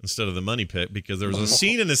Pit instead of The Money Pit because there was a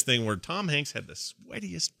scene in this thing where Tom Hanks had the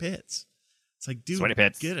sweatiest pits. It's like, dude, Sweaty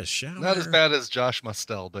pits. Get a shower. Not as bad as Josh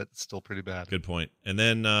Mustel, but still pretty bad. Good point. And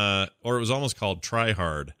then, or it was almost called Try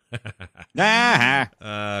Hard. Get it?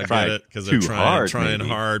 Because they're trying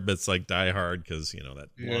hard, but it's like Die Hard because that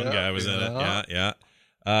one guy was in it. Yeah.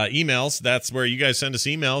 Emails. That's where you guys send us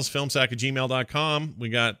emails. Filmsack@gmail.com. We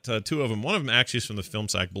got 2 of them. One of them actually is from the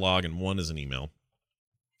Filmsack blog, and one is an email.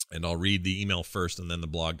 And I'll read the email first and then the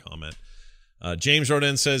blog comment. James wrote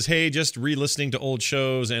in, says, hey, just re-listening to old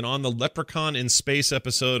shows, and on the Leprechaun in Space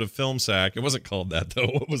episode of Filmsack, it wasn't called that, though.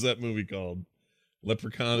 What was that movie called?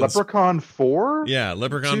 Leprechaun 4? Yeah,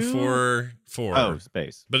 Leprechaun 4. Oh,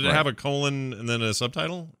 Space. But did it have a colon and then a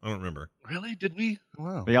subtitle? I don't remember. Really? Did we?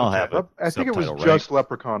 Wow. We all have it. I think it was just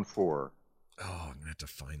Leprechaun 4. Oh, I'm going to have to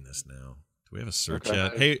find this now. Do we have a search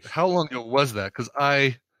yet? Hey, how long ago was that? Because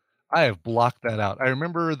I have blocked that out. I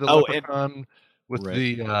remember the Leprechaun... With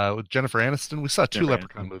with Jennifer Aniston. We saw 2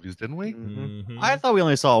 Leprechaun movies, didn't we? Mm-hmm. I thought we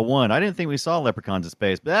only saw one. I didn't think we saw Leprechauns in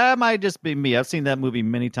Space, but that might just be me. I've seen that movie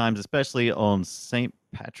many times, especially on St.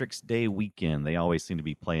 Patrick's Day weekend. They always seem to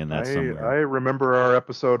be playing that somewhere. I remember our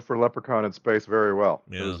episode for Leprechaun in Space very well.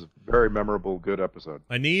 Yeah. It was a very memorable, good episode.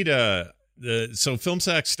 I need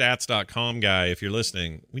filmsackstats.com guy, if you're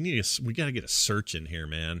listening, we got to get a search in here,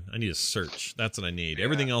 man. I need a search. That's what I need. Yeah.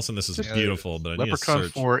 Everything else in this is beautiful, but I need a search. Leprechaun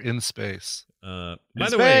 4 in space. By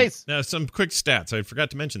the way, now some quick stats. I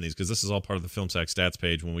forgot to mention these because this is all part of the FilmSack stats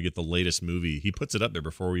page when we get the latest movie. He puts it up there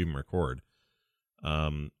before we even record.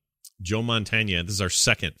 Joe Mantegna, this is our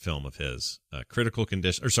second film of his.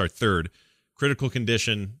 Third. Critical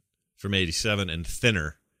Condition from 87 and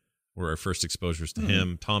Thinner were our first exposures to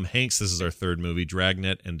him. Tom Hanks, this is our third movie,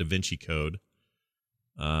 Dragnet and Da Vinci Code.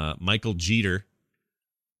 Michael Jeter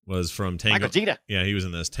was from Tango. Michael Jeter. Yeah, he was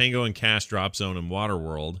in this. Tango and Cash, Drop Zone, and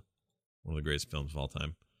Waterworld. One of the greatest films of all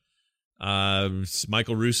time.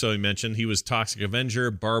 Michael Russo, he mentioned. He was Toxic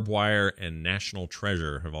Avenger, Barbed Wire, and National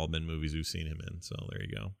Treasure have all been movies we've seen him in. So there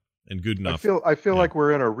you go. And Good Enough. I feel like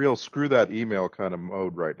we're in a real screw that email kind of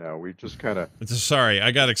mode right now. We just kind of... Sorry,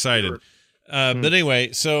 I got excited. But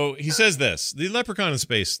anyway, so he says this. The Leprechaun in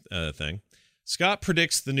Space thing. Scott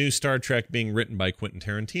predicts the new Star Trek being written by Quentin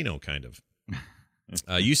Tarantino, kind of.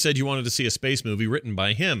 You said you wanted to see a space movie written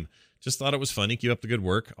by him. Just thought it was funny. Keep up the good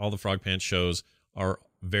work. All the Frog Pants shows are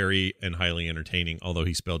very and highly entertaining, although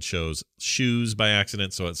he spelled shoes by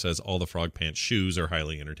accident, so it says all the Frog Pants shoes are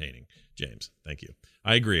highly entertaining. James, thank you.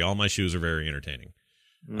 I agree. All my shoes are very entertaining.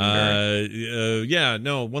 Once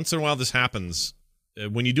in a while this happens.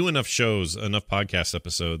 When you do enough shows, enough podcast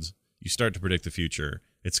episodes, you start to predict the future.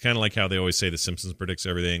 It's kind of like how they always say The Simpsons predicts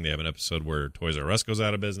everything. They have an episode where Toys R Us goes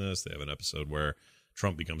out of business. They have an episode where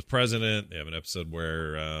Trump becomes president. They have an episode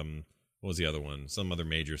where, what was the other one? Some other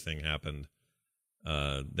major thing happened.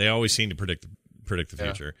 They always seem to predict the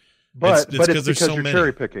future. But it's but because there's so you're many.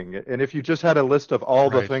 cherry picking. And if you just had a list of all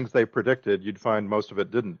the Right. things they predicted, you'd find most of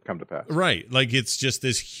it didn't come to pass. Right. Like it's just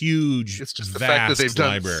this huge, It's just the vast fact that they've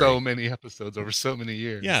done library. so many episodes over so many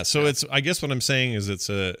years. Yeah, so it's I guess what I'm saying is it's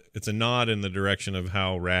a nod in the direction of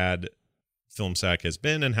how rad Film Sack has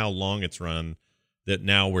been and how long it's run, that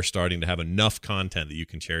now we're starting to have enough content that you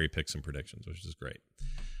can cherry pick some predictions, which is great.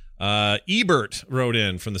 Ebert wrote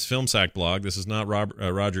in from this Film Sack blog. This is not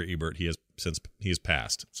Roger Ebert. He has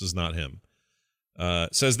passed. This is not him.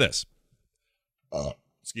 Says this.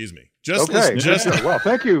 Excuse me. Well,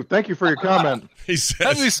 thank you for your comment. He says,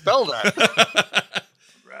 How do you spell that?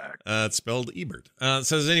 it's spelled Ebert.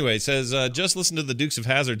 Just listen to the Dukes of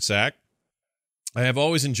Hazzard sack. I have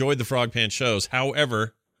always enjoyed the Frog Pants shows.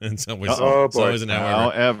 However, it's always an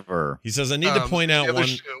however. However, He says I need to point out the other one.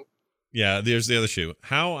 shoe. Yeah, there's the other shoe.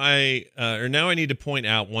 Now I need to point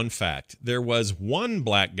out one fact. There was one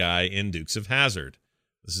black guy in Dukes of Hazzard.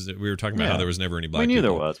 We were talking about how there was never any black. We knew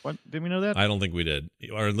there people. was. What? Did we know that? I don't think we did,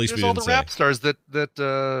 or at least There's we all didn't the say. rap stars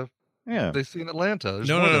that Yeah. they see in Atlanta. There's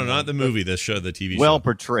No, more than not one, the but- movie. The show, the TV show. Well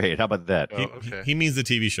portrayed. How about that? Oh, okay. He means the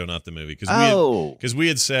TV show, not the movie. Because we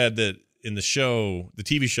had said that in the show, the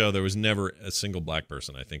TV show, there was never a single black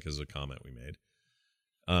person, I think is a comment we made.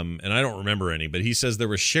 And I don't remember any, but he says there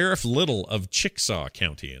was Sheriff Little of Chickasaw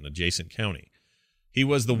County, an adjacent county. He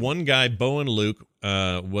was the one guy Bo and Luke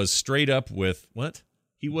was straight up with. What?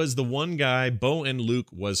 He was the one guy Bo and Luke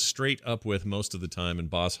was straight up with most of the time, and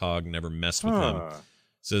Boss Hogg never messed with him.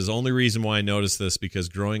 Says only reason why I noticed this because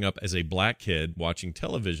growing up as a black kid watching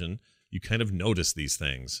television, you kind of notice these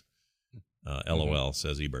things. LOL,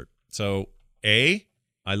 says Ebert. So, I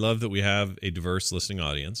love that we have a diverse listening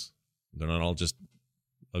audience. They're not all just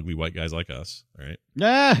ugly white guys like us, all right?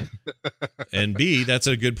 Yeah. And B, that's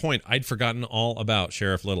a good point. I'd forgotten all about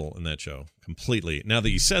Sheriff Little in that show completely. Now that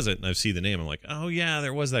he says it and I see the name, I'm like, oh yeah,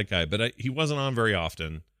 there was that guy. But he wasn't on very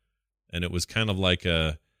often, and it was kind of like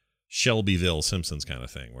a Shelbyville Simpsons kind of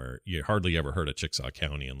thing where you hardly ever heard of Chickasaw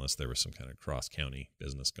County unless there was some kind of cross-county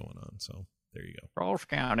business going on. So there you go. Cross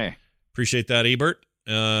County. Appreciate that, Ebert.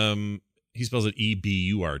 He spells it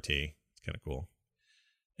Eburt. It's kind of cool.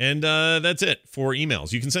 And that's it for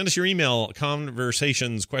emails. You can send us your email,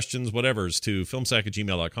 conversations, questions, whatevers, to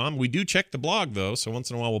filmsack@gmail.com. We do check the blog, though, so once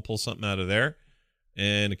in a while we'll pull something out of there.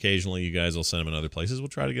 And occasionally you guys will send them in other places. We'll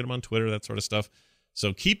try to get them on Twitter, that sort of stuff.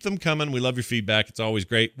 So keep them coming. We love your feedback. It's always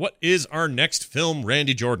great. What is our next film,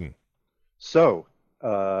 Randy Jordan? So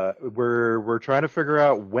we're trying to figure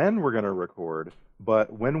out when we're going to record,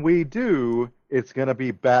 but when we do, it's going to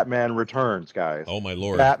be Batman Returns, guys. Oh, my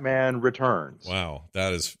Lord. Batman Returns. Wow,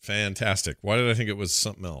 that is fantastic. Why did I think it was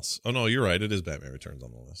something else? Oh, no, you're right. It is Batman Returns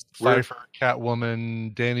on the list. Pfeiffer,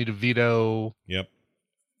 Catwoman, Danny DeVito. Yep.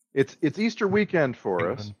 It's Easter weekend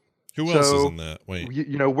for us. Who else is in that? Wait.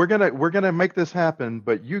 We're gonna make this happen,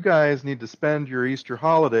 but you guys need to spend your Easter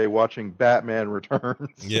holiday watching Batman Returns.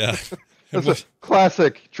 Yeah. That's a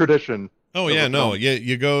classic tradition. Oh yeah, no, yeah.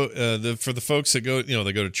 You go for the folks that go,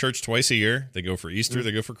 they go to church twice a year. They go for Easter,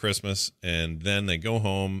 they go for Christmas, and then they go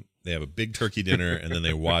home. They have a big turkey dinner, and then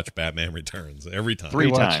they watch Batman Returns every time. We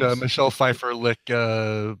watch Michelle Pfeiffer lick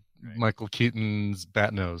Michael Keaton's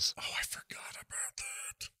bat nose. Oh, I forgot about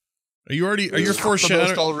that. Are you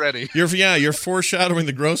foreshadowing already? You're foreshadowing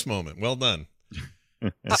the gross moment. Well done.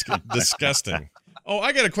 Disgusting. Oh,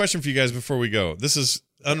 I got a question for you guys before we go. This is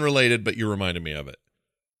unrelated, but you reminded me of it.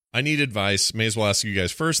 I need advice. May as well ask you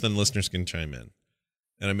guys first, then listeners can chime in.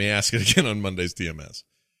 And I may ask it again on Monday's TMS.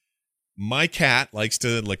 My cat likes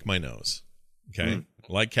to lick my nose. Okay?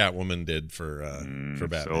 Like Catwoman did for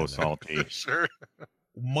Batman. So salty. Sure.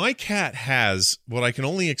 My cat has what I can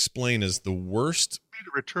only explain as the worst...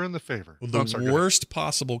 To return the favor. Worst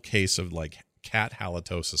possible case of cat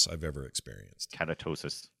halitosis I've ever experienced.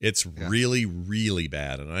 Catatosis. It's really, really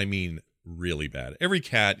bad. And I mean really bad. Every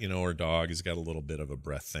cat, or dog has got a little bit of a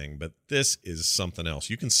breath thing, but this is something else.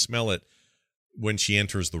 You can smell it when she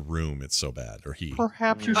enters the room. It's so bad, or he.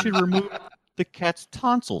 Perhaps you should remove the cat's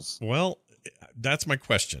tonsils. Well, that's my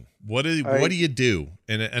question. What do you do?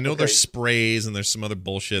 And I know there's sprays and there's some other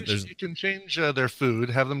bullshit. You can change their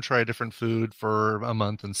food, have them try different food for a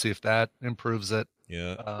month and see if that improves it.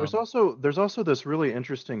 Yeah. There's also this really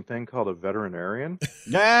interesting thing called a veterinarian.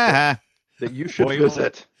 Yeah. That you should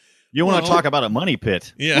visit. You want to talk about a money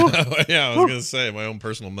pit? Yeah, yeah. I was gonna say my own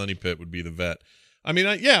personal money pit would be the vet. I mean,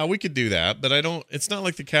 we could do that, but I don't. It's not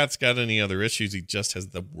like the cat's got any other issues. He just has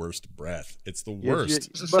the worst breath. It's the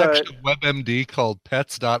worst. There's a section of WebMD called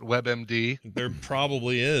pets.webmd. There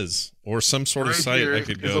probably is, or some sort of site I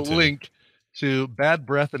could go to. There's a link to bad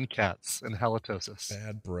breath in cats and halitosis.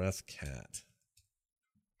 Bad breath cat.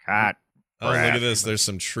 Cat. Oh, look at this. There's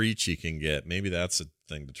some treats you can get. Maybe that's a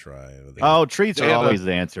thing to try. Oh, treats are always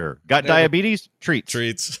the answer. Got diabetes? Treats.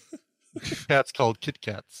 Treats. Cats called Kit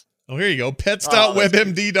Kats. Oh, here you go.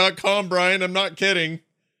 Pets.webmd.com, Brian. I'm not kidding.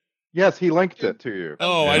 Yes, he linked it to you.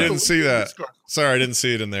 Oh, I didn't see that. Sorry, I didn't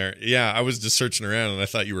see it in there. Yeah, I was just searching around and I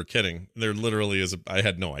thought you were kidding. There literally is I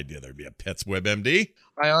had no idea there'd be a Pets WebMD.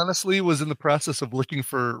 I honestly was in the process of looking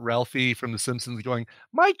for Ralphie from The Simpsons going,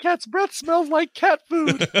 my cat's breath smells like cat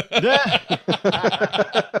food. I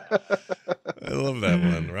love that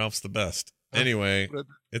one. Ralph's the best. Anyway,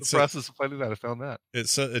 it's the process of finding that. I found that.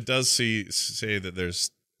 It does say that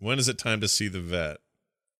there's, when is it time to see the vet?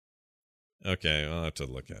 Okay, I'll have to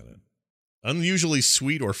look at it. Unusually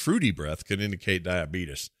sweet or fruity breath could indicate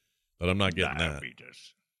diabetes, but I'm not getting that.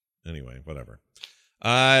 Anyway, whatever.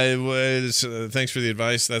 Thanks for the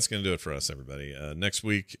advice. That's going to do it for us, everybody. Next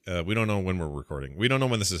week, we don't know when we're recording. We don't know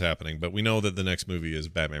when this is happening, but we know that the next movie is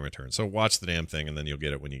Batman Returns. So watch the damn thing, and then you'll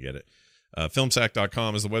get it when you get it.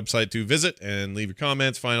 Filmsack.com is the website to visit and leave your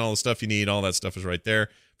comments, find all the stuff you need. All that stuff is right there.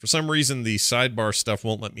 For some reason, the sidebar stuff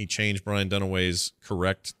won't let me change Brian Dunaway's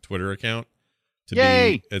correct Twitter account.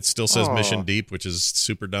 Yay! It still says Mission Deep, which is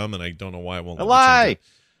super dumb, and I don't know why it won't let me change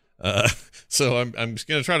it. So I'm just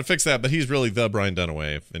going to try to fix that, but he's really the Brian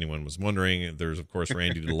Dunaway, if anyone was wondering. There's, of course,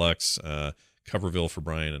 Randy Deluxe, Coverville for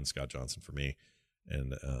Brian, and Scott Johnson for me.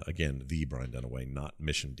 And again, the Brian Dunaway, not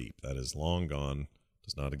Mission Deep. That is long gone,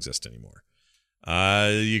 does not exist anymore.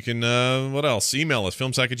 You can, what else? Email us,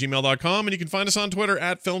 filmsack@gmail.com, and you can find us on Twitter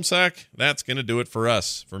 @filmsack. That's going to do it for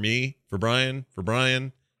us, for me, for Brian,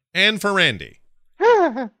 and for Randy.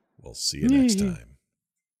 We'll see you next time.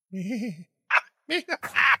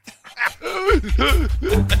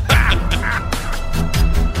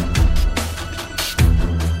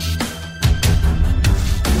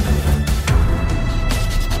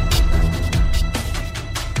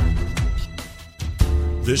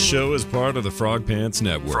 This show is part of the Frog Pants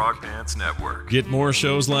Network. Frog Pants Network. Get more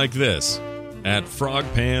shows like this at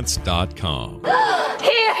frogpants.com.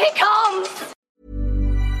 Here he comes!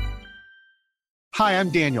 Hi, I'm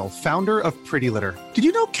Daniel, founder of Pretty Litter. Did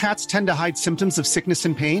you know cats tend to hide symptoms of sickness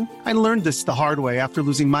and pain? I learned this the hard way after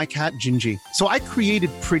losing my cat, Gingy. So I created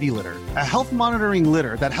Pretty Litter, a health monitoring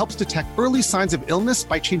litter that helps detect early signs of illness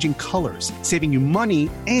by changing colors, saving you money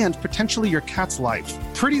and potentially your cat's life.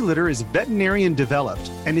 Pretty Litter is veterinarian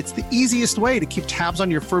developed, and it's the easiest way to keep tabs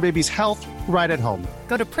on your fur baby's health right at home.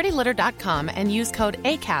 Go to prettylitter.com and use code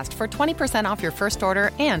ACAST for 20% off your first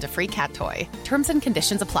order and a free cat toy. Terms and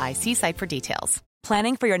conditions apply. See site for details.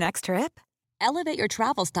 Planning for your next trip? Elevate your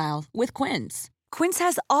travel style with Quince. Quince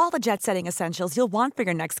has all the jet-setting essentials you'll want for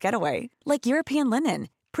your next getaway, like European linen,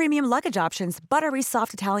 premium luggage options, buttery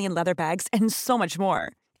soft Italian leather bags, and so much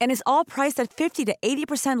more. And is all priced at 50 to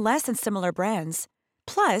 80% less than similar brands.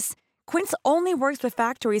 Plus, Quince only works with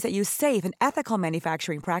factories that use safe and ethical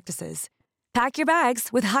manufacturing practices. Pack your bags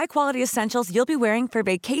with high-quality essentials you'll be wearing for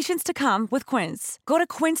vacations to come with Quince. Go to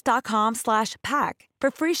quince.com/pack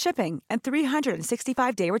for free shipping and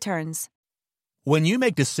 365-day returns. When you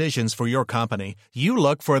make decisions for your company, you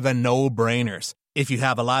look for the no-brainers. If you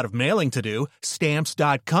have a lot of mailing to do,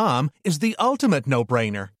 Stamps.com is the ultimate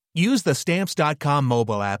no-brainer. Use the Stamps.com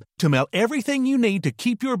mobile app to mail everything you need to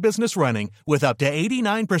keep your business running with up to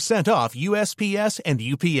 89% off USPS and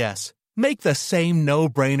UPS. Make the same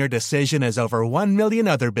no-brainer decision as over 1 million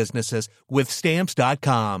other businesses with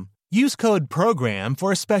Stamps.com. Use code PROGRAM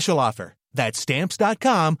for a special offer. That's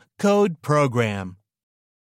Stamps.com, code PROGRAM.